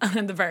avoidance.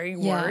 And the very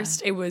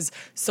worst, it was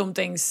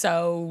something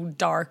so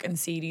dark and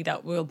seedy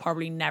that we'll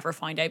probably never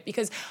find out.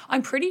 Because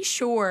I'm pretty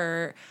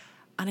sure,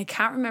 and I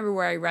can't remember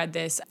where I read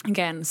this.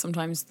 Again,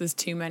 sometimes there's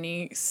too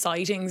many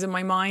sightings in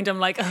my mind. I'm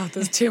like, oh,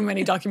 there's too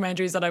many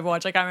documentaries that I've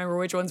watched. I can't remember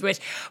which one's which.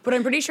 But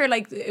I'm pretty sure,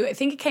 like, I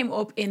think it came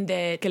up in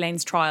the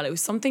Ghislaine's trial. It was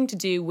something to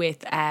do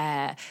with,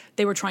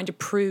 they were trying to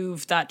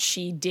prove that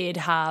she did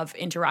have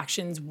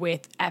interactions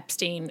with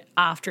Epstein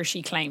after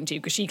she claimed to,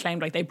 because she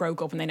claimed like they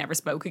broke up and they never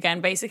spoke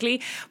again,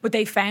 basically. But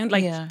they found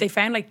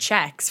like,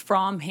 checks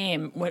from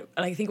him.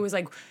 I think it was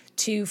like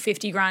 2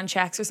 50,000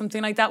 checks or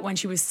something like that when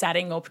she was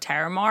setting up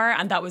Terramar,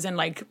 and that was in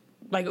like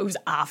it was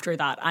after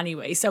that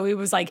anyway. So it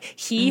was like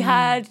he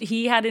had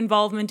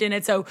involvement in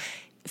it. So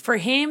for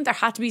him, there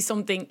had to be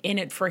something in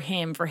it for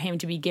him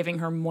to be giving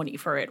her money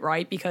for it,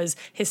 right? Because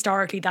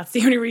historically, that's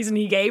the only reason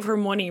he gave her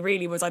money,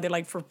 really, was either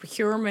like for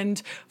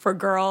procurement for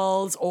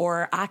girls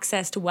or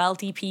access to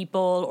wealthy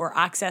people or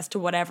access to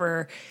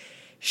whatever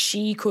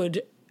she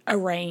could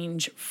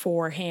arrange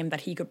for him that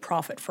he could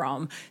profit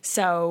from.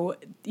 So,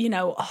 you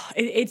know,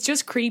 it's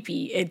just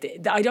creepy.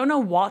 I don't know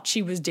what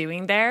she was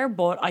doing there,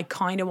 but I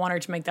kind of want her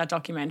to make that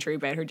documentary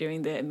about her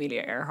doing the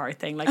Amelia Earhart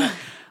thing. Like,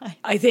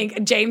 I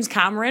think James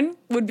Cameron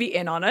would be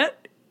in on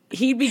it.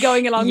 He'd be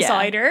going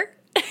alongside her.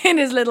 in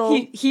his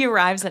little... He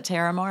arrives at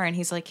Terramar and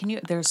he's like,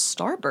 there's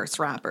Starburst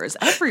wrappers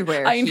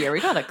everywhere here. We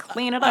gotta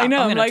clean it up. I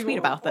know. I'm gonna tweet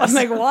about this. I'm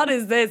like, what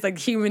is this? Like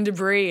human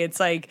debris. It's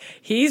like,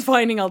 he's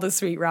finding all the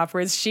sweet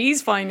wrappers.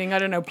 She's finding, I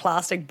don't know,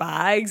 plastic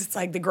bags. It's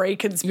like the great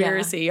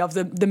conspiracy of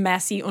the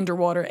messy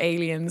underwater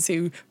aliens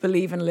who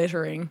believe in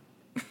littering.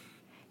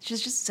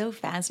 She's just so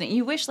fascinating.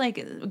 You wish,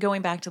 like,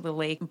 going back to the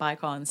Lake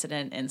Baikal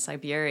incident in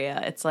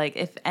Siberia, it's like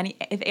if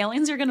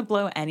aliens are going to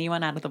blow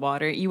anyone out of the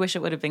water, you wish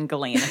it would have been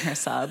Ghislaine and her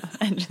sub.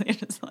 And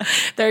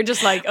they're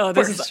just like, oh,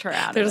 this is. Her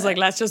out they're just like,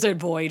 let's just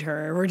avoid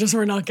her.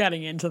 We're not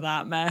getting into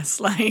that mess.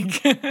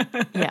 Like,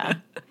 yeah.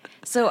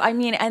 So, I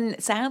mean,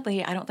 and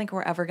sadly, I don't think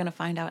we're ever going to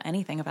find out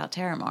anything about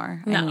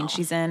Terramar. No. I mean,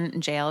 she's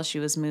in jail. She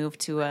was moved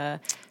to a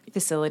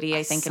facility,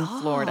 I think, in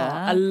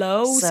Florida. A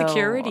low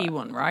security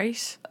one,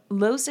 right?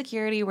 Low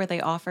security where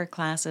they offer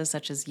classes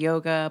such as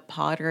yoga,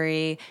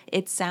 pottery.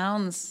 It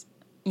sounds,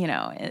 you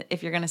know,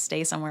 if you're going to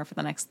stay somewhere for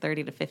the next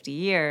 30 to 50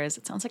 years,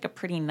 it sounds like a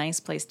pretty nice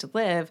place to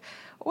live,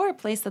 or a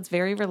place that's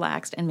very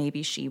relaxed, and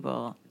maybe she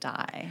will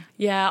die.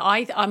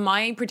 Yeah,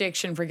 my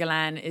prediction for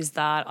Ghislaine is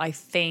that I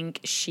think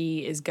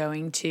she is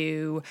going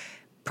to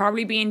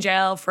probably be in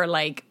jail for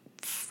like,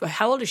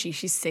 how old is she?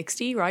 She's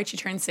 60, right? She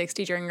turned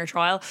 60 during her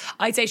trial.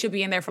 I'd say she'll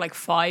be in there for like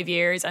 5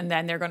 years, and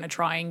then they're going to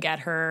try and get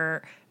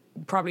her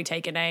probably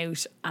taken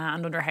out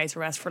and under house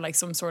arrest for like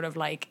some sort of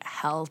like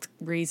health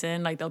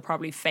reason. Like they'll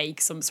probably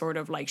fake some sort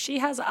of like she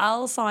has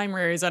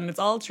Alzheimer's and it's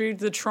all through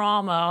the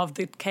trauma of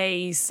the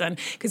case. And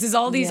because there's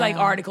all these like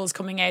articles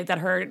coming out that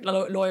her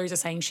lawyers are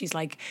saying she's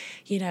like,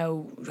 you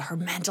know, her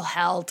mental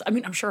health. I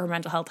mean, I'm sure her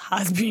mental health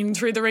has been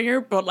through the ringer,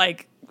 but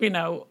like, you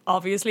know,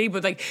 obviously,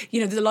 but like, you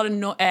know, there's a lot of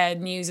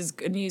news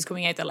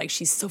coming out that like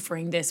she's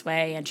suffering this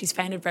way and she's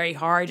found it very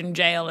hard in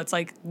jail. It's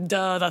like,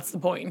 duh, that's the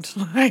point.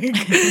 Like,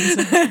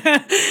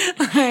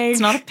 it's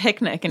not a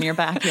picnic in your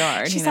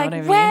backyard. She's you know like, what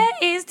I mean? where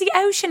is the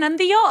ocean and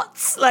the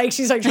yachts? Like,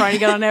 she's like trying to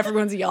get on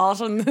everyone's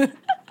yacht and.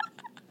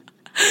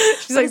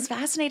 She's like, it's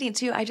fascinating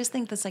too. I just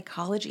think the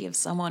psychology of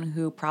someone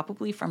who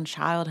probably from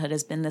childhood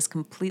has been this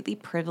completely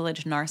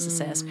privileged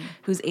narcissist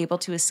who's able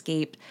to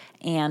escape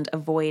and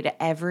avoid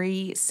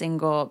every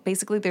single,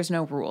 basically there's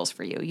no rules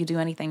for you. You do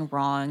anything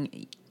wrong,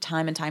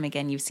 time and time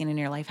again, you've seen in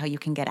your life how you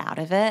can get out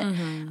of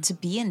it. To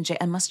be in jail,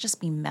 it must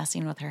just be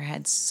messing with her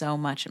head so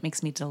much. It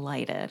makes me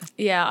delighted.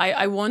 Yeah,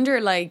 I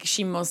wonder, like,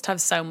 she must have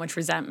so much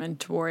resentment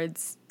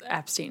towards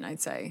Epstein,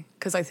 I'd say,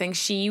 because I think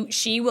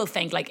she will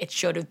think like it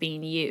should have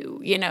been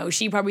you know,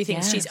 she probably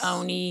thinks she's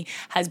only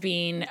has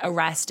been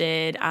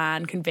arrested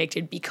and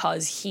convicted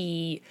because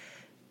he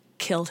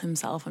killed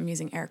himself. I'm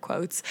using air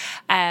quotes.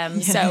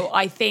 So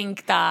I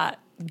think that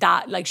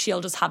like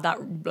she'll just have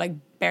that like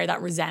bear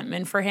that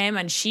resentment for him,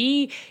 and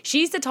she's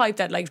the type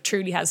that like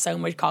truly has so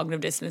much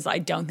cognitive dissonance that I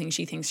don't think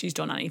she thinks she's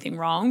done anything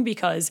wrong,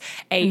 because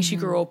she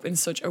grew up in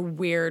such a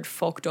weird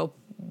fucked up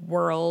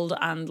world,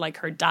 and like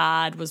her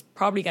dad was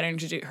probably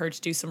getting her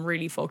to do some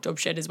really fucked up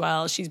shit as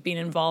well. She's been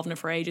involved in it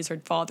for ages.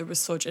 Her father was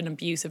such an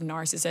abusive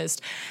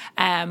narcissist,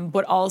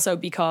 but also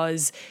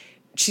because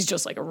she's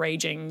just like a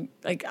raging,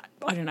 like,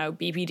 I don't know,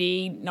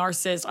 BPD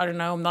narcissist. I don't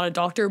know, I'm not a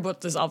doctor,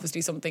 but there's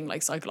obviously something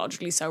like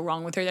psychologically so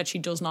wrong with her that she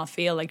does not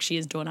feel like she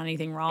has done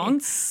anything wrong.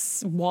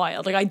 It's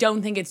wild. Like, I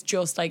don't think it's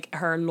just like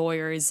her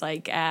lawyer's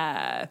like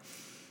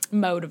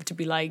motive to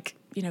be like,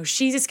 you know,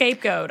 she's a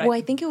scapegoat. Well,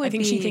 I think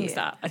she thinks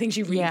that. I think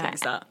she really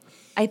thinks that.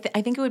 I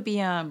think it would be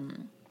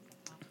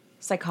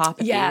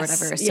psychopathy or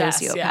whatever, a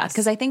sociopath.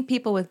 Because I think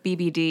people with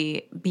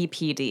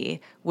BPD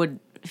would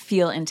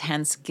feel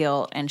intense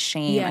guilt and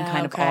shame and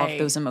kind of all of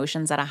those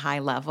emotions at a high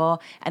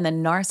level. And the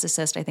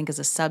narcissist, I think, is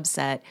a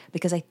subset,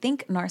 because I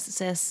think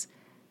narcissists,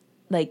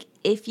 like,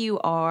 if you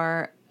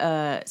are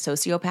a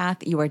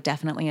sociopath, you are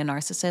definitely a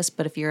narcissist.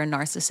 But if you're a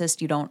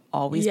narcissist, you don't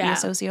always be a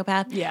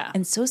sociopath. Yeah.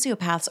 And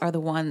sociopaths are the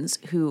ones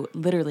who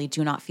literally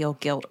do not feel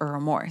guilt or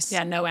remorse.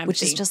 Yeah, no empathy.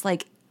 Which is just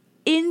like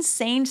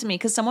insane to me,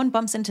 because someone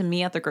bumps into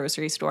me at the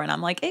grocery store and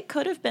I'm like, it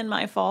could have been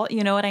my fault.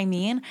 You know what I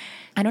mean?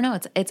 I don't know.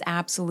 It's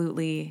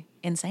absolutely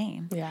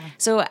insane. Yeah.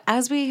 So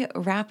as we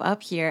wrap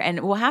up here,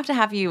 and we'll have to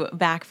have you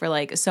back for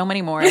like so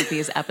many more of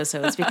these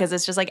episodes, because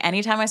it's just like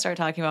anytime I start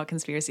talking about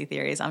conspiracy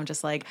theories, I'm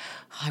just like,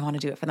 oh, I want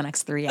to do it for the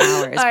next 3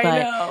 hours.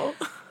 I know.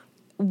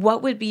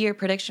 What would be your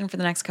prediction for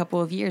the next couple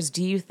of years?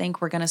 Do you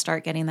think we're going to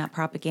start getting that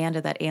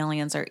propaganda that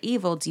aliens are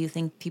evil? Do you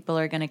think people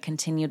are going to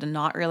continue to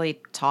not really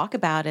talk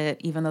about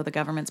it, even though the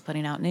government's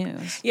putting out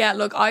news? Yeah,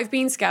 look, I've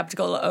been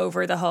skeptical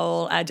over the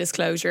whole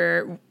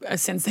disclosure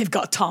since they've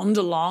got Tom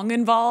DeLonge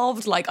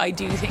involved. Like, I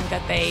do think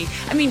that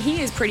he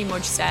has pretty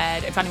much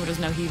said, if anyone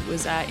doesn't know, he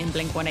was in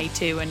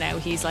Blink-182, and now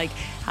he's like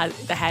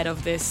the head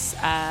of this,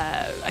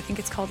 I think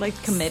it's called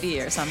like committee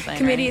or something.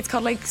 Committee, right? It's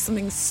called like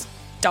something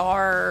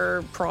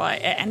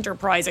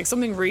Enterprise, like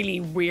something really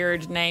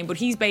weird name, but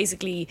he's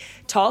basically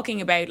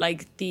talking about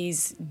like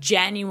these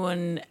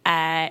genuine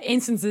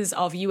instances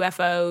of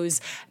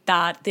UFOs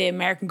that the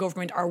American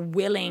government are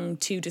willing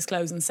to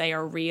disclose and say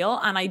are real.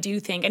 And I do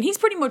think, and he's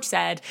pretty much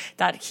said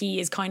that he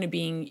is kind of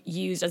being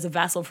used as a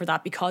vessel for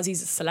that because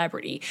he's a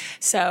celebrity.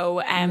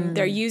 So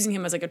they're using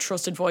him as like a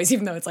trusted voice,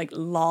 even though it's like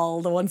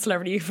lol, the one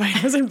celebrity you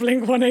find was in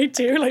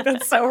Blink-182. Like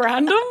that's so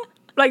random.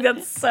 Like,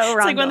 that's so random.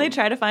 It's like when they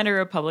try to find a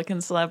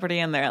Republican celebrity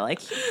and they're like,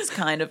 he's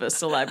kind of a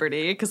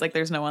celebrity because, like,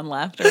 there's no one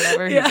left or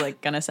whatever who's, like,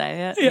 going to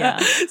say it. Yeah.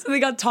 So they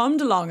got Tom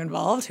DeLonge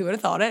involved. Who would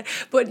have thought it?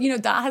 But, you know,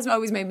 that has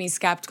always made me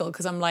skeptical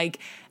because I'm like,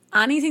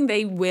 anything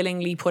they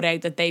willingly put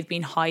out that they've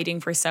been hiding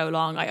for so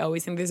long, I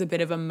always think there's a bit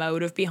of a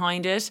motive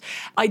behind it.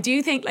 I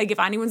do think, like, if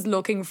anyone's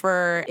looking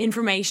for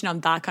information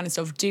on that kind of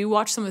stuff, do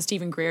watch some of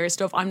Stephen Greer's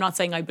stuff. I'm not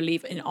saying I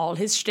believe in all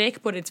his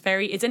shtick, but it's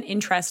an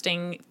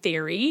interesting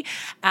theory.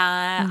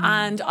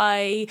 And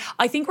I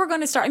think we're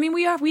going to start, I mean,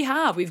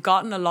 we've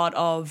gotten a lot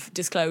of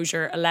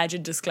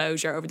alleged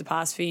disclosure over the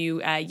past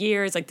few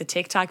years, like the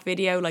Tic Tac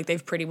video, like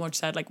they've pretty much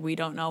said, like, we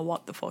don't know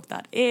what the fuck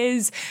that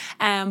is.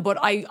 But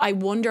I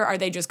wonder, are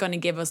they just going to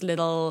give us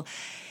little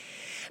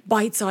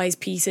bite-sized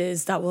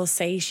pieces that will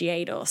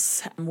satiate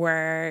us,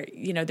 where,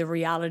 you know, the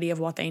reality of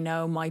what they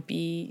know might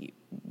be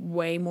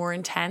way more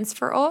intense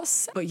for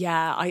us. But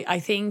yeah,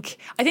 I think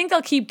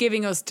they'll keep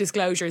giving us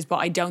disclosures, but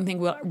I don't think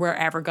we're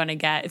ever going to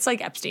get, it's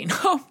like Epstein.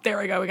 Oh, there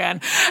we go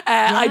again. Yes.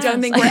 I don't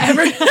think we're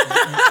ever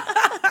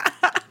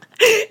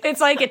it's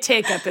like a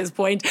tick at this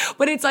point,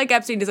 but it's like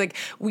Epstein is like,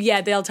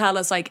 yeah, they'll tell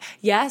us like,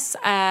 yes,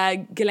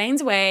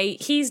 Ghislaine's away,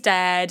 he's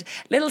dead,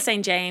 Little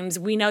St. James,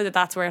 we know that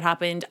that's where it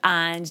happened,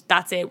 and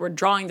that's it, we're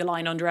drawing the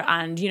line under it,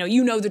 and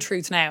you know the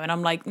truth now. And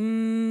I'm like,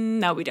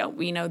 no, we don't.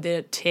 We know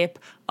the tip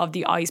of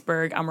the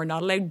iceberg, and we're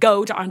not allowed to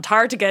go to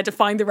Antarctica to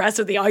find the rest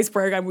of the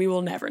iceberg, and we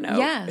will never know.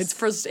 Yes,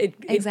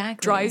 it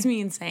drives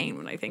me insane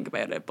when I think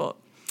about it, but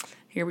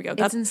here we go.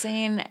 It's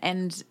insane,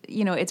 and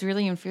it's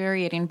really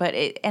infuriating, but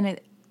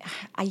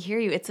I hear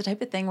you. It's the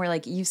type of thing where,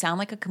 like, you sound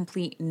like a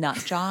complete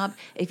nut job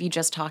if you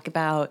just talk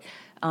about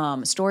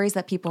stories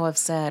that people have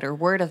said or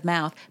word of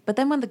mouth. But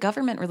then when the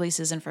government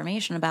releases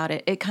information about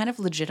it, it kind of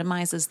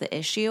legitimizes the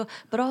issue.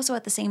 But also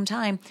at the same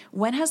time,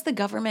 when has the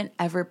government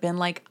ever been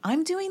like,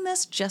 I'm doing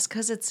this just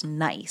because it's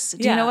nice?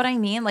 Do you know what I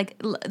mean?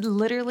 Like,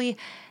 literally,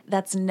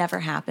 that's never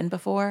happened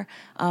before.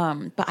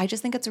 But I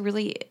just think it's a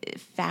really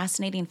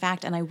fascinating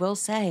fact. And I will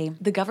say,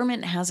 the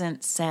government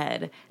hasn't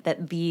said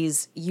that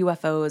these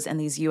UFOs and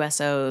these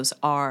USOs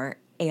are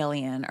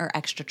alien or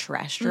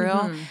extraterrestrial.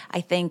 Mm-hmm.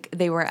 I think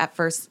they were at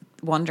first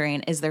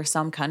wondering, is there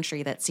some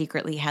country that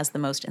secretly has the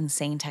most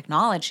insane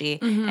technology?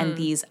 Mm-hmm. And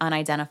these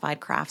unidentified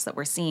crafts that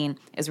we're seeing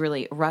is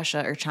really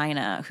Russia or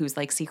China, who's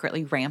like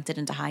secretly ramped it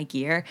into high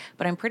gear.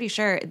 But I'm pretty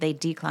sure they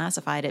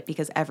declassified it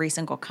because every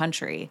single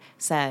country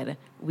said,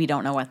 we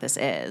don't know what this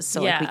is.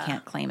 So like we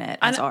can't claim it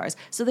as ours.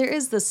 So there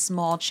is this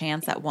small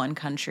chance that one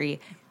country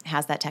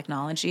has that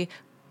technology.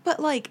 But,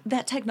 like,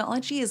 that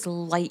technology is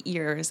light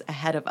years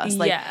ahead of us.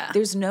 Like,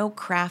 there's no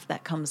craft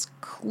that comes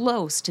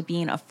close to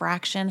being a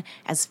fraction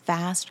as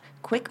fast,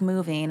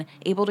 quick-moving,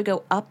 able to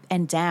go up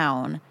and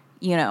down,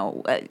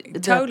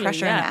 the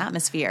pressure in the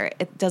atmosphere.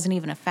 It doesn't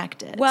even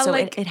affect it. Well, so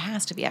like, it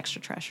has to be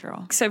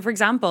extraterrestrial. So, for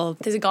example,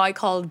 there's a guy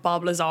called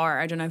Bob Lazar.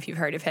 I don't know if you've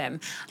heard of him.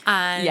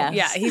 And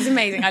yeah, he's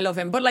amazing. I love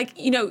him. But, like,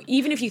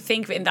 even if you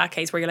think of it in that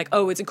case where you're like,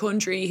 oh, it's a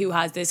country who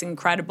has this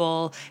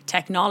incredible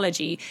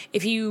technology,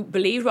 if you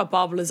believed what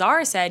Bob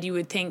Lazar said, you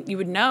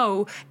would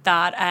know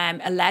that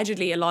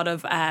allegedly a lot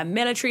of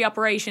military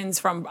operations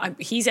from,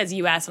 he says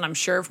US, and I'm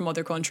sure from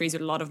other countries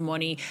with a lot of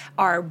money,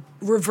 are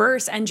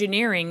reverse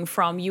engineering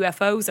from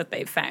UFOs that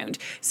they've found.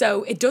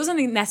 So it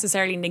doesn't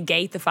necessarily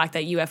negate the fact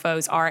that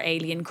UFOs are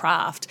alien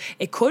craft.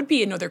 It could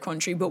be another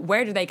country, but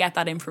where do they get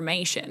that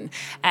information?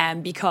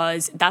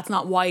 Because that's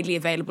not widely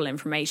available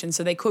information.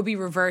 So they could be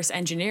reverse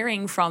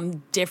engineering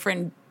from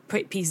different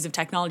pieces of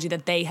technology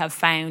that they have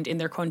found in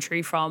their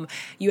country from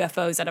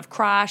UFOs that have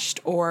crashed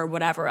or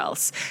whatever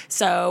else.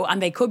 So, and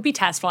they could be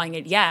test flying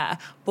it,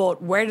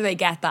 but where do they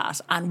get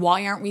that? And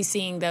why aren't we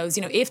seeing those?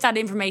 If that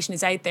information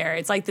is out there,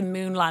 it's like the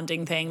moon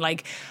landing thing.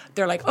 Like,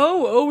 they're like,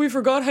 oh, we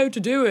forgot how to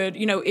do it.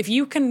 If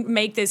you can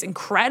make this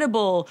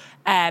incredible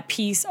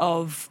piece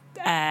of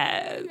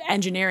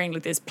engineering,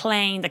 like this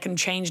plane that can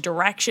change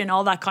direction,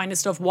 all that kind of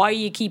stuff, why are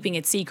you keeping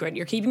it secret?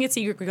 You're keeping it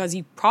secret because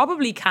you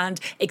probably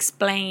can't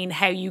explain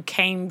how you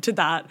came to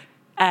that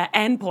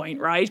endpoint,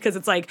 right? Because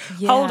it's like,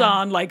 hold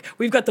on, like,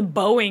 we've got the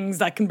Boeings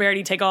that can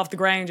barely take off the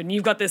ground, and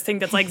you've got this thing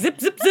that's like zip,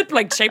 zip, zip,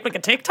 like shaped like a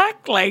Tic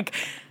Tac, like,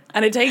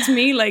 and it takes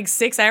me like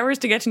 6 hours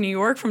to get to New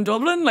York from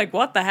Dublin. Like,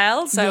 what the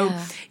hell? So,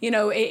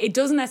 it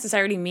doesn't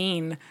necessarily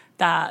mean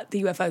that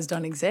the UFOs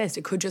don't exist.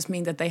 It could just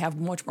mean that they have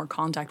much more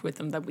contact with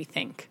them than we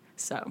think.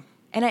 So,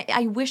 And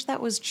I wish that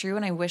was true,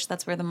 and I wish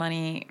that's where the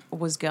money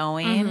was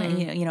going.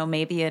 And, you know,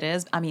 maybe it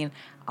is. I mean,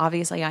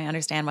 obviously, I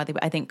understand why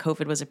I think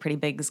COVID was a pretty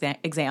big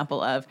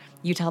example of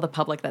you tell the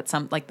public that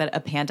that a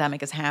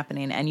pandemic is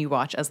happening, and you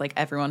watch as like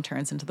everyone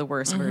turns into the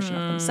worst version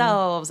of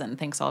themselves and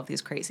thinks all of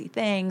these crazy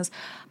things,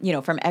 you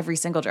know, from every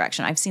single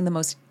direction. I've seen the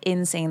most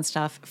insane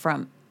stuff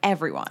from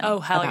everyone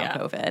about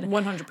COVID.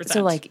 100%.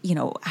 So like, you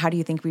know, how do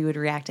you think we would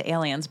react to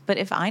aliens? But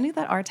if I knew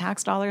that our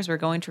tax dollars were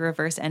going to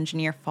reverse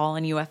engineer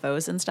fallen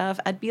UFOs and stuff,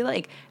 I'd be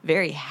like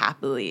very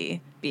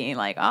happily being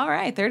like, all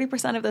right,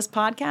 30% of this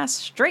podcast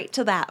straight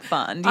to that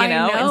fund, you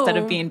know, instead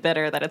of being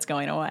bitter that it's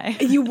going away.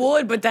 You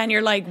would, but then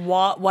you're like,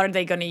 what are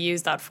they going to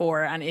use that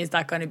for? And is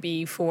that going to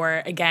be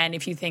for, again,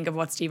 if you think of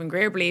what Stephen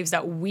Greer believes,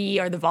 that we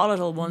are the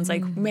volatile ones,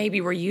 like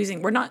maybe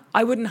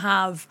I wouldn't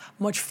have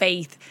much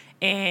faith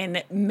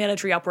in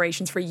military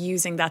operations for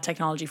using that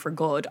technology for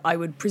good. I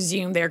would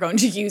presume they're going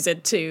to use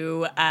it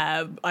to,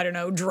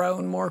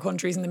 drone more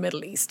countries in the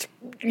Middle East.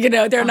 You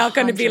know, they're not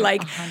going to be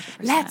like, 100%.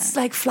 let's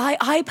like fly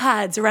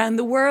iPads around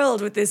the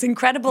world with this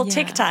incredible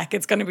Tic Tac.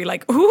 It's going to be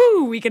like,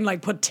 ooh, we can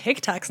like put Tic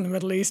Tacs in the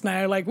Middle East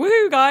now. Like,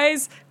 woohoo,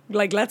 guys.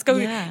 Like, let's go.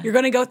 Yeah. You're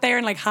going to go there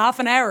in like half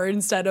an hour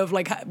instead of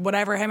like how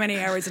many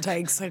hours it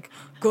takes. Like,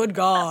 good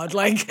God.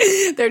 Like,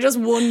 they're just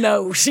one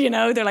note, you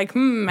know? They're like,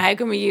 how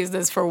can we use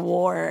this for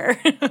war?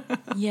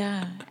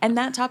 Yeah. And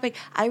that topic,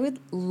 I would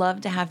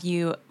love to have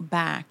you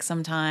back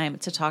sometime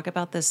to talk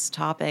about this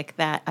topic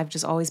that I've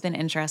just always been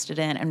interested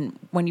in. And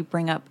when you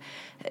bring up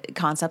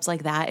concepts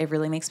like that, it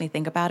really makes me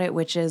think about it,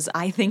 which is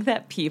I think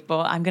that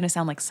I'm going to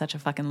sound like such a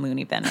fucking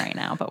loony bin right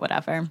now, but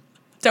whatever.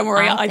 Don't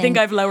worry. I think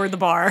I've lowered the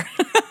bar.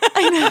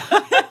 I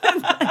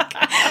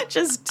know.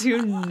 Just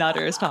two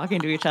nutters talking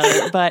to each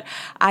other. But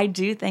I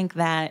do think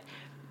that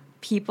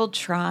people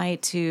try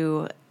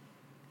to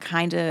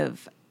kind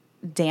of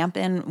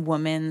dampen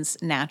women's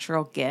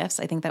natural gifts.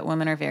 I think that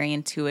women are very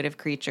intuitive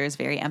creatures,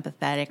 very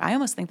empathetic. I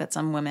almost think that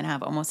some women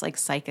have almost like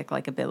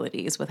psychic-like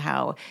abilities with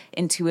how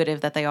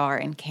intuitive that they are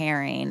and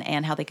caring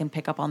and how they can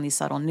pick up on these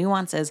subtle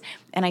nuances.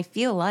 And I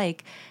feel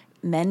like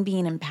men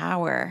being in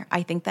power,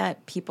 I think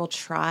that people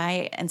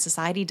try, and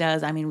society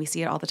does, I mean, we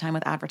see it all the time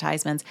with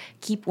advertisements,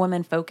 keep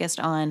women focused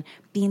on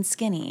being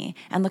skinny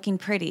and looking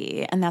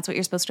pretty, and that's what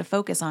you're supposed to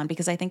focus on,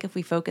 because I think if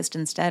we focused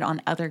instead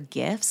on other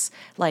gifts,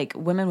 like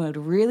women would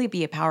really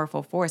be a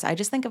powerful force. I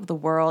just think of the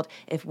world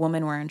if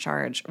women were in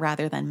charge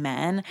rather than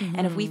men,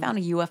 and if we found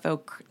a UFO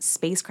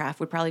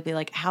spacecraft, would probably be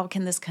like, how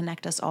can this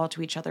connect us all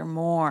to each other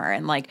more?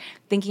 And like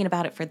thinking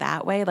about it for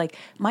that way, like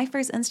my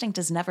first instinct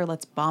is never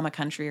let's bomb a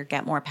country or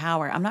get more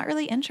power. I'm not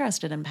really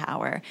interested in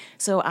power.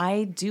 So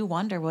I do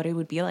wonder what it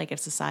would be like if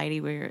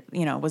society were,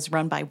 you know, was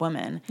run by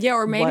women. Yeah,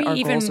 or maybe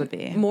even would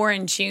be more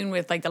in tune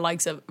with like the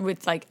likes of,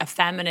 with like a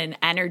feminine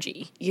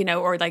energy, you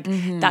know, or like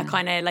that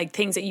kind of like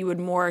things that you would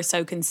more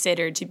so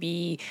consider to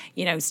be,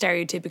 you know,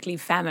 stereotypically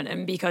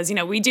feminine, because, you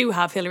know, we do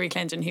have Hillary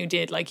Clinton who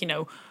did like, you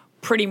know,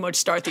 pretty much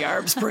start the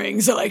Arab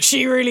Spring. So like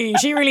she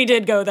really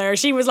did go there.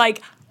 She was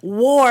like,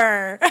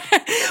 war.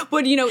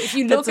 But you know, if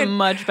you look That's a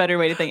much better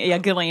way to think. Yeah,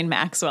 Ghislaine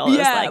Maxwell is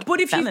like,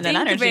 but if feminine you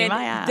think energy, of it,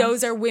 my ass.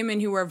 those are women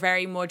who are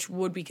very much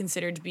would be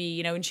considered to be,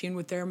 you know, in tune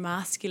with their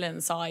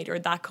masculine side, or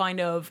that kind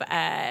of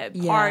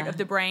part of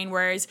the brain,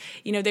 whereas,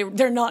 you know,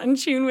 they're not in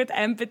tune with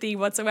empathy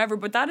whatsoever.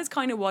 But that is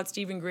kind of what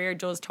Stephen Greer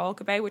does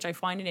talk about, which I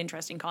find an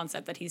interesting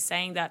concept, that he's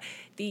saying that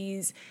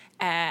these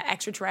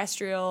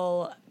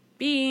extraterrestrial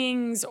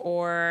beings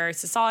or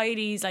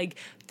societies, like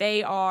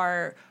they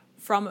are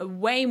from a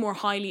way more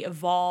highly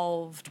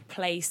evolved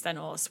place than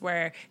us,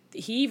 where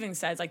he even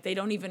says like they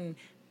don't even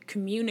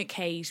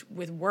communicate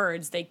with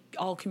words, they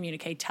all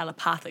communicate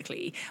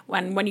telepathically.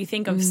 When you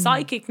think of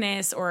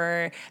psychicness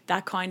or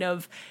that kind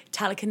of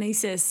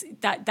telekinesis,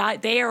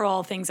 that they are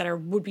all things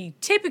that would be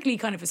typically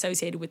kind of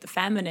associated with the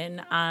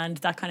feminine and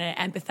that kind of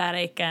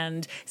empathetic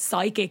and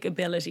psychic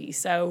ability.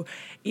 So,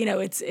 you know,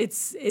 it's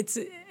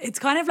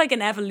kind of like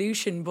an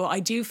evolution, but I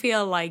do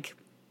feel like,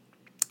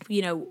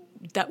 you know,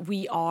 that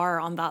we are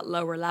on that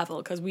lower level,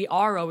 because we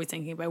are always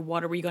thinking about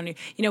what are we going to,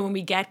 you know, when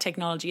we get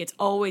technology, it's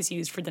always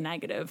used for the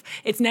negative.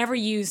 It's never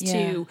used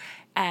to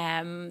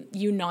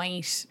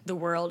unite the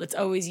world. It's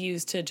always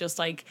used to just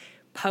like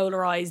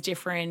polarize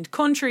different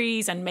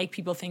countries and make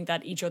people think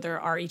that each other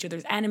are each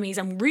other's enemies.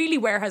 And really,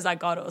 where has that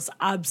got us?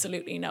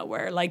 Absolutely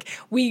nowhere. Like,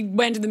 we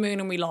went to the moon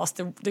and we lost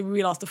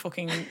the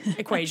fucking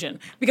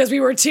equation because we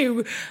were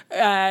too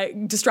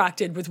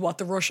distracted with what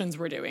the Russians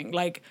were doing.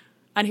 Like,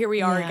 and here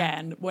we are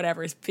again,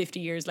 whatever,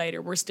 50 years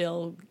later, we're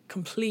still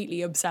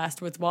completely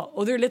obsessed with what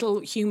other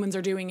little humans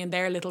are doing in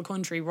their little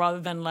country, rather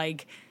than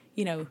like,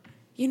 you know,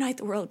 unite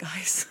the world,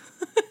 guys.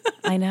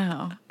 I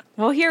know.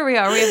 Well, here we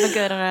are. We have a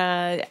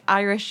good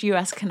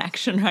Irish-US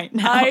connection right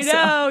now. I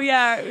know,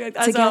 yeah.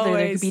 As together, always.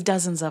 there could be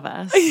dozens of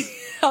us.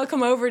 I'll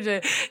come over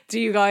to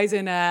you guys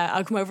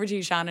I'll come over to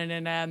you, Shannon,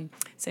 in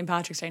St.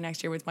 Patrick's Day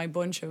next year with my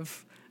bunch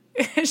of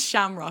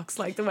shamrocks,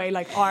 like the way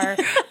like our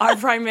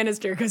Prime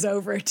Minister goes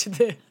over to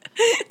the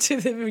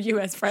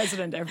US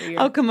president every year.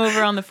 I'll come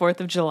over on the 4th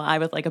of July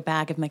with like a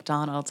bag of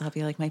McDonald's. I'll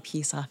be like my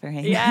peace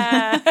offering.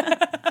 Yeah.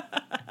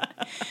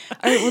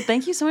 All right. Well,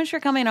 thank you so much for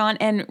coming on.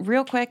 And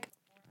real quick,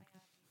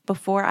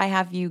 before I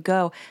have you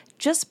go,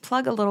 just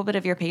plug a little bit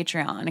of your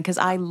Patreon because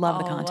I love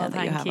the content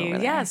that you have over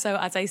there. Yeah, so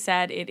as I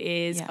said, it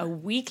is a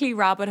weekly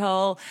rabbit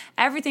hole.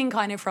 Everything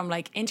kind of from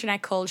like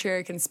internet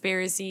culture,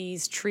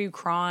 conspiracies, true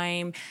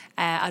crime.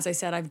 As I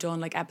said, I've done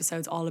like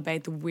episodes all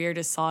about the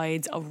weirdest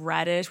sides of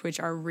Reddit,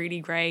 which are really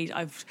great.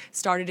 I've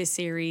started a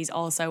series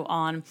also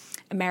on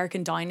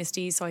American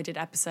dynasties. So I did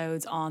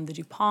episodes on the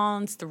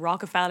DuPonts, the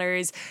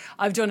Rockefellers.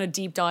 I've done a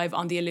deep dive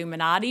on the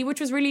Illuminati,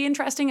 which was really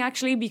interesting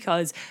actually,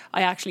 because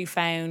I actually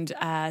found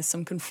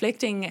some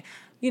conflicting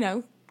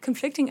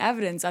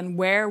evidence on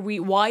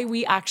why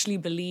we actually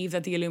believe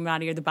that the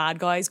Illuminati are the bad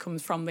guys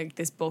comes from like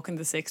this book in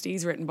the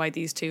 60s written by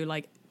these two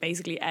like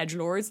basically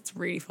edgelords. It's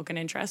really fucking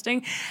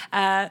interesting.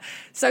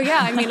 So yeah,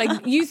 I mean,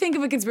 like you think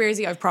of a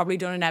conspiracy, I've probably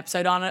done an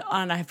episode on it,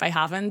 and if I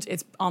haven't,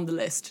 it's on the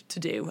list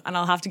to do. And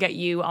I'll have to get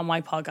you on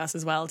my podcast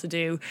as well to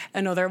do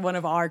another one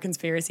of our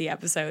conspiracy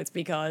episodes,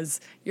 because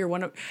you're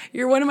one of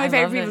my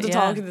favorite people to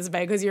talk to this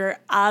about, because you're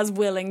as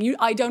willing.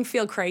 I don't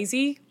feel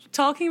crazy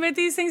talking about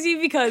these things to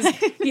you because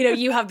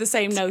you have the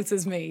same notes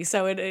as me,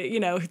 so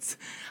it's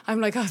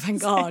I'm like, oh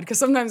thank God, because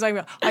sometimes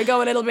I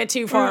go a little bit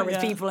too far with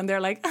people and they're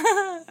like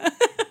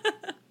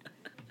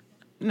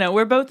No,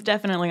 we're both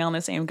definitely on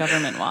the same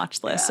government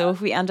watch list. So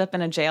if we end up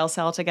in a jail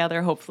cell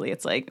together, hopefully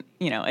it's like,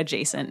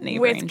 adjacent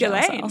neighboring with jail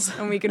Ghislaine, cells.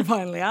 and we can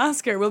finally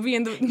ask her. We'll be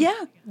in the we'll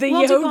do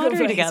yoga pottery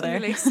place together.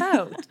 Like,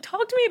 so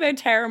talk to me about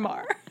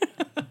Terramar.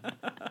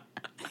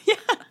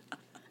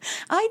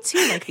 I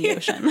too like the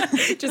ocean.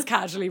 Just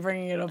casually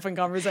bringing it up in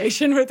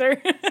conversation with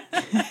her.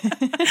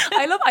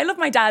 I love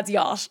my dad's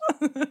yacht.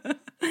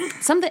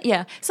 Something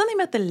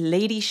about the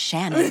Lady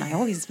Shannon. I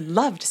always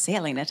loved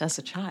sailing it as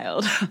a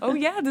child. Oh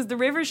yeah, there's the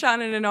River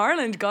Shannon in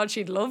Ireland. God,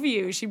 she'd love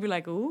you. She'd be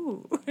like,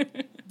 ooh.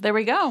 There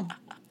we go.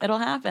 It'll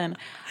happen.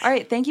 All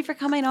right, thank you for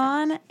coming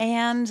on,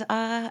 and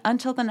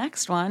until the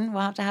next one,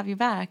 we'll have to have you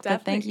back. Definitely.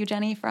 But thank you,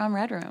 Jenny from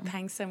Red Room.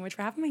 Thanks so much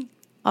for having me.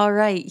 All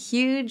right.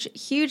 Huge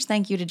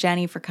thank you to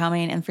Jenny for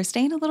coming and for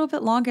staying a little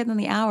bit longer than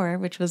the hour,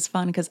 which was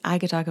fun because I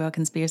could talk about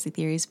conspiracy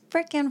theories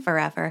frickin'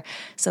 forever.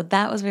 So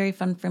that was very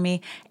fun for me.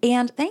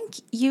 And thank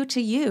you to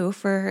you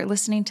for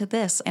listening to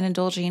this and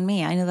indulging in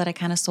me. I know that I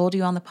kind of sold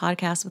you on the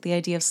podcast with the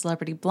idea of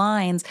celebrity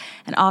blinds,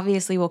 and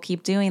obviously we'll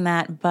keep doing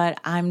that, but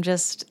I'm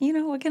just,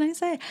 what can I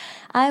say?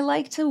 I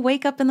like to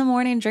wake up in the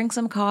morning, drink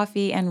some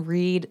coffee, and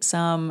read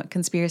some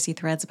conspiracy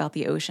threads about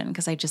the ocean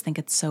because I just think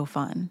it's so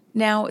fun.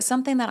 Now,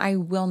 something that I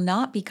will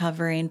not be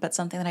covering, but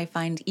something that I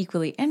find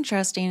equally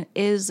interesting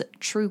is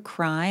true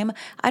crime.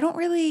 I don't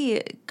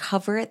really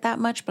cover it that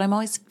much, but I'm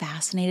always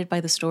fascinated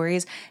by the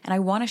stories. And I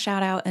want to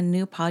shout out a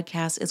new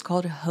podcast. It's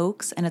called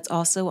Hoax, and it's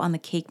also on the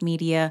Cake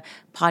Media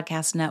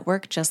podcast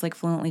network, just like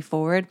Fluently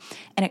Forward.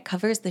 And it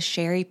covers the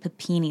Sherry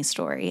Papini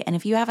story. And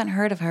if you haven't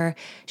heard of her,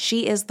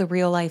 she is the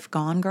real life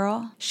Gone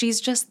Girl.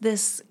 She's just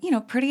this,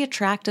 pretty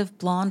attractive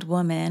blonde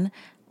woman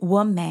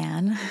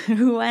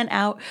who went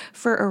out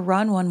for a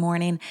run one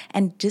morning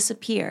and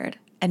disappeared.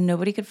 And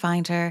nobody could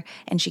find her.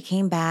 And she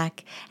came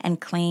back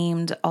and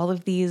claimed all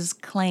of these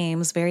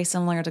claims very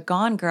similar to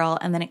Gone Girl.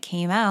 And then it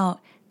came out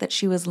that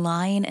she was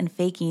lying and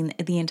faking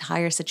the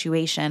entire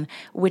situation,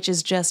 which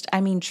is just,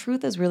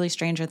 truth is really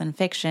stranger than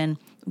fiction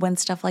when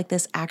stuff like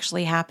this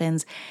actually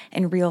happens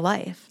in real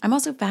life. I'm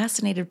also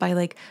fascinated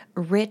by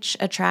rich,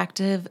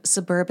 attractive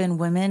suburban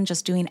women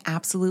just doing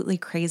absolutely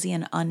crazy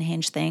and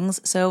unhinged things.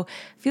 So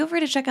feel free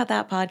to check out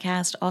that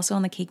podcast, also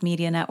on the Cake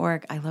Media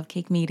Network. I love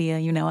Cake Media,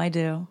 I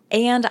do.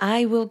 And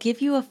I will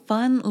give you a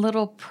fun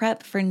little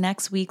prep for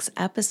next week's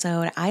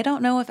episode. I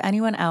don't know if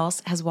anyone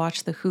else has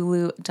watched the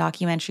Hulu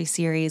documentary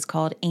series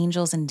called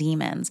Angels and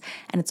Demons,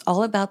 and it's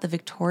all about the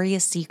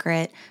Victoria's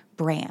Secret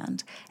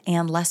brand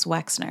and Les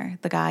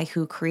Wexner, the guy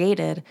who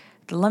created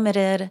The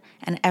Limited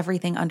and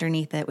everything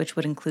underneath it, which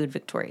would include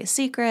Victoria's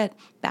Secret,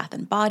 Bath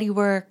and Body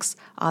Works,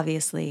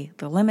 obviously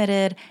The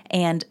Limited,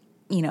 and,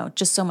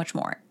 just so much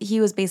more. He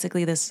was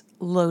basically this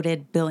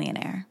loaded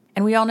billionaire.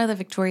 And we all know that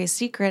Victoria's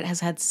Secret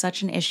has had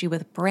such an issue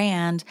with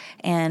brand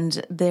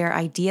and their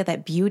idea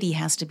that beauty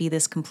has to be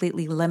this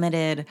completely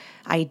limited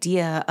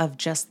idea of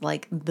just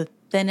like the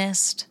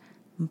thinnest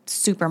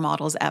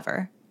supermodels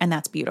ever. And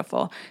that's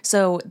beautiful.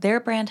 So their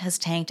brand has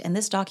tanked, and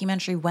this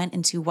documentary went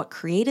into what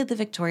created the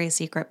Victoria's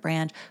Secret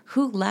brand,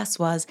 who Les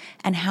was,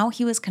 and how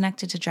he was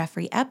connected to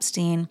Jeffrey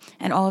Epstein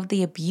and all of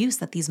the abuse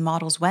that these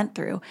models went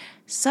through.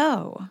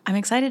 So I'm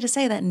excited to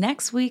say that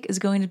next week is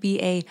going to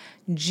be a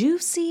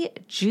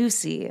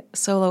juicy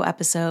solo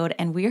episode,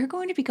 and we are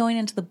going to be going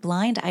into the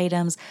blind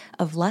items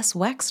of Les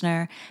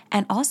Wexner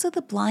and also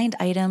the blind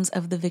items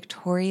of the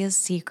Victoria's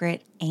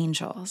Secret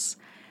angels.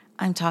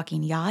 I'm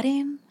talking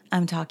yachting.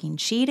 I'm talking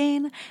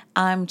cheating.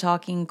 I'm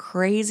talking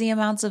crazy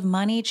amounts of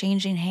money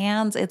changing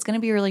hands. It's going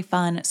to be really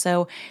fun.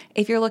 So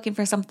if you're looking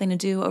for something to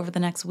do over the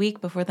next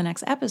week before the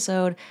next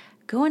episode,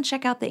 go and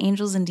check out the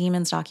Angels and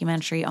Demons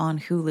documentary on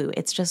Hulu.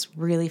 It's just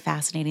really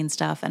fascinating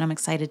stuff, and I'm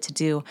excited to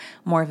do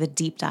more of a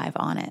deep dive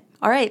on it.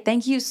 All right,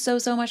 thank you so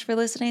much for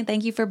listening.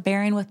 Thank you for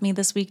bearing with me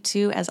this week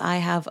too, as I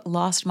have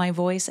lost my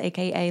voice,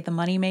 aka the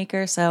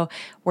moneymaker, so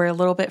we're a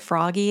little bit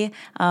froggy,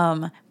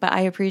 but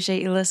I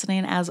appreciate you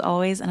listening as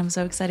always, and I'm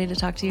so excited to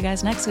talk to you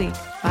guys next week.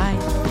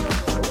 Bye.